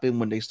what happened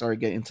when they started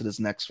getting into this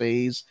next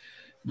phase,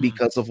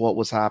 because of what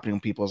was happening,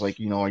 people was like,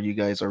 are we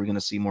going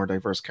to see more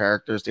diverse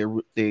characters?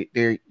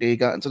 They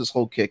got into this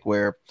whole kick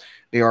where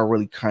they are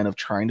really kind of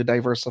trying to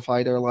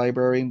diversify their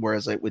library.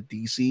 Whereas like with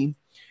DC,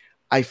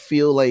 I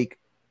feel like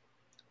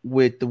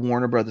with the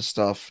Warner Brothers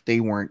stuff,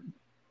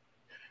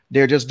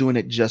 they're just doing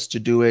it just to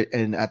do it.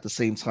 And at the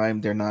same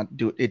time, they're not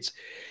doing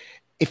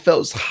it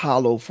feels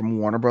hollow from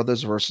Warner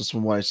Brothers versus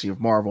from what I see of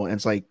Marvel. And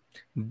it's like,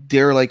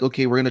 they're like,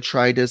 okay, we're going to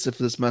try this. If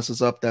this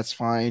messes up, that's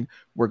fine.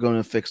 We're going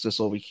to fix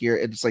this over here.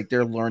 And it's like,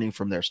 they're learning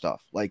from their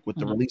stuff. Like with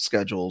the release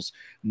schedules,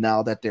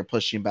 now that they're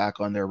pushing back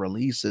on their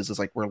releases, it's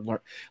like,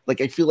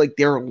 I feel like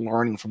they're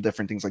learning from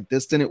different things. Like,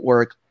 this didn't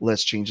work.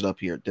 Let's change it up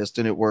here. This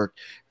didn't work.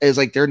 It's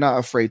like, they're not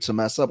afraid to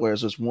mess up.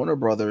 Whereas with Warner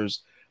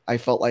Brothers, I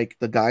felt like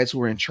the guys who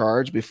were in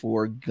charge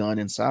before Gunn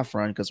and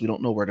Safran, because we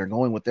don't know where they're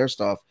going with their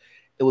stuff,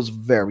 it was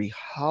very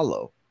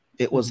hollow.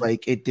 It was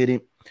like, it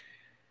didn't,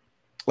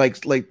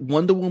 like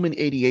Wonder Woman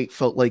 88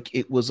 felt like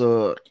it was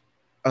a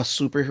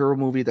superhero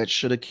movie that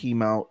should have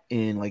came out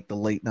in like the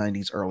late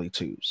 90s, early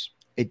 2s.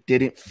 It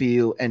didn't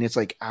feel, and it's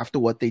like after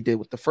what they did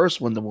with the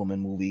first Wonder Woman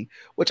movie,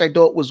 which I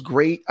thought was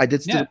great. I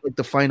did still like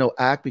the final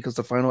act, because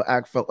the final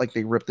act felt like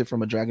they ripped it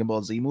from a Dragon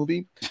Ball Z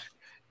movie.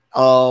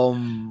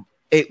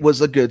 It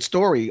was a good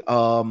story.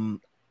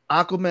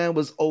 Aquaman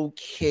was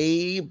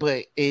okay,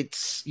 but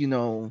it's,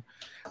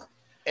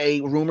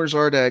 rumors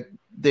are that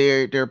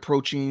they're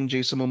approaching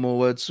Jason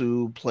Momoa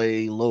to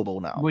play Lobo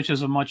now, which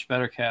is a much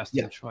better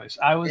casting choice.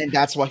 And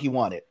that's what he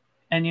wanted.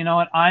 And you know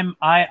what?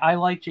 I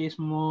like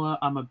Jason Momoa.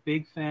 I'm a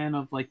big fan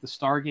of like the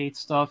Stargate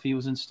stuff. He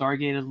was in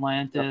Stargate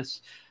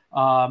Atlantis.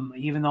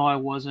 Even though I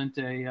wasn't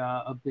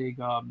a big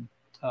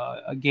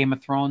a Game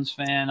of Thrones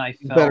fan, I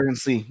felt better in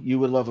C. You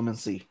would love him in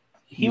C.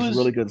 He was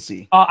really good in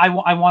C. I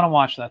want to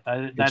watch that.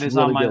 That is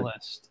really on my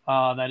list.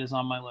 That is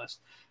on my list.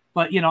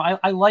 But,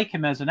 I like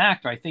him as an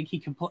actor. I think he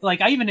can play. Like,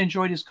 I even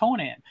enjoyed his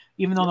Conan.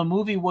 Even though the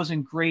movie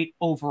wasn't great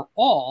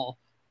overall,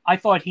 I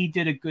thought he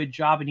did a good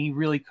job, and he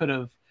really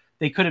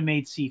they could have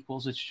made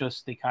sequels. It's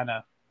just they kind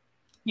of,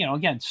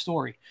 again,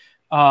 story.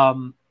 But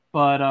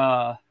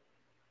what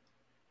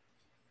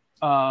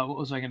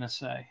was I going to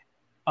say?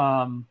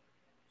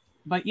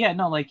 But yeah,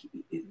 no, like,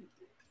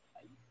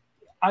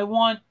 I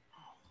want,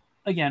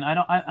 again,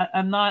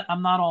 I'm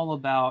not all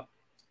about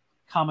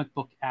comic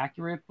book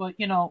accurate, but,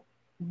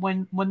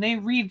 when they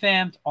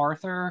revamped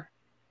Arthur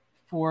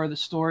for the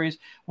stories,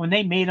 when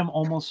they made him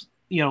almost,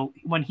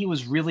 when he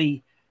was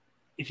really,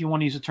 if you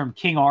want to use the term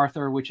King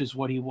Arthur, which is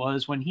what he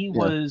was, when he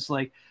was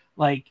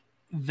like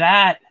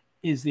that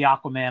is the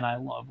Aquaman I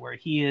love, where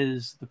he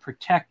is the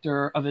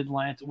protector of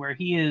Atlanta, where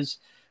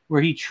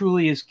he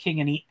truly is king,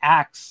 and he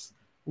acts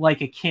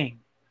like a king,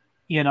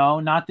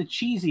 not the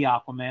cheesy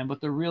Aquaman, but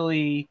the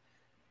really,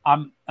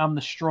 I'm the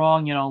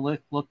strong,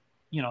 look,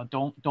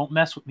 don't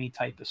mess with me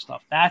type of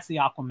stuff. That's the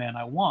Aquaman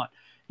I want.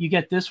 You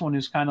get this one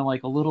who's kind of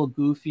like a little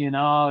goofy and,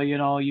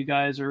 you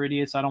guys are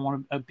idiots. I don't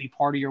want to be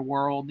part of your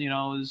world. It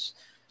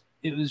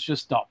was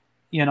just dumb,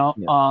 Yeah.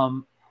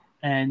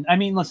 And I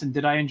mean, listen,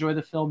 did I enjoy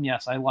the film?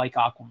 Yes, I like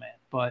Aquaman,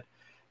 but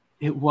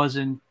it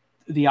wasn't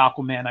the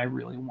Aquaman I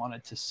really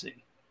wanted to see.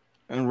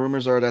 And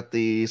rumors are that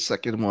the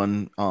second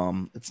one,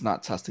 it's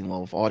not testing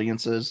well with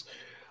audiences.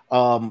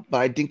 But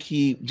I think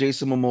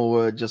Jason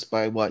Momoa, just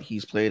by what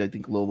he's played, I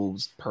think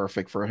Lobo's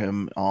perfect for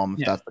him.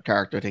 If that's the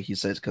character that he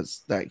says,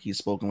 because that he's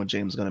spoken with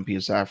James Gunn and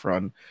Peter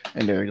Safran,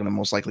 and they're going to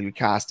most likely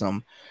recast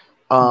him.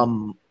 I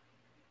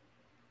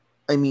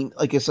mean,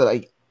 like I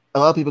said, a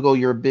lot of people go,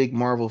 "You're a big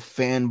Marvel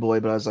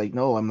fanboy," but I was like,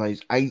 no, I'm like,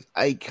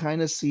 I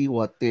kind of see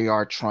what they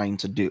are trying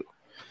to do.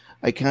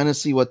 I kind of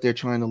see what they're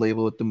trying to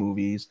label with the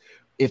movies.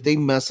 If they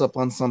mess up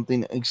on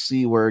something, I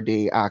see where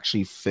they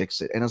actually fix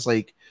it. And it's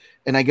like,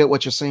 and I get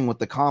what you're saying with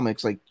the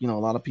comics. Like, a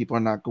lot of people are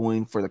not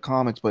going for the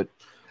comics, but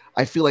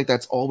I feel like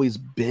that's always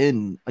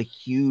been a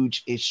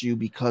huge issue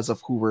because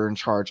of who were in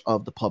charge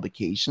of the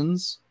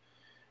publications.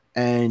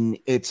 And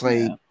it's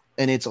like,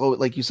 and it's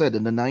like you said,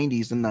 in the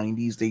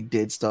 90s, they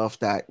did stuff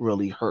that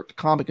really hurt the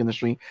comic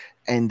industry,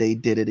 and they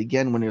did it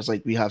again when there's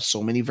like, we have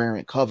so many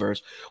variant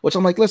covers, which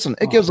I'm like, listen,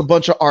 it gives a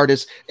bunch of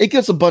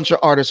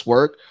artists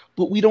work,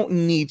 but we don't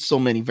need so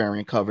many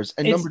variant covers.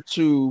 And number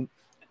two,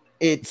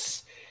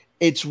 it's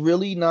it's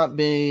really not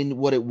been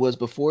what it was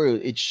before.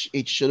 It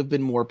should have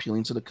been more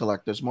appealing to the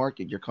collector's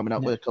market. You're coming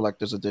out Yeah. with a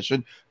collector's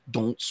edition,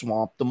 don't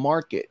swamp the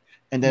market.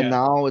 And then Yeah.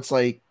 now it's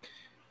like,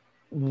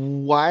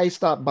 why I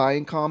stopped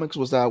buying comics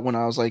was that when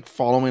I was like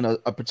following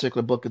a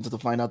particular book, and to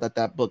find out that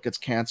that book gets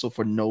canceled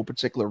for no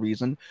particular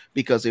reason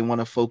because they want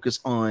to focus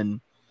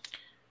on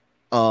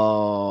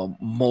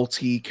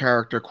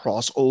multi-character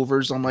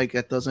crossovers. I'm like,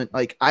 that doesn't,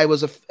 like, I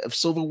was a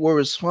Civil War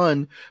is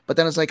fun, but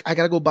then it's like I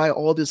gotta go buy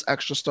all this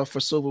extra stuff for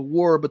Civil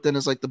War, but then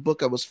it's like the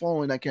book I was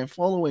following I can't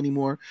follow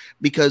anymore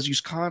because you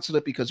cancel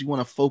it because you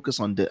want to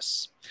focus on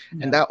this.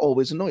 Yeah. And that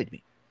always annoyed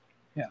me.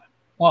 Yeah.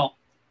 Well,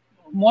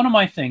 one of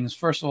my things,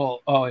 first of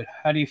all,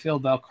 how do you feel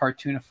about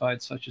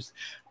cartoonified such as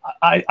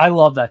I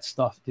love that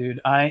stuff,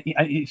 dude.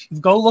 If you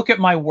go look at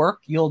my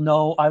work, you'll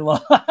know I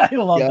love I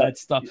love that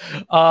stuff.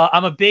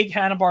 I'm a big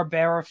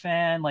Hanna-Barbera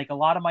fan. Like a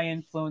lot of my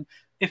influence,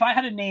 if I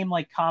had to name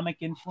like comic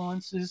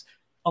influences,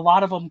 a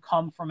lot of them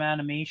come from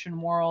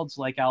animation worlds,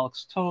 like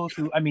Alex Toth,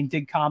 who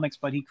did comics,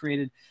 but he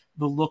created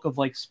the look of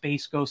like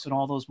Space Ghost and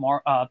all those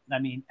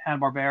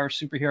Hanna-Barbera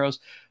superheroes.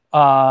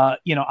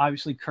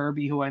 Obviously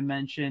Kirby, who I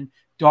mentioned,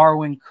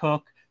 Darwin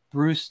Cook,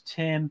 Bruce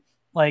Timm,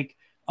 like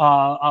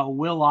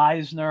Will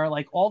Eisner,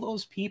 like all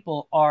those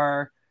people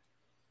are,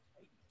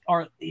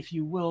 if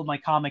you will, my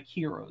comic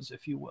heroes,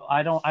 if you will.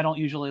 I don't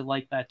usually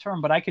like that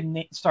term, but I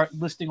can start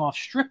listing off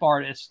strip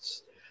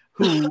artists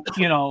who,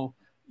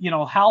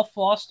 Hal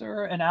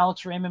Foster and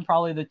Alex Raymond,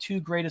 probably the two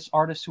greatest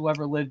artists who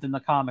ever lived in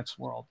the comics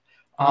world.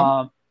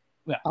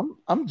 Yeah.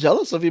 I'm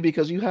jealous of you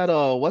because you had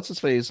what's his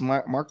face,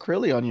 Mark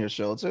Crilly on your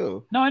show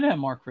too. No, I didn't have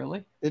Mark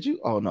Crilly. Did you?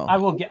 Oh no. I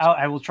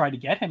will try to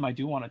get him. I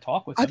do want to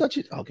talk with him. I thought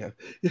you okay.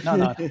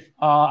 No.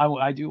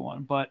 I do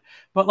want, but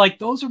like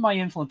those are my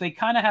influence. They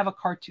kind of have a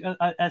cartoon,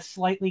 a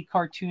slightly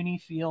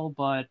cartoony feel,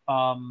 but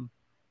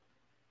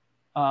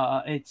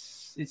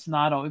it's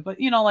not always. But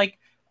like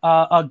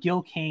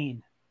Gil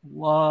Kane.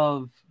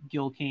 Love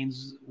Gil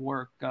Kane's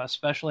work,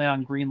 especially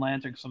on Green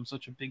Lantern, because I'm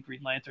such a big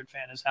Green Lantern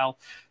fan. Is how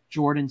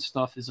Jordan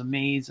stuff is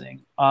amazing.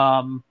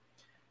 In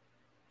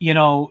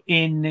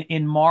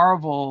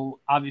Marvel,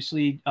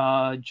 obviously,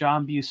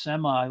 John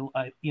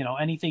Buscema,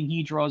 anything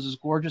he draws is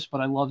gorgeous, but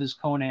I love his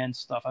Conan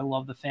stuff. I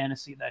love the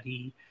fantasy that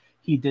he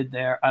did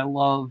there. I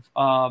love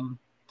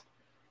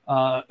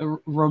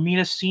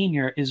Romita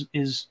Sr.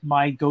 is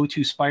my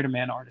go-to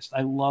Spider-Man artist.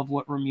 I love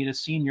what Romita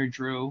Sr.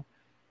 drew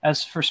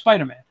as for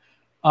Spider-Man.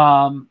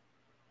 And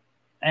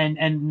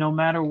no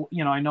matter,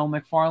 I know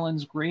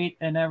McFarlane's great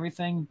and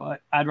everything, but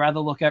I'd rather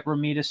look at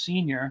Romita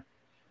Sr.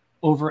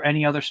 over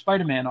any other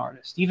Spider-Man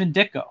artist, even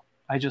Ditko.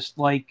 I just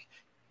like,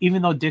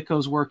 even though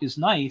Ditko's work is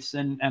nice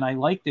and I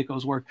like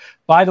Ditko's work.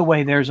 By the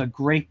way, there's a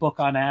great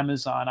book on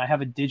Amazon. I have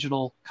a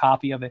digital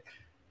copy of it.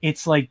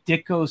 It's like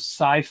Ditko's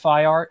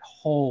sci-fi art.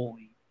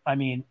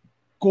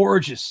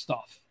 Gorgeous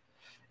stuff.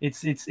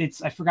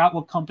 It's I forgot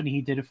what company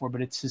he did it for,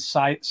 but it's his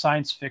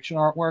science fiction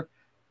artwork.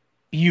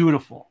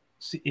 Beautiful.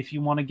 If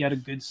you want to get a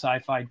good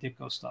sci-fi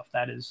Ditko stuff,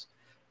 that's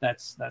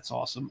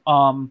awesome.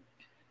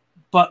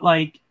 But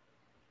like,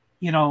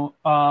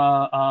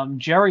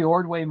 Jerry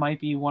Ordway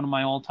might be one of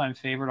my all-time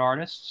favorite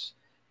artists.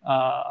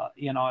 I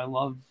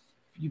love,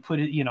 you put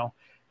it,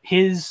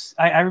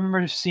 I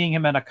remember seeing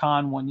him at a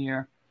con one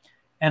year,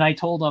 and I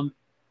told him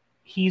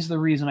he's the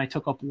reason I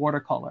took up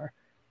watercolor,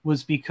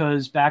 was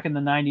because back in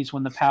the 90s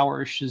when the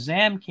Power of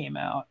Shazam came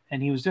out,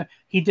 and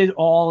he did it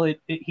all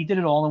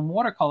in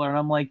watercolor, and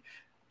I'm like,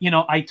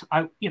 I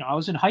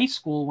was in high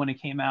school when it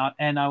came out,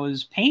 and I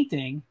was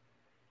painting,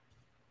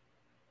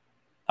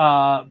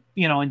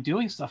 and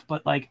doing stuff,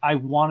 but like I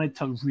wanted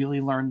to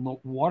really learn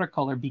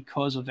watercolor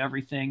because of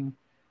everything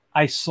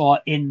I saw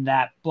in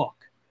that book.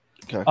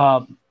 Okay.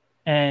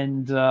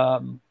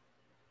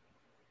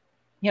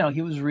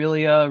 He was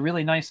really a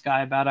really nice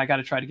guy about it. I got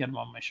to try to get him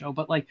on my show,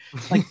 but like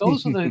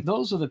those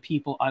are the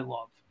people I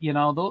love.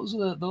 Those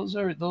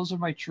are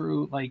my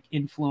true like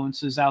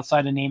influences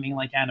outside of naming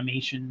like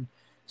animation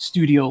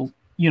studio,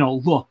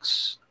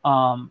 looks.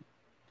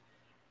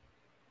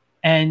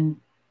 And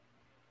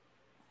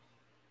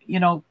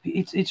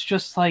it's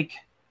just like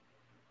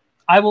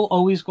I will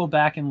always go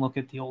back and look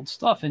at the old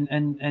stuff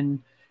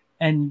and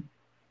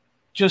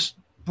just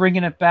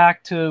bringing it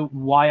back to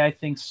why I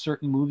think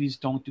certain movies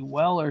don't do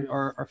well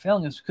or are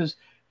failing is because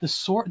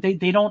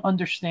they don't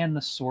understand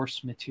the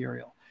source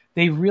material.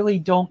 They really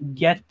don't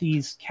get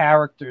these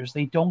characters.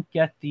 They don't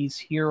get these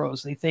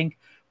heroes. They think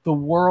the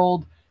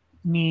world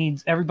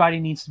everybody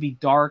needs to be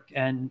dark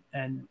and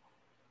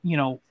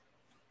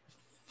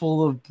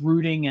full of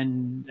brooding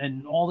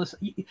and all this.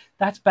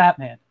 That's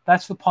Batman.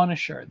 That's the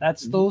Punisher.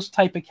 That's those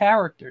type of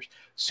characters.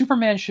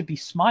 Superman should be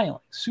smiling.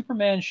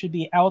 Superman should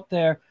be out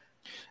there.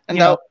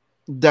 And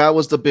that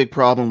was the big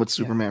problem with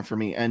Superman for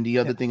me. And the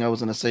other thing I was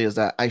going to say is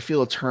that I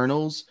feel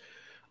Eternals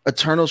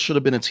should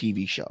have been a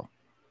TV show,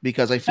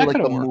 because I feel like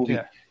a movie.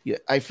 Yeah,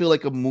 I feel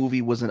like a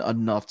movie wasn't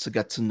enough to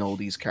get to know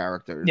these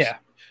characters. Yeah.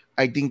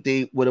 I think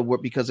they would have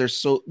worked because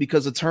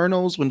because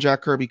Eternals, when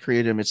Jack Kirby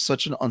created them, it's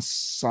such an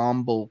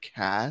ensemble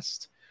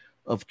cast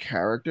of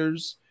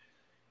characters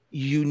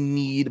you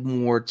need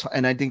more time,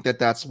 and I think that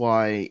that's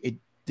why it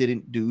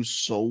didn't do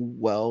so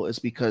well, is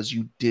because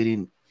you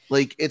didn't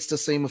like. It's the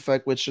same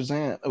effect with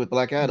Shazam, with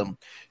Black Adam.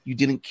 You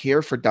didn't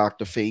care for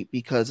Doctor Fate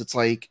because it's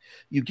like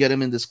you get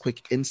him in this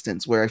quick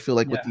instance. Where I feel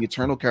like with Yeah. the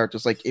Eternal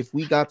characters, like if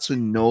we got to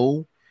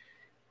know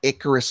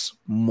Icarus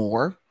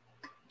more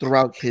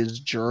throughout his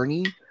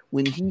journey,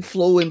 when he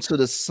flew into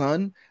the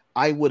sun,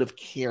 I would have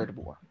cared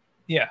more.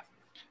 Yeah.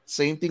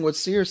 Same thing with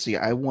Circe.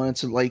 I wanted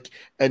to like,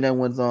 and then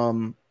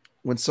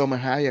when Selma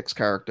Hayek's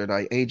character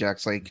died,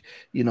 Ajax, like,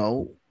 you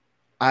know,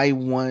 I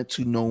wanted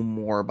to know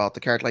more about the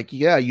character. Like,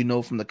 yeah, you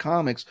know from the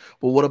comics,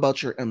 but what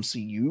about your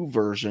MCU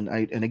version?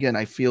 And again,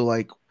 I feel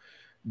like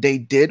they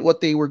did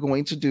what they were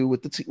going to do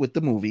with with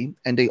the movie,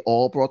 and they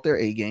all brought their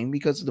A game,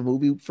 because the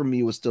movie for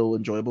me was still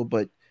enjoyable,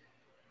 but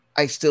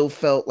I still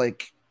felt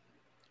like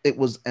it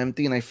was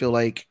empty, and I feel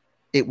like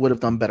it would have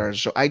done better as a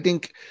show. I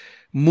think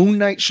Moon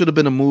Knight should have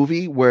been a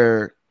movie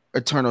where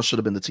Eternal should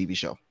have been the TV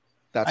show.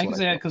 That's I what can I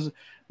say that felt. because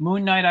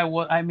Moon Knight,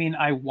 I mean,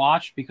 I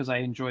watched because I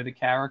enjoy the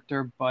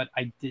character, but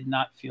I did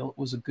not feel it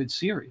was a good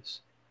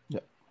series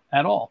Yeah.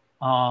 at all.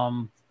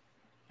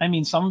 I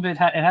mean, some of it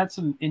had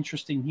some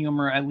interesting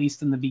humor, at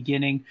least in the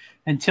beginning,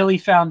 until he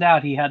found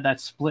out he had that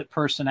split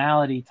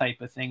personality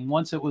type of thing.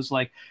 Once it was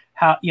like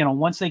how,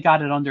 once they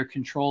got it under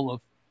control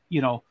of,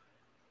 you know,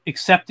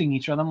 accepting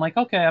each other, I'm like,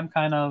 okay, I'm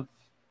kind of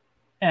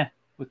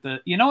with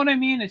the, you know what I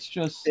mean? It's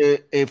just,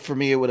 It for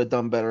me, it would have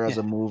done better as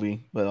yeah, a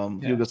movie. But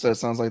yeah. Hugo says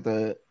sounds like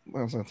the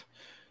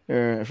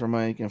for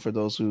Mike and for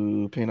those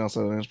who paint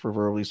outside of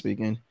proverbially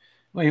speaking.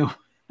 Wait,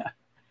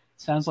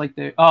 sounds like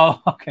they.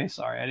 Oh, okay.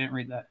 Sorry, I didn't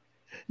read that.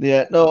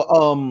 Yeah,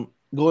 no.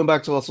 Going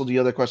back to also the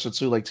other question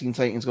too, like Teen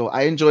Titans Go.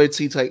 I enjoyed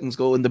Teen Titans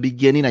Go in the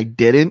beginning. I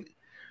didn't,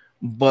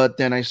 but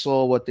then I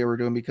saw what they were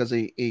doing, because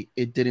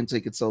it didn't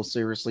take itself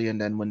seriously. And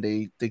then when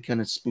they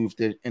kind of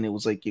spoofed it, and it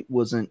was like it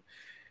wasn't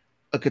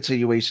a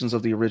continuations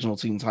of the original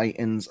Teen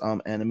Titans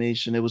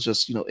animation. It was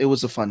just, it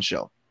was a fun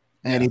show,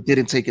 and Yeah. it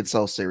didn't take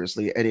itself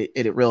seriously, and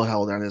it really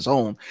held on its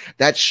own.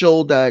 That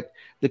showed that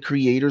the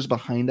creators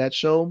behind that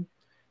show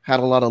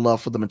had a lot of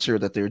love for the material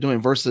that they were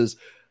doing, versus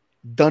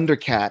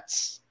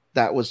Thundercats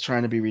that was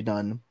trying to be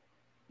redone.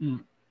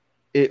 Mm.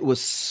 It was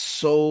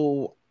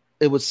so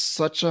it was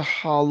such a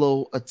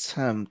hollow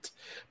attempt,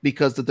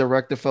 because the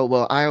director felt,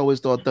 well, I always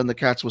thought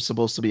Thundercats was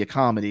supposed to be a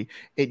comedy.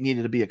 It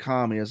needed to be a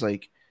comedy. It's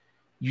like,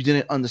 you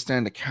didn't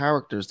understand the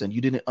characters then. You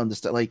didn't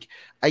understand. Like,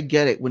 I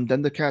get it. When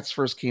Thundercats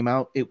first came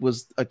out, it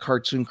was a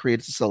cartoon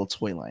created to sell a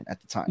toy line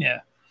at the time. Yeah.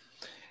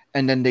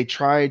 And then they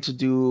tried to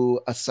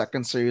do a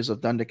second series of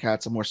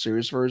Thundercats, a more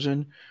serious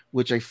version,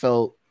 which I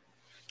felt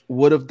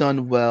would have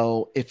done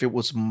well if it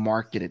was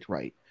marketed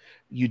right.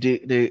 You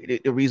did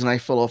the reason I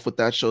fell off with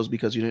that show is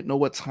because you didn't know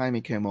what time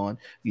it came on.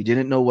 You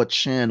didn't know what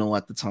channel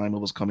at the time it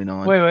was coming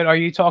on. Wait. Are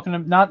you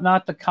talking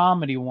not the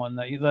comedy one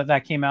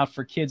that came out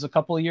for kids a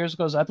couple of years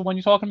ago? Is that the one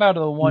you're talking about,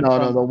 or the one No,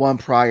 no, from? the one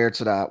prior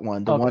to that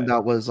one, the one Okay,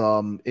 that was I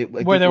where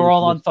think they it were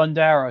all was. on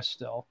Thundera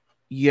still.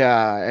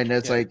 Yeah, and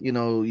it's Yeah. like,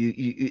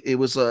 it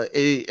was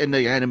and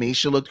the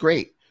animation looked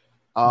great.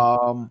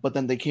 But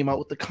then they came out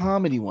with the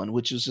comedy one,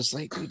 which is just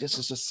like, dude, this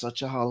is just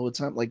such a hollow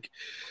attempt. Like,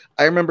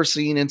 I remember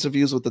seeing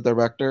interviews with the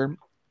director,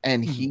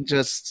 and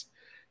Mm-hmm.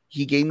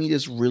 he gave me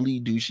this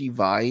really douchey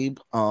vibe.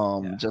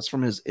 Yeah. Just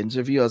from his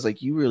interview, I was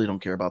like, you really don't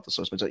care about the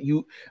source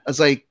material. I was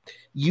like,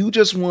 you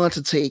just want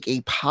to take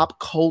a pop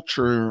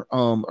culture,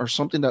 or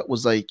something that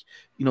was like,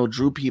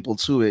 drew people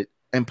to it,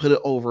 and put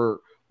it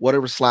over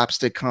whatever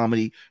slapstick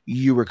comedy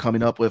you were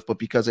coming up with. But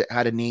because it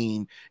had a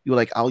name, you were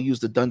like, I'll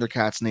use the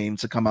Thundercats name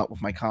to come out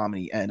with my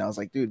comedy. And I was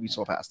like, dude, we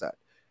saw past that.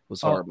 It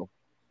was Oh, horrible.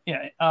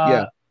 yeah.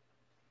 Yeah.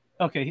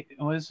 Okay.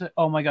 What is it?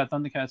 Oh my God,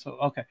 Thundercats.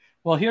 Okay.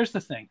 Well, here's the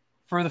thing.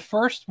 For the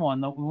first one,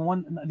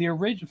 the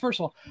original. First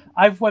of all,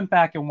 I've went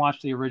back and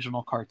watched the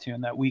original cartoon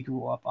that we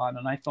grew up on,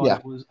 and I thought Yeah.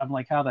 it was. I'm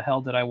like, how the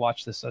hell did I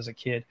watch this as a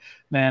kid?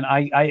 Man,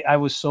 I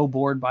was so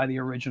bored by the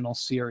original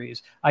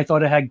series. I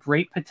thought it had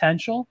great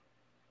potential,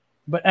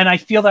 and I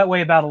feel that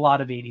way about a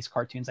lot of '80s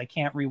cartoons. I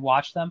can't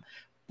rewatch them,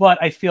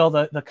 but I feel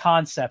that the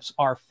concepts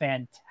are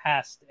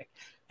fantastic,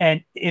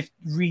 and if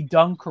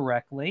redone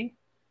correctly,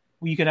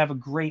 you could have a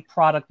great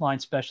product line,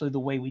 especially the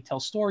way we tell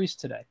stories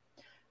today.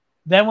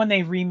 Then when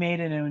they remade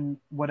it in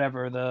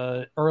whatever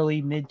the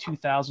early mid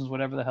 2000s,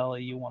 whatever the hell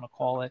you want to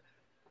call it,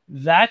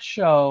 that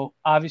show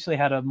obviously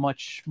had a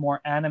much more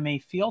anime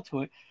feel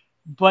to it.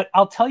 But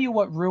I'll tell you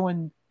what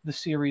ruined the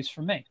series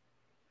for me.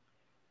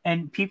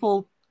 And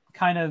people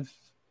kind of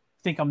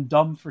think I'm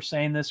dumb for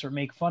saying this or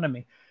make fun of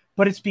me,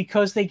 but it's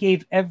because they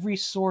gave every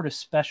sword a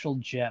special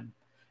gem.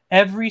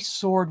 Every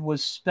sword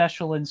was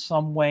special in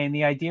some way, and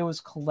the idea was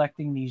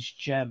collecting these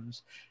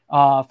gems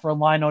for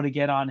Lino to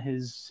get on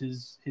his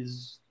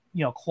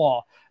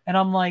claw. And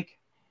I'm like,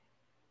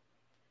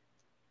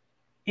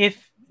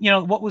 if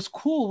what was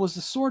cool was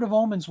the Sword of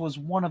Omens was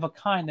one of a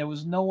kind. There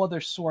was no other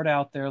sword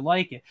out there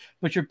like it.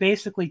 But you're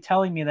basically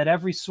telling me that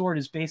every sword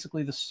is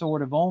basically the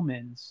Sword of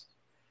Omens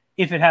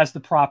if it has the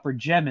proper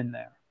gem in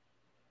there,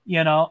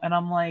 And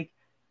I'm like,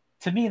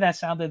 to me that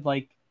sounded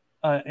like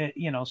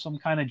some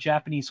kind of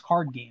Japanese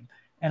card game.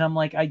 And I'm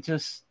like,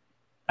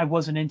 I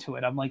wasn't into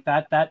it. I'm like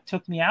that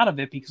took me out of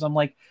it because I'm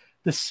like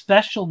the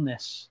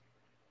specialness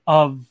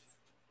of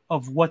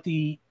what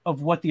the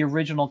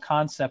original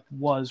concept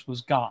was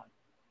gone,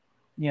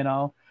 you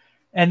know.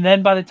 And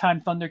then by the time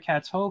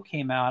Thundercats Ho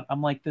came out,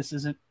 I'm like, this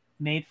isn't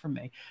made for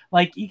me.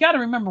 Like, you got to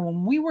remember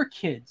when we were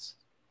kids,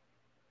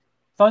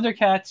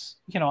 Thundercats,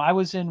 you know, I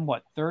was in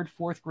what, third,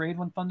 fourth grade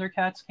when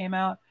Thundercats came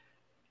out.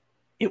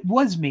 It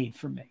was made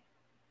for me.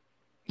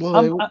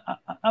 Well,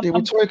 they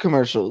were toy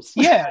commercials.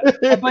 Yeah,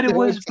 but it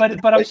was,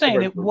 but I'm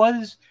saying it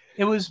was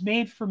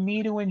made for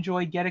me to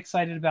enjoy, get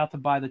excited about, to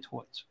buy the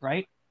toys,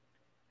 right?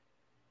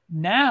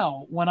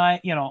 Now, when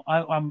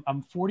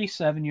I'm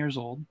 47 years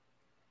old.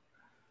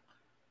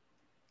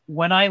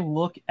 When I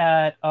look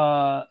at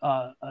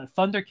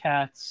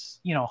Thundercats,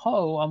 you know,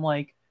 Ho, I'm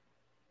like,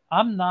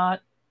 I'm not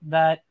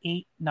that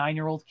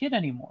 8-9-year-old kid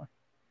anymore.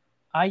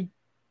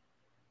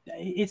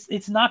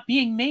 It's not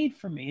being made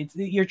for me.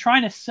 You're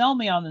trying to sell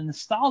me on the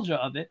nostalgia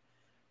of it,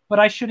 but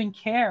I shouldn't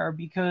care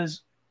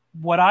because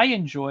what I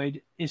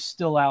enjoyed is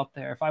still out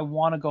there. If I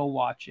want to go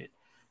watch it,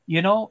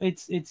 you know,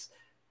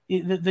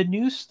 the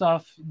new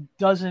stuff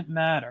doesn't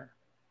matter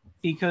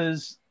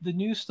because the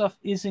new stuff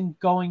isn't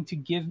going to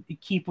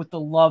keep with the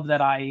love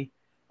that I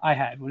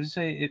had. What did you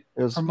say? It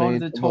was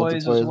promoted made the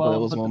toys as well. But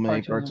it was one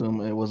made cartoon.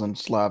 It wasn't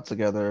slapped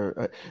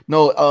together.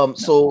 No.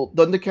 So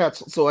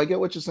Thundercats. So I get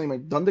what you're saying.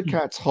 Like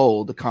Thundercats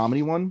Ho, the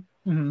comedy one.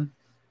 Mm-hmm.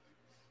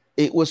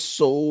 It was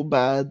so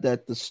bad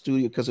that the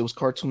studio, because it was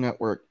Cartoon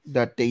Network,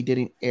 that they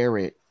didn't air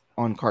it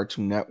on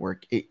Cartoon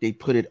Network. They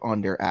put it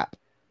on their app.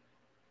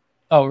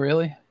 Oh,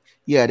 really?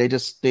 Yeah,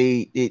 it's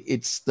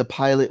the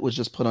pilot was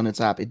just put on its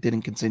app. It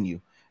didn't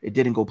continue. It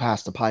didn't go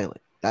past the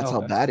pilot. That's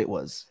how bad it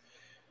was.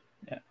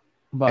 Yeah.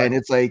 And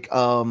it's like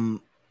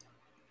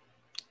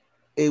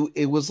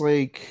it was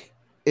like,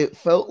 it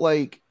felt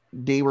like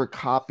they were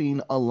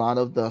copying a lot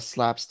of the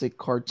slapstick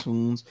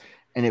cartoons,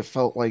 and it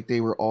felt like they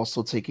were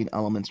also taking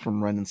elements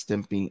from Ren and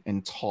Stimpy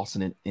and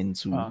tossing it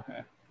into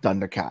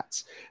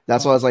Thundercats.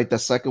 That's why I was like, the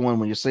second one,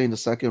 when you're saying the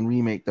second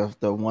remake,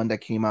 the one that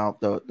came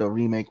out, the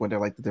remake when they're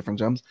like the different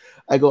gems,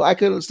 I could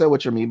understand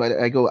what you mean, but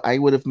I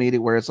would have made it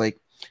where it's like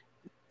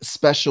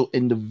special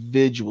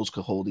individuals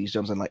could hold these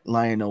gems, and like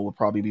Lion-O would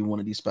probably be one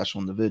of these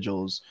special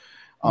individuals.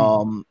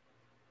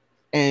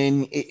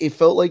 And it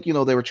felt like, you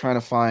know, they were trying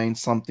to find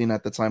something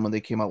at the time when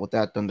they came out with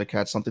that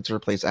Thundercats, something to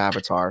replace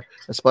Avatar,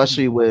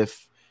 especially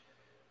with,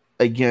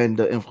 again,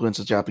 the influence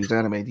of Japanese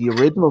anime. The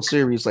original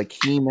series like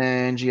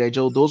He-Man, G.I.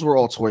 Joe, those were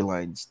all toy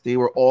lines. They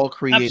were all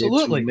created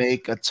to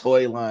make a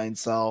toy line.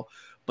 So,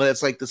 but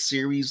it's like the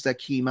series that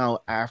came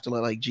out after,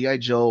 like G.I.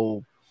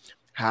 Joe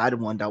had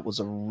one that was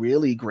a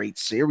really great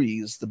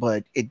series,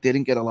 but it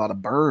didn't get a lot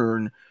of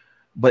burn.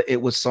 But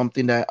it was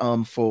something that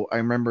I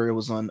remember it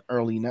was on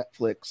early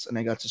Netflix, and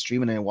I got to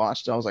stream it and I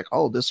watched it. I was like,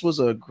 oh, this was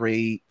a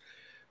great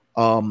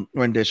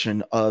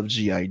rendition of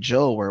G.I.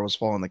 Joe, where it was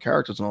following the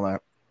characters and all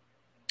that.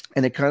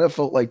 And it kind of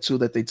felt like too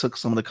that they took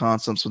some of the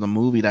concepts from the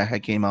movie that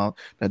had came out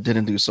that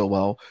didn't do so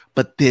well,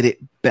 but did it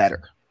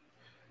better.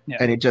 Yeah.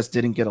 And it just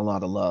didn't get a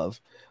lot of love.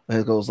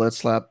 It goes, let's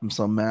slap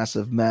some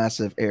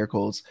massive air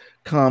quotes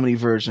comedy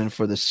version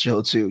for this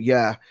show too.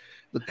 Yeah,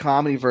 the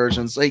comedy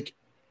versions, like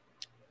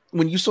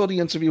when you saw the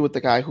interview with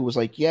the guy who was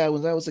like, yeah,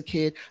 when I was a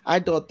kid, I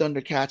thought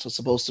Thundercats was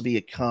supposed to be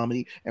a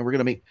comedy, and we're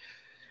gonna make.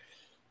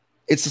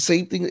 It's the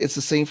same thing. It's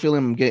the same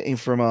feeling I'm getting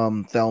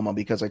from Thelma,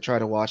 because I tried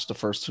to watch the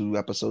first 2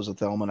 episodes of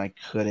Thelma and I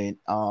couldn't.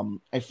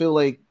 I feel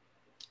like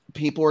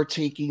people are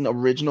taking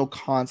original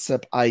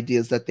concept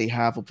ideas that they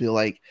have and feel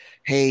like,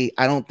 hey,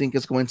 I don't think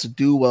it's going to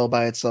do well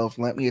by itself.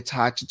 Let me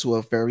attach it to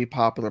a very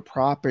popular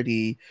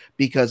property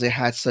because it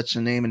had such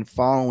a name and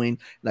following.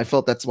 And I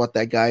felt that's what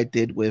that guy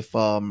did with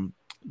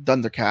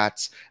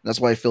Thundercats. And that's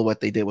why I feel what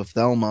they did with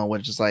Thelma,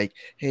 which is like,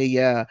 hey,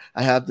 yeah,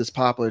 I have this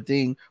popular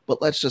thing,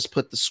 but let's just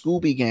put the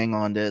Scooby Gang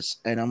on this.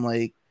 And I'm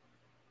like,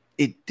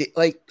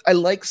 I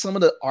like some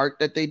of the art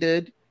that they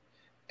did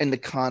and the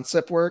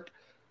concept work,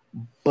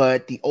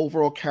 but the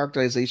overall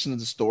characterization of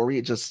the story,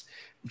 it was.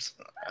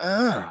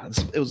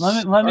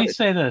 Let me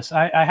say this: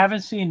 I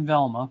haven't seen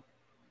Velma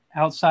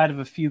outside of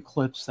a few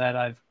clips that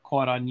I've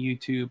caught on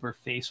YouTube or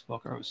Facebook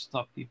or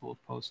stuff people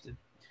have posted.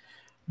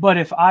 But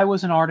if I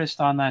was an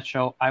artist on that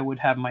show, I would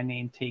have my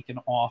name taken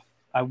off.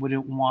 I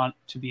wouldn't want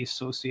to be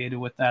associated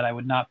with that. I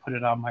would not put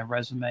it on my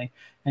resume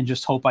and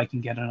just hope I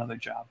can get another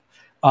job.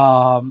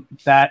 I'm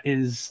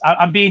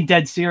being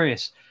dead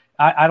serious.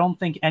 I don't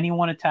think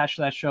anyone attached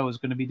to that show is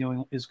going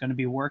to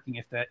be working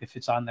if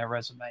it's on their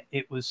resume.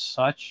 It was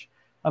such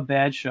a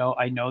bad show.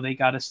 I know they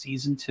got a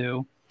season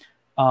 2,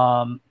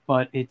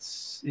 but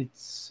it's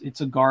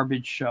a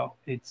garbage show.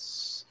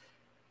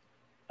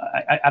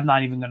 I'm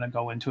not even going to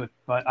go into it,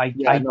 but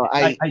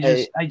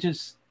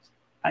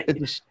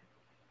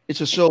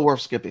it's a show worth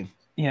skipping.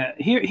 Yeah,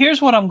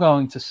 here's what I'm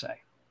going to say.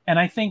 And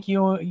I think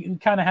you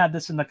kind of had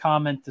this in the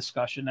comment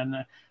discussion,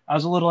 and I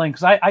was a little in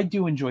because I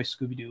do enjoy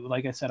Scooby-Doo.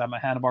 Like I said, I'm a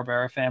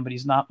Hanna-Barbera fan, but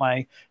he's not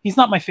my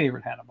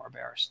favorite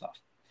Hanna-Barbera stuff.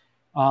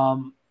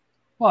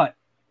 But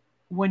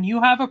when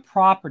you have a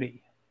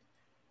property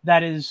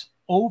that is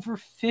over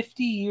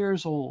 50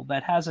 years old,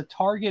 that has a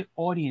target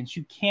audience,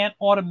 you can't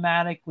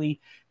automatically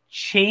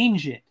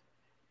change it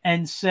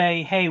and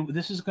say, hey,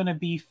 this is going to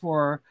be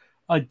for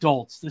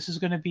adults. This is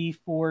going to be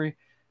for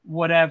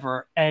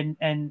whatever.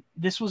 And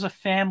this was a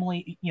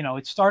family,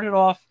 it started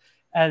off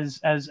as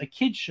a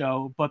kid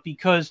show, but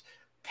because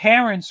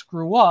parents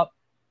grew up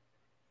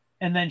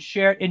and then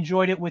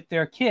enjoyed it with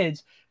their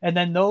kids, and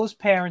then those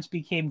parents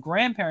became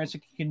grandparents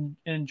and can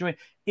enjoy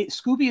it.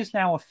 Scooby is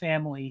now a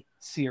family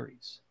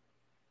series.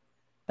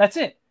 That's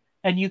it.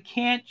 And you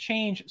can't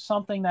change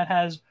something that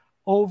has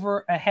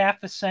over a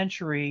half a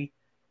century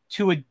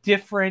to a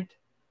different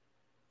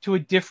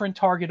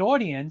target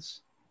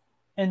audience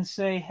and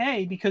say,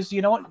 hey, because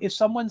you know what? If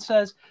someone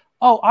says,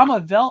 oh,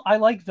 I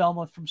like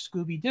Velma from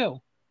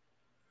Scooby-Doo,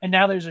 and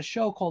now there's a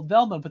show called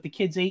Velma, but the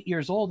kid's 8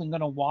 years old and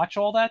going to watch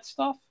all that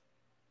stuff,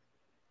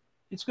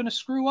 it's going to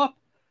screw up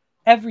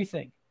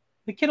everything.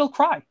 The kid will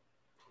cry.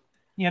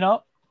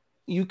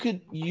 You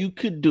could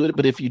do it,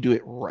 but if you do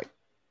it right,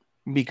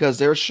 because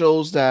there are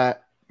shows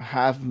that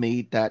have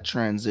made that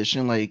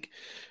transition. Like,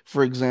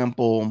 for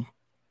example,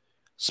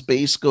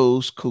 Space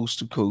Ghost Coast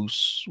to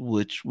Coast,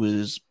 which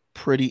was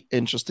pretty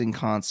interesting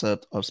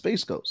concept of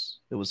Space Ghost.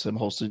 It was him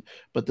hosted,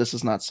 but this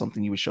is not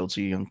something you would show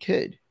to a young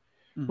kid.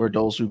 Mm-hmm. Where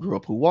those who grew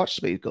up who watched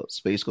Space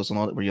Ghost and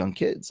all that were young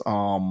kids.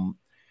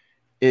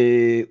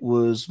 It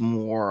was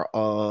more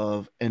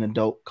of an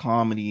adult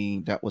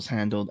comedy that was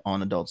handled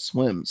on Adult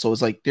Swim. So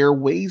it's like there are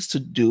ways to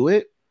do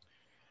it,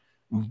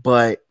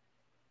 but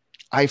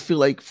I feel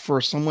like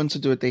for someone to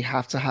do it, they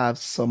have to have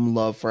some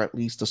love for at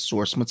least the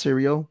source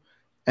material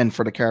and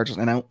for the characters.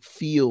 And I don't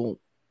feel,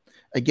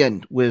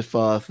 again, with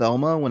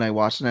Thelma, when I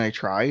watched it and I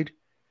tried,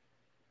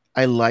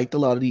 I liked a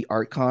lot of the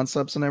art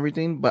concepts and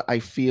everything, but I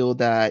feel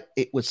that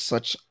it was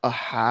such a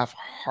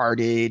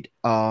half-hearted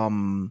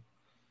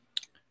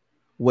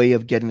way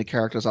of getting the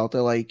characters out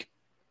there. Like,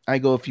 I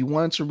go, if you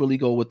wanted to really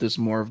go with this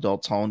more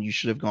adult tone, you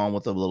should have gone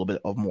with a little bit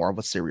of more of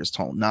a serious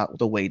tone, not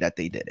the way that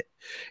they did it.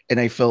 And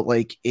I felt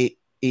like it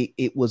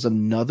was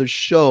another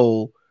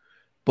show,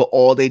 but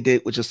all they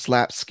did was just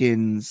slap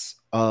skins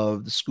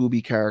of the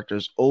Scooby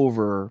characters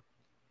over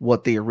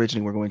what they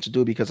originally were going to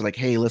do, because like,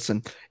 hey,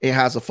 listen, it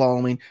has a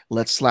following,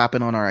 let's slap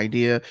it on our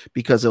idea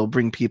because it'll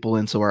bring people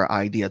into our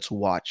idea to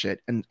watch it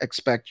and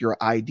expect your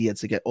idea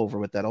to get over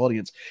with that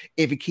audience.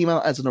 If it came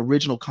out as an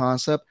original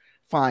concept,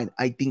 fine,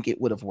 I think it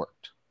would have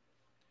worked.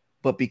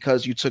 But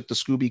because you took the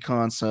Scooby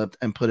concept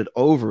and put it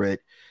over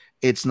it,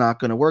 it's not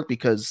going to work,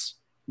 because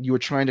you were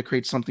trying to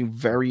create something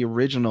very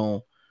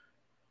original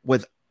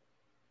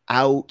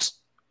without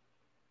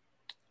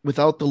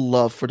the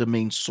love for the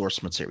main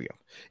source material.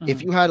 Mm-hmm.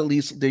 If you had at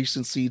least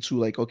decency to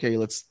like, okay,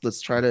 let's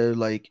try to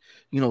like,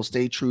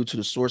 stay true to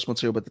the source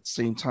material, but at the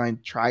same time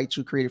try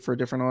to create it for a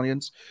different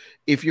audience.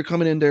 If you're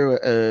coming in there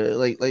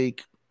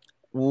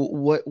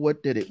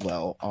what did it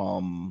well?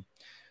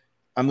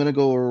 I'm gonna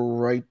go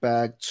right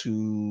back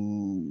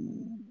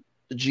to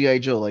G.I.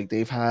 Joe. Like,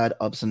 they've had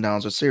ups and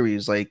downs with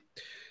series. Like,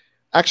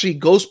 actually,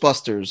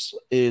 Ghostbusters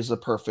is a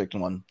perfect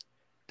one.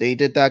 They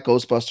did that.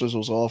 Ghostbusters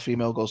was all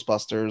female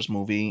Ghostbusters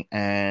movie,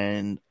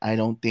 and I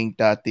don't think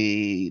that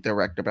the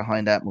director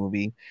behind that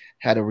movie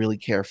had to really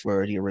care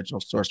for the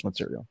original source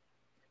material.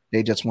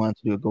 They just wanted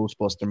to do a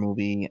Ghostbuster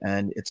movie,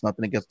 and it's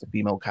nothing against the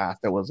female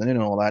cast that was in it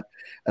and all that.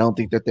 I don't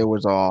think that there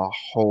was a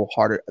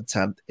wholehearted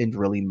attempt in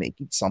really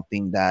making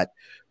something that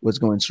was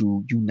going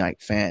to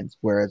unite fans.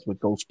 Whereas with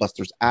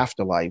Ghostbusters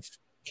Afterlife,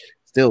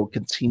 still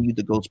continued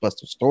the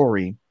Ghostbuster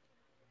story.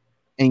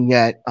 And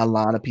yet a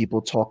lot of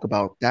people talk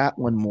about that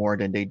one more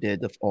than they did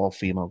the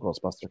all-female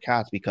Ghostbuster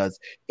cast, because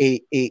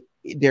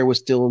there was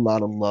still a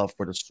lot of love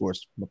for the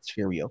source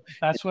material.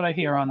 That's what I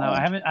hear on that.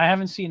 I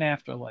haven't seen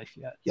Afterlife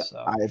yet. Yeah,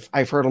 so.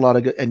 I've heard a lot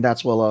of good, and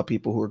that's what a lot of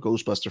people who are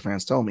Ghostbuster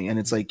fans tell me. And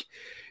it's like,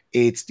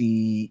 it's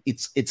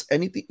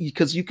anything,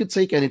 because you could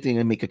take anything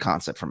and make a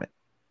concept from it.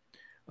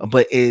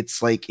 But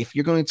it's like, if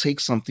you're going to take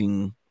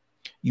something,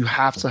 you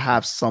have to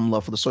have some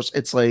love for the source.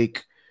 It's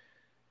like,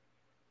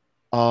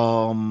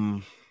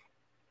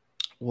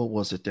 what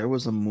was it? There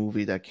was a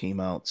movie that came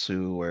out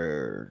too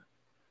where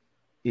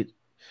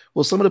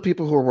some of the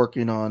people who were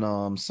working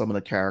on some of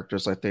the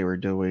characters that they were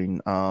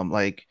doing,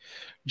 like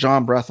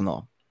John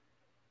Brethenall,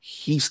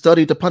 he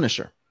studied The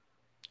Punisher.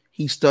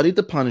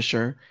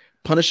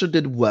 Punisher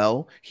did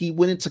well. He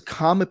went into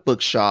comic book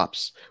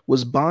shops,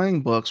 was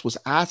buying books, was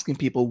asking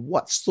people,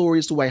 what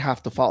stories do I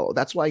have to follow?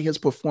 That's why his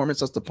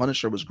performance as the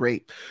Punisher was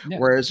great. Yeah.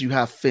 Whereas you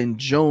have Finn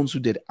Jones, who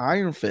did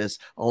Iron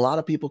Fist. A lot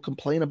of people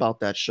complain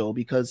about that show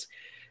because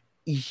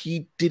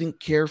he didn't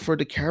care for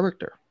the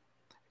character.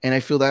 And I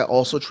feel that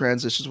also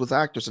transitions with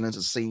actors, and it's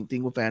the same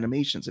thing with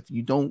animations. If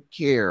you don't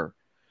care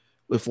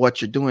with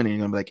what you're doing, and you're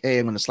gonna be like, hey,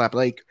 I'm gonna slap,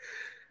 like,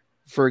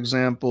 for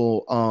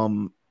example,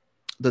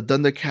 the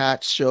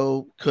Thundercats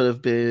show could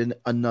have been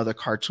another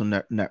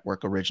Cartoon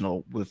Network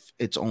original with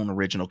its own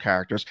original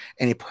characters,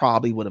 and it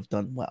probably would have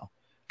done well.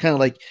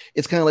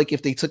 It's kind of like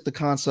if they took the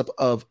concept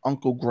of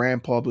Uncle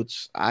Grandpa,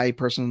 which I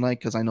personally like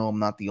because I know I'm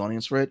not the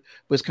audience for it,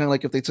 but it's kind of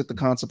like if they took the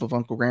concept of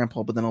Uncle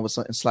Grandpa, but then all of a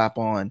sudden slap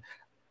on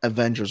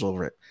Avengers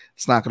over it.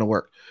 It's not going to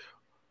work.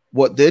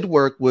 What did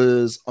work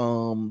was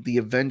the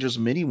Avengers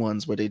mini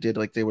ones where they did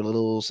like they were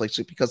little like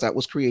because that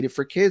was created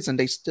for kids and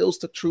they still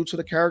stuck true to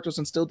the characters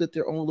and still did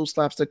their own little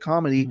slapstick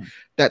comedy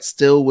that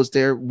still was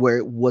there where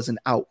it wasn't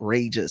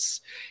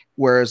outrageous.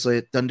 Whereas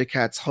like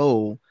Thundercats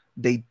Ho,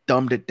 they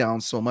dumbed it down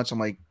so much. I'm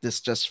like,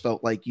 this just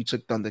felt like you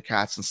took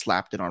Thundercats and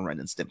slapped it on Ren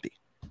and Stimpy.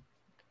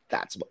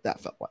 That's what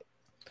that felt like.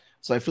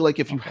 So I feel like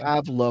if you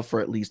have love for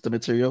at least the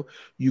material,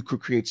 you could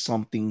create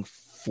something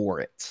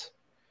for it.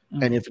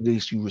 And if at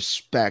least you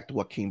respect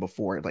what came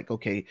before it, like,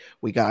 okay,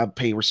 we gotta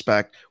pay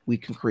respect. We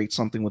can create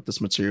something with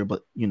this material,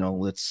 but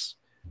let's.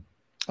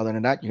 Other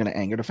than that, you're gonna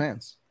anger the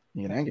fans.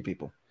 You're gonna anger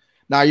people.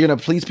 Now you're gonna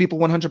please people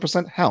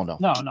 100%. Hell no.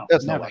 No,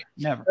 that's never, no way.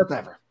 Never, that's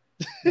never.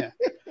 Yeah.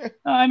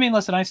 No, I mean,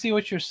 listen, I see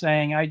what you're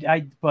saying.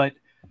 But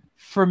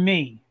for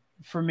me,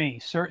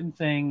 certain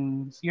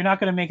things, you're not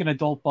gonna make an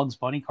adult Bugs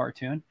Bunny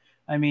cartoon.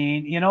 I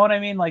mean, you know what I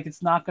mean? Like,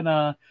 it's not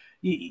gonna.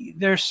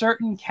 There's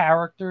certain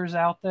characters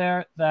out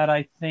there that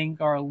I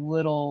think are a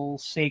little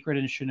sacred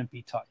and shouldn't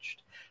be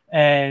touched,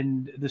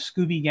 and the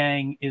Scooby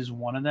Gang is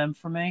one of them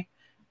for me.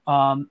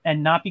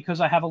 And not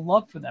because I have a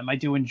love for them. I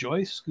do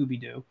enjoy Scooby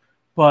Doo,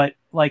 but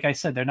like I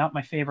said, they're not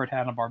my favorite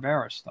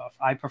Hanna-Barbera stuff.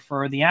 I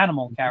prefer the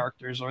animal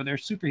characters or their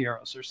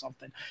superheroes or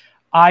something.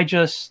 I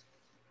just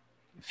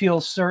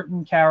feel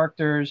certain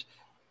characters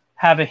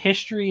have a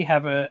history,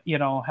 have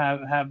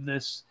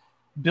this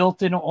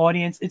built-in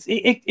audience.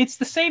 It's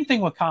the same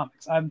thing with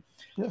comics.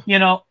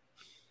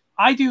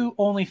 I do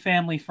only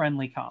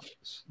family-friendly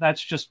comics.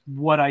 That's just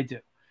what I do.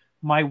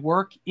 My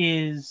work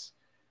is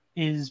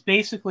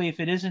basically,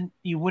 if it isn't,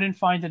 you wouldn't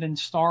find it in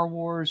Star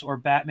Wars or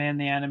Batman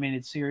the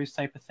Animated Series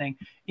type of thing.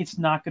 It's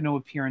not going to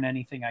appear in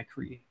anything I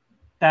create.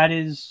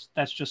 That's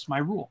just my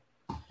rule.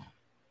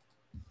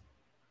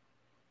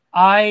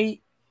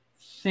 I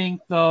think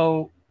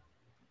though,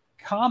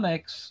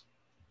 comics,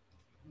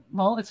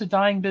 well, it's a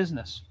dying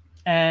business.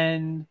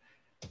 And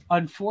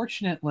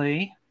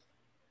unfortunately,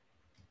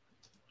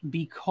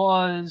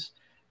 because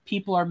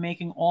people are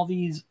making all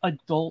these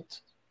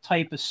adult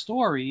type of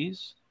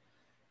stories,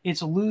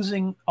 it's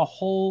losing a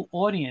whole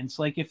audience.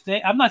 Like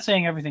I'm not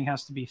saying everything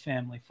has to be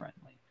family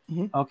friendly.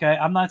 Mm-hmm. Okay.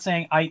 I'm not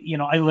saying I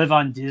live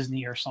on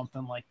Disney or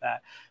something like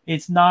that.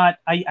 It's not,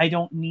 I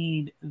don't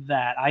need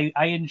that.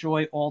 I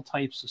enjoy all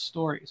types of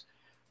stories,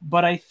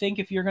 but I think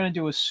if you're going to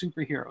do a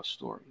superhero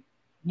story,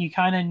 you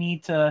kind of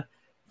need to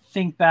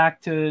think back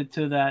to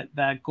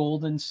that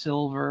golden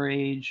silver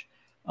age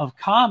of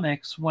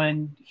comics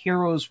when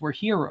heroes were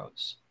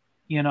heroes,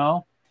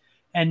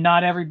 and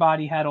not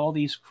everybody had all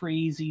these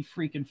crazy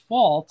freaking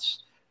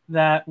faults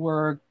that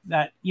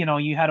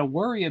you had to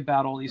worry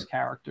about all these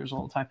characters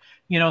all the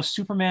time.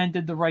 Superman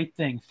did the right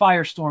thing.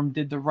 Firestorm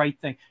did the right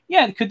thing.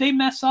 Yeah, could they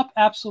mess up?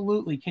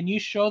 Absolutely. Can you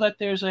show that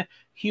there's a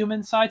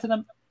human side to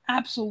them?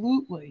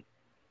 Absolutely.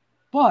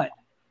 But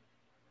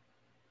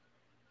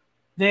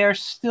they're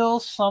still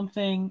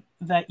something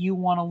that you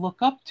want to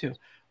look up to.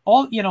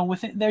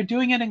 They're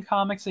doing it in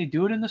comics, they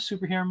do it in the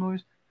superhero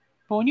movies.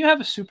 But when you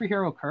have a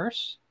superhero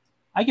curse,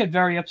 I get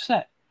very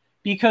upset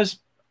because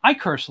I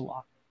curse a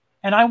lot.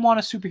 And I want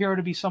a superhero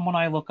to be someone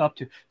I look up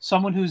to,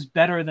 someone who's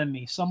better than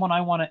me, someone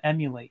I want to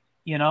emulate,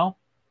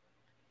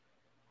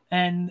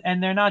 And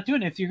they're not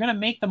doing it. If you're going to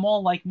make them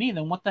all like me,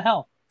 then what the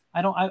hell?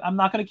 I'm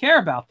not going to care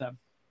about them.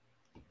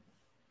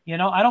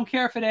 I don't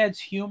care if it adds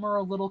humor,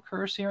 a little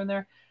curse here and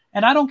there.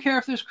 And I don't care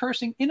if there's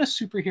cursing in a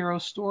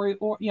superhero story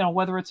or,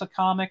 whether it's a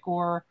comic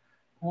or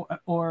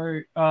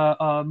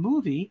a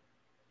movie.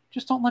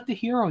 Just don't let the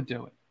hero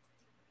do it.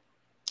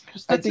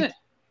 That's it.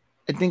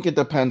 I think it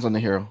depends on the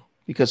hero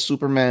because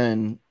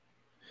Superman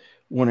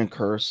wouldn't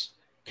curse.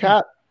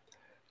 Cap,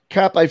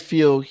 I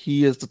feel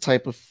he is the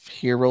type of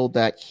hero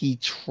that he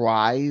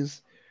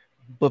tries,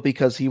 but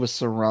because he was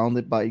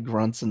surrounded by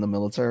grunts in the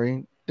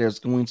military, there's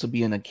going to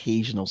be an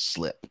occasional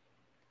slip.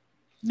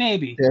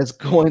 Maybe there's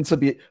going to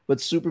be, but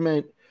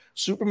Superman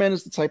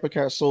is the type of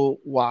character. So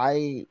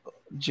why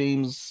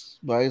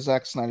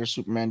Zack Snyder's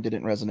Superman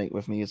didn't resonate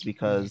with me is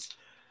because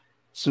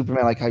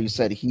Superman, like how you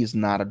said, he's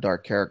not a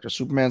dark character.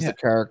 Superman's the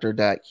character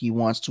that he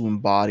wants to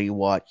embody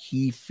what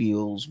he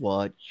feels,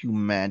 what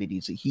humanity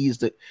is. He's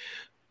the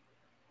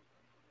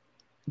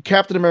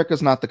Captain America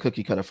is not the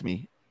cookie cutter for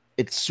me.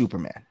 It's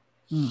Superman.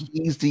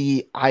 He's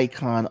the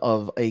icon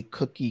of a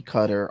cookie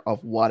cutter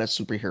of what a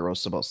superhero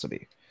is supposed to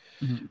be.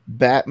 Mm-hmm.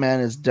 Batman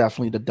is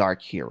definitely the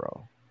dark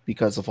hero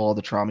because of all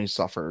the trauma he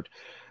suffered.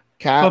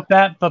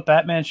 But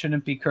Batman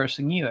shouldn't be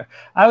cursing either.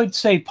 I would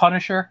say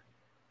Punisher,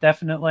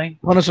 definitely.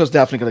 Punisher's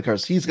definitely gonna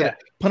curse.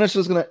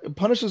 Punisher's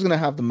gonna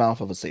have the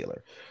mouth of a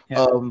sailor.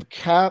 Yeah.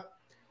 Cap,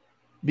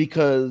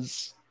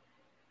 because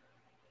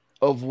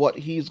of what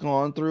he's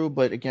gone through,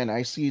 but again,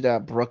 I see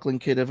that Brooklyn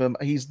kid of him.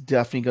 He's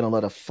definitely gonna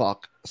let a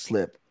fuck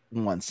slip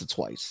once or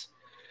twice.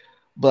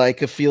 But I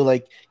could feel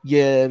like,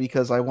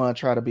 because I want to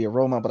try to be a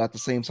role model, but at the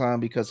same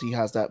time, because he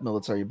has that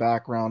military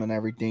background and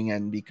everything,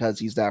 and because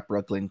he's that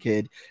Brooklyn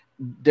kid,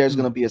 there's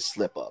going to be a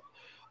slip up.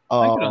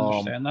 I can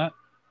understand that.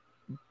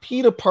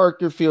 Peter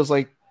Parker feels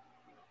like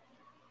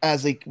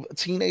as a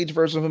teenage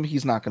version of him,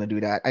 he's not going to do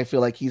that. I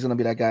feel like he's going to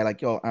be that guy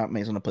like, yo, Aunt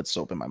May's going to put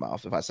soap in my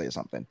mouth if I say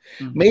something.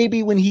 Mhm.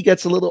 Maybe when he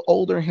gets a little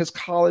older in his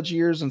college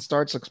years and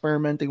starts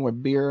experimenting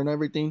with beer and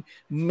everything,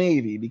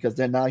 maybe, because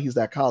then now he's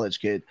that college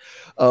kid.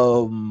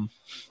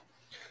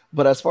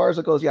 But as far as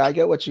it goes, yeah, I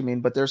get what you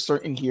mean. But there's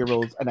certain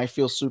heroes, and I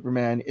feel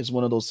Superman is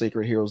one of those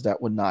sacred heroes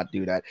that would not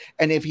do that.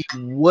 And if he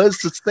was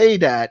to say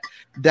that,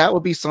 that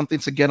would be something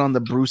to get on the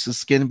Bruce's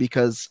skin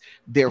because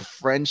their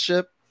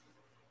friendship,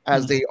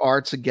 as they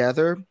are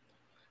together,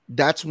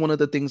 that's one of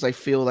the things I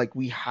feel like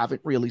we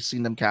haven't really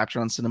seen them capture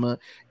on cinema.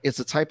 It's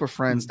the type of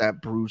friends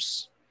that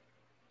Bruce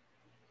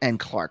and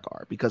Clark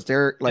are, because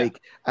they're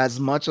like, as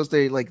much as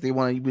they like, they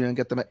want to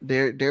get them,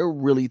 they're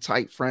really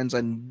tight friends,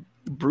 and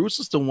Bruce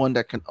is the one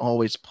that can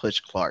always push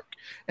Clark,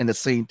 and the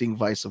same thing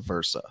vice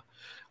versa.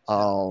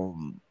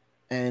 And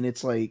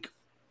it's like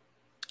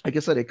I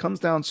said, it comes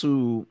down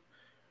to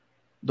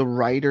the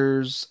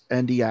writers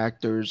and the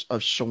actors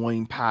of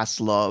showing past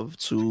love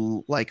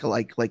to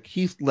like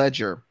Heath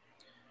Ledger.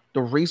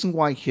 The reason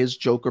why his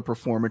Joker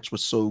performance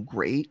was so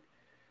great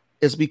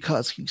is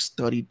because he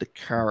studied the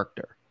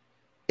character,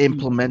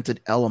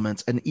 implemented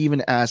elements, and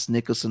even asked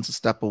Nicholson to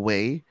step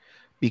away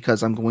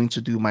because I'm going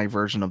to do my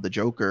version of the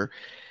Joker.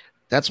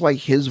 That's why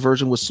his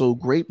version was so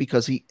great,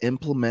 because he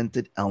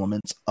implemented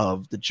elements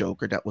of the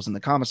Joker that was in the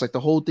comics, like the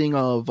whole thing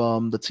of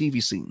the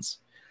TV scenes.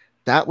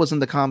 That was in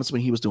the comics when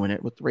he was doing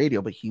it with the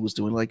radio, but he was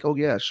doing like, oh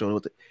yeah, show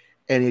it,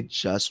 and it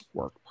just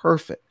worked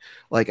perfect.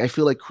 Like I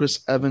feel like Chris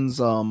Evans,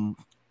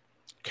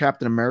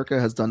 Captain America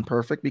has done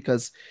perfect,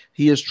 because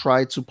he has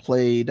tried to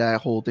play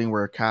that whole thing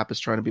where Cap is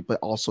trying to be, but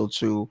also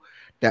to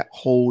that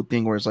whole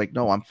thing where it's like,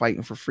 no, I'm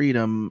fighting for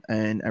freedom,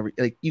 and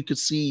like you could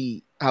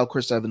see how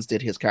Chris Evans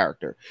did his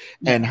character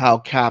and how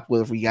Cap would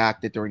have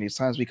reacted during these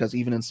times, because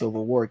even in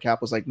Civil War, Cap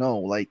was like, no,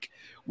 like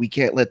we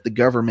can't let the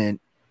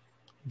government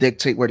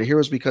dictate where the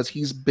heroes, because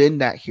he's been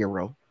that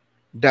hero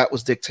that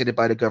was dictated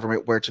by the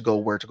government where to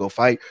go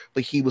fight,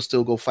 but he would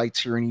still go fight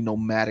tyranny no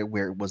matter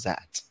where it was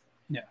at.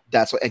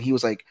 That's what, and he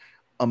was like,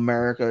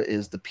 America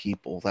is the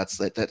people. That's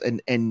that.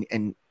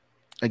 And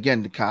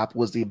again, the Cap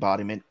was the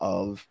embodiment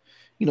of,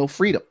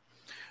 freedom.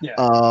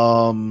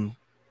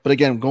 But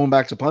again, going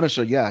back to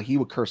Punisher, yeah, he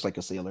would curse like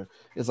a sailor.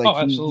 It's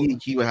like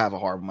he would have a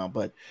hard amount.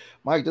 But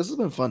Mike, this has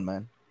been fun,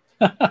 man.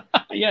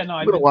 Yeah, no,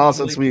 it's been a while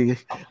since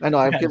I know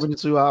I've given you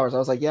 2 hours. I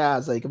was like, yeah,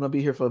 it's like I'm gonna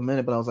be here for a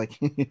minute, but I was like,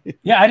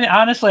 yeah, I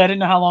didn't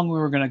know how long we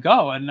were gonna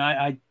go, and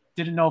I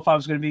didn't know if I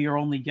was gonna be your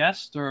only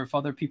guest or if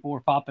other people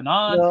were popping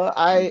on. No,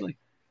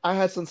 I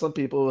had some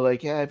people who were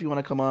like, yeah, if you want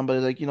to come on,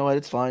 but like, you know what,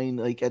 it's fine.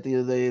 Like at the end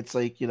of the day, it's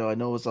like, I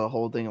know it's a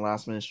whole thing, a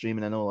last minute stream,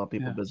 and I know a lot of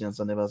people are busy on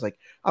Sunday, but I was like,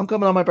 I'm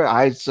coming on my birthday.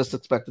 I just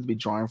expected to be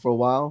drawing for a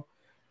while,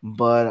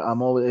 but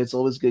it's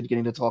always good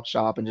getting to talk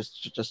shop and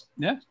just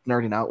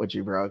nerding out with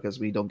you, bro, because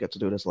we don't get to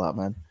do this a lot,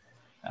 man.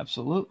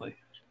 Absolutely.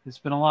 It's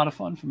been a lot of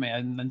fun for me,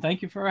 and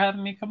thank you for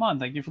having me come on.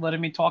 Thank you for letting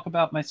me talk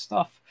about my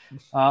stuff.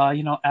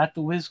 At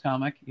the Wiz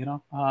Comic,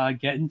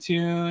 get in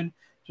tune.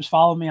 Just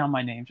follow me on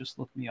my name. Just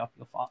look me up.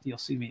 You'll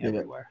see me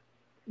everywhere.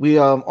 We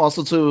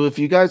also too, if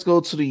you guys go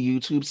to the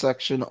YouTube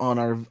section on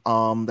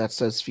our that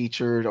says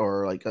featured,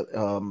 or like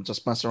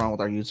just mess around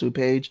with our YouTube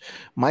page,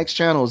 Mike's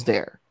channel is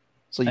there.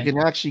 So you can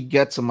actually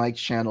get to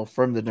Mike's channel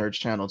from the Nerds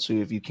channel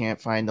too. If you can't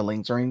find the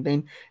links or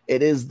anything,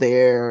 it is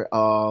there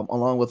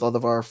along with other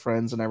of our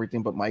friends and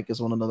everything. But Mike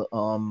is one of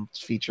the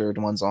featured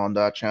ones on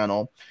that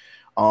channel.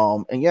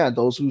 And yeah,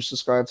 those who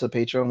subscribe to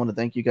Patreon, I want to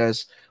thank you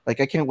guys. Like,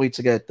 I can't wait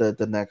to get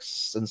the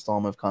next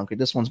installment of Concrete.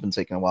 This one's been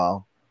taking a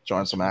while,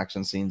 drawing some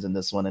action scenes in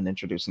this one and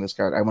introducing this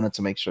card. I wanted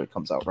to make sure it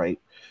comes out right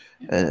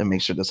and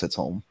make sure this hits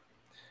home.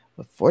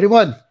 But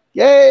 41,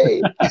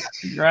 yay!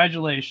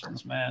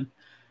 Congratulations, man.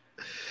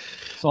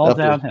 It's all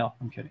downhill.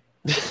 I'm kidding.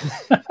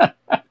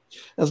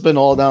 It's been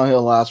all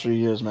downhill the last few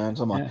years, man.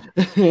 Come on.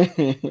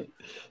 Yeah.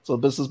 So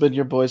this has been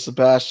your boy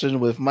Sebastian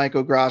with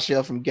Michael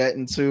Gracia from Get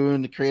In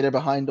Tune, the creator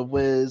behind The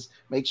Wiz.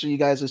 Make sure you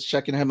guys are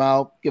checking him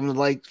out. Give him a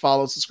like,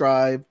 follow,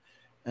 subscribe.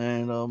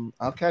 And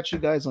I'll catch you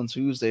guys on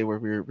Tuesday, where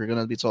we're going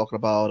to be talking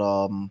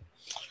about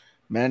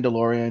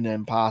Mandalorian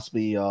and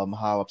possibly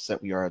how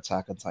upset we are at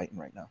Attack on Titan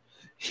right now.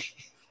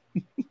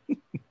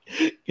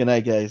 Good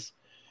night, guys.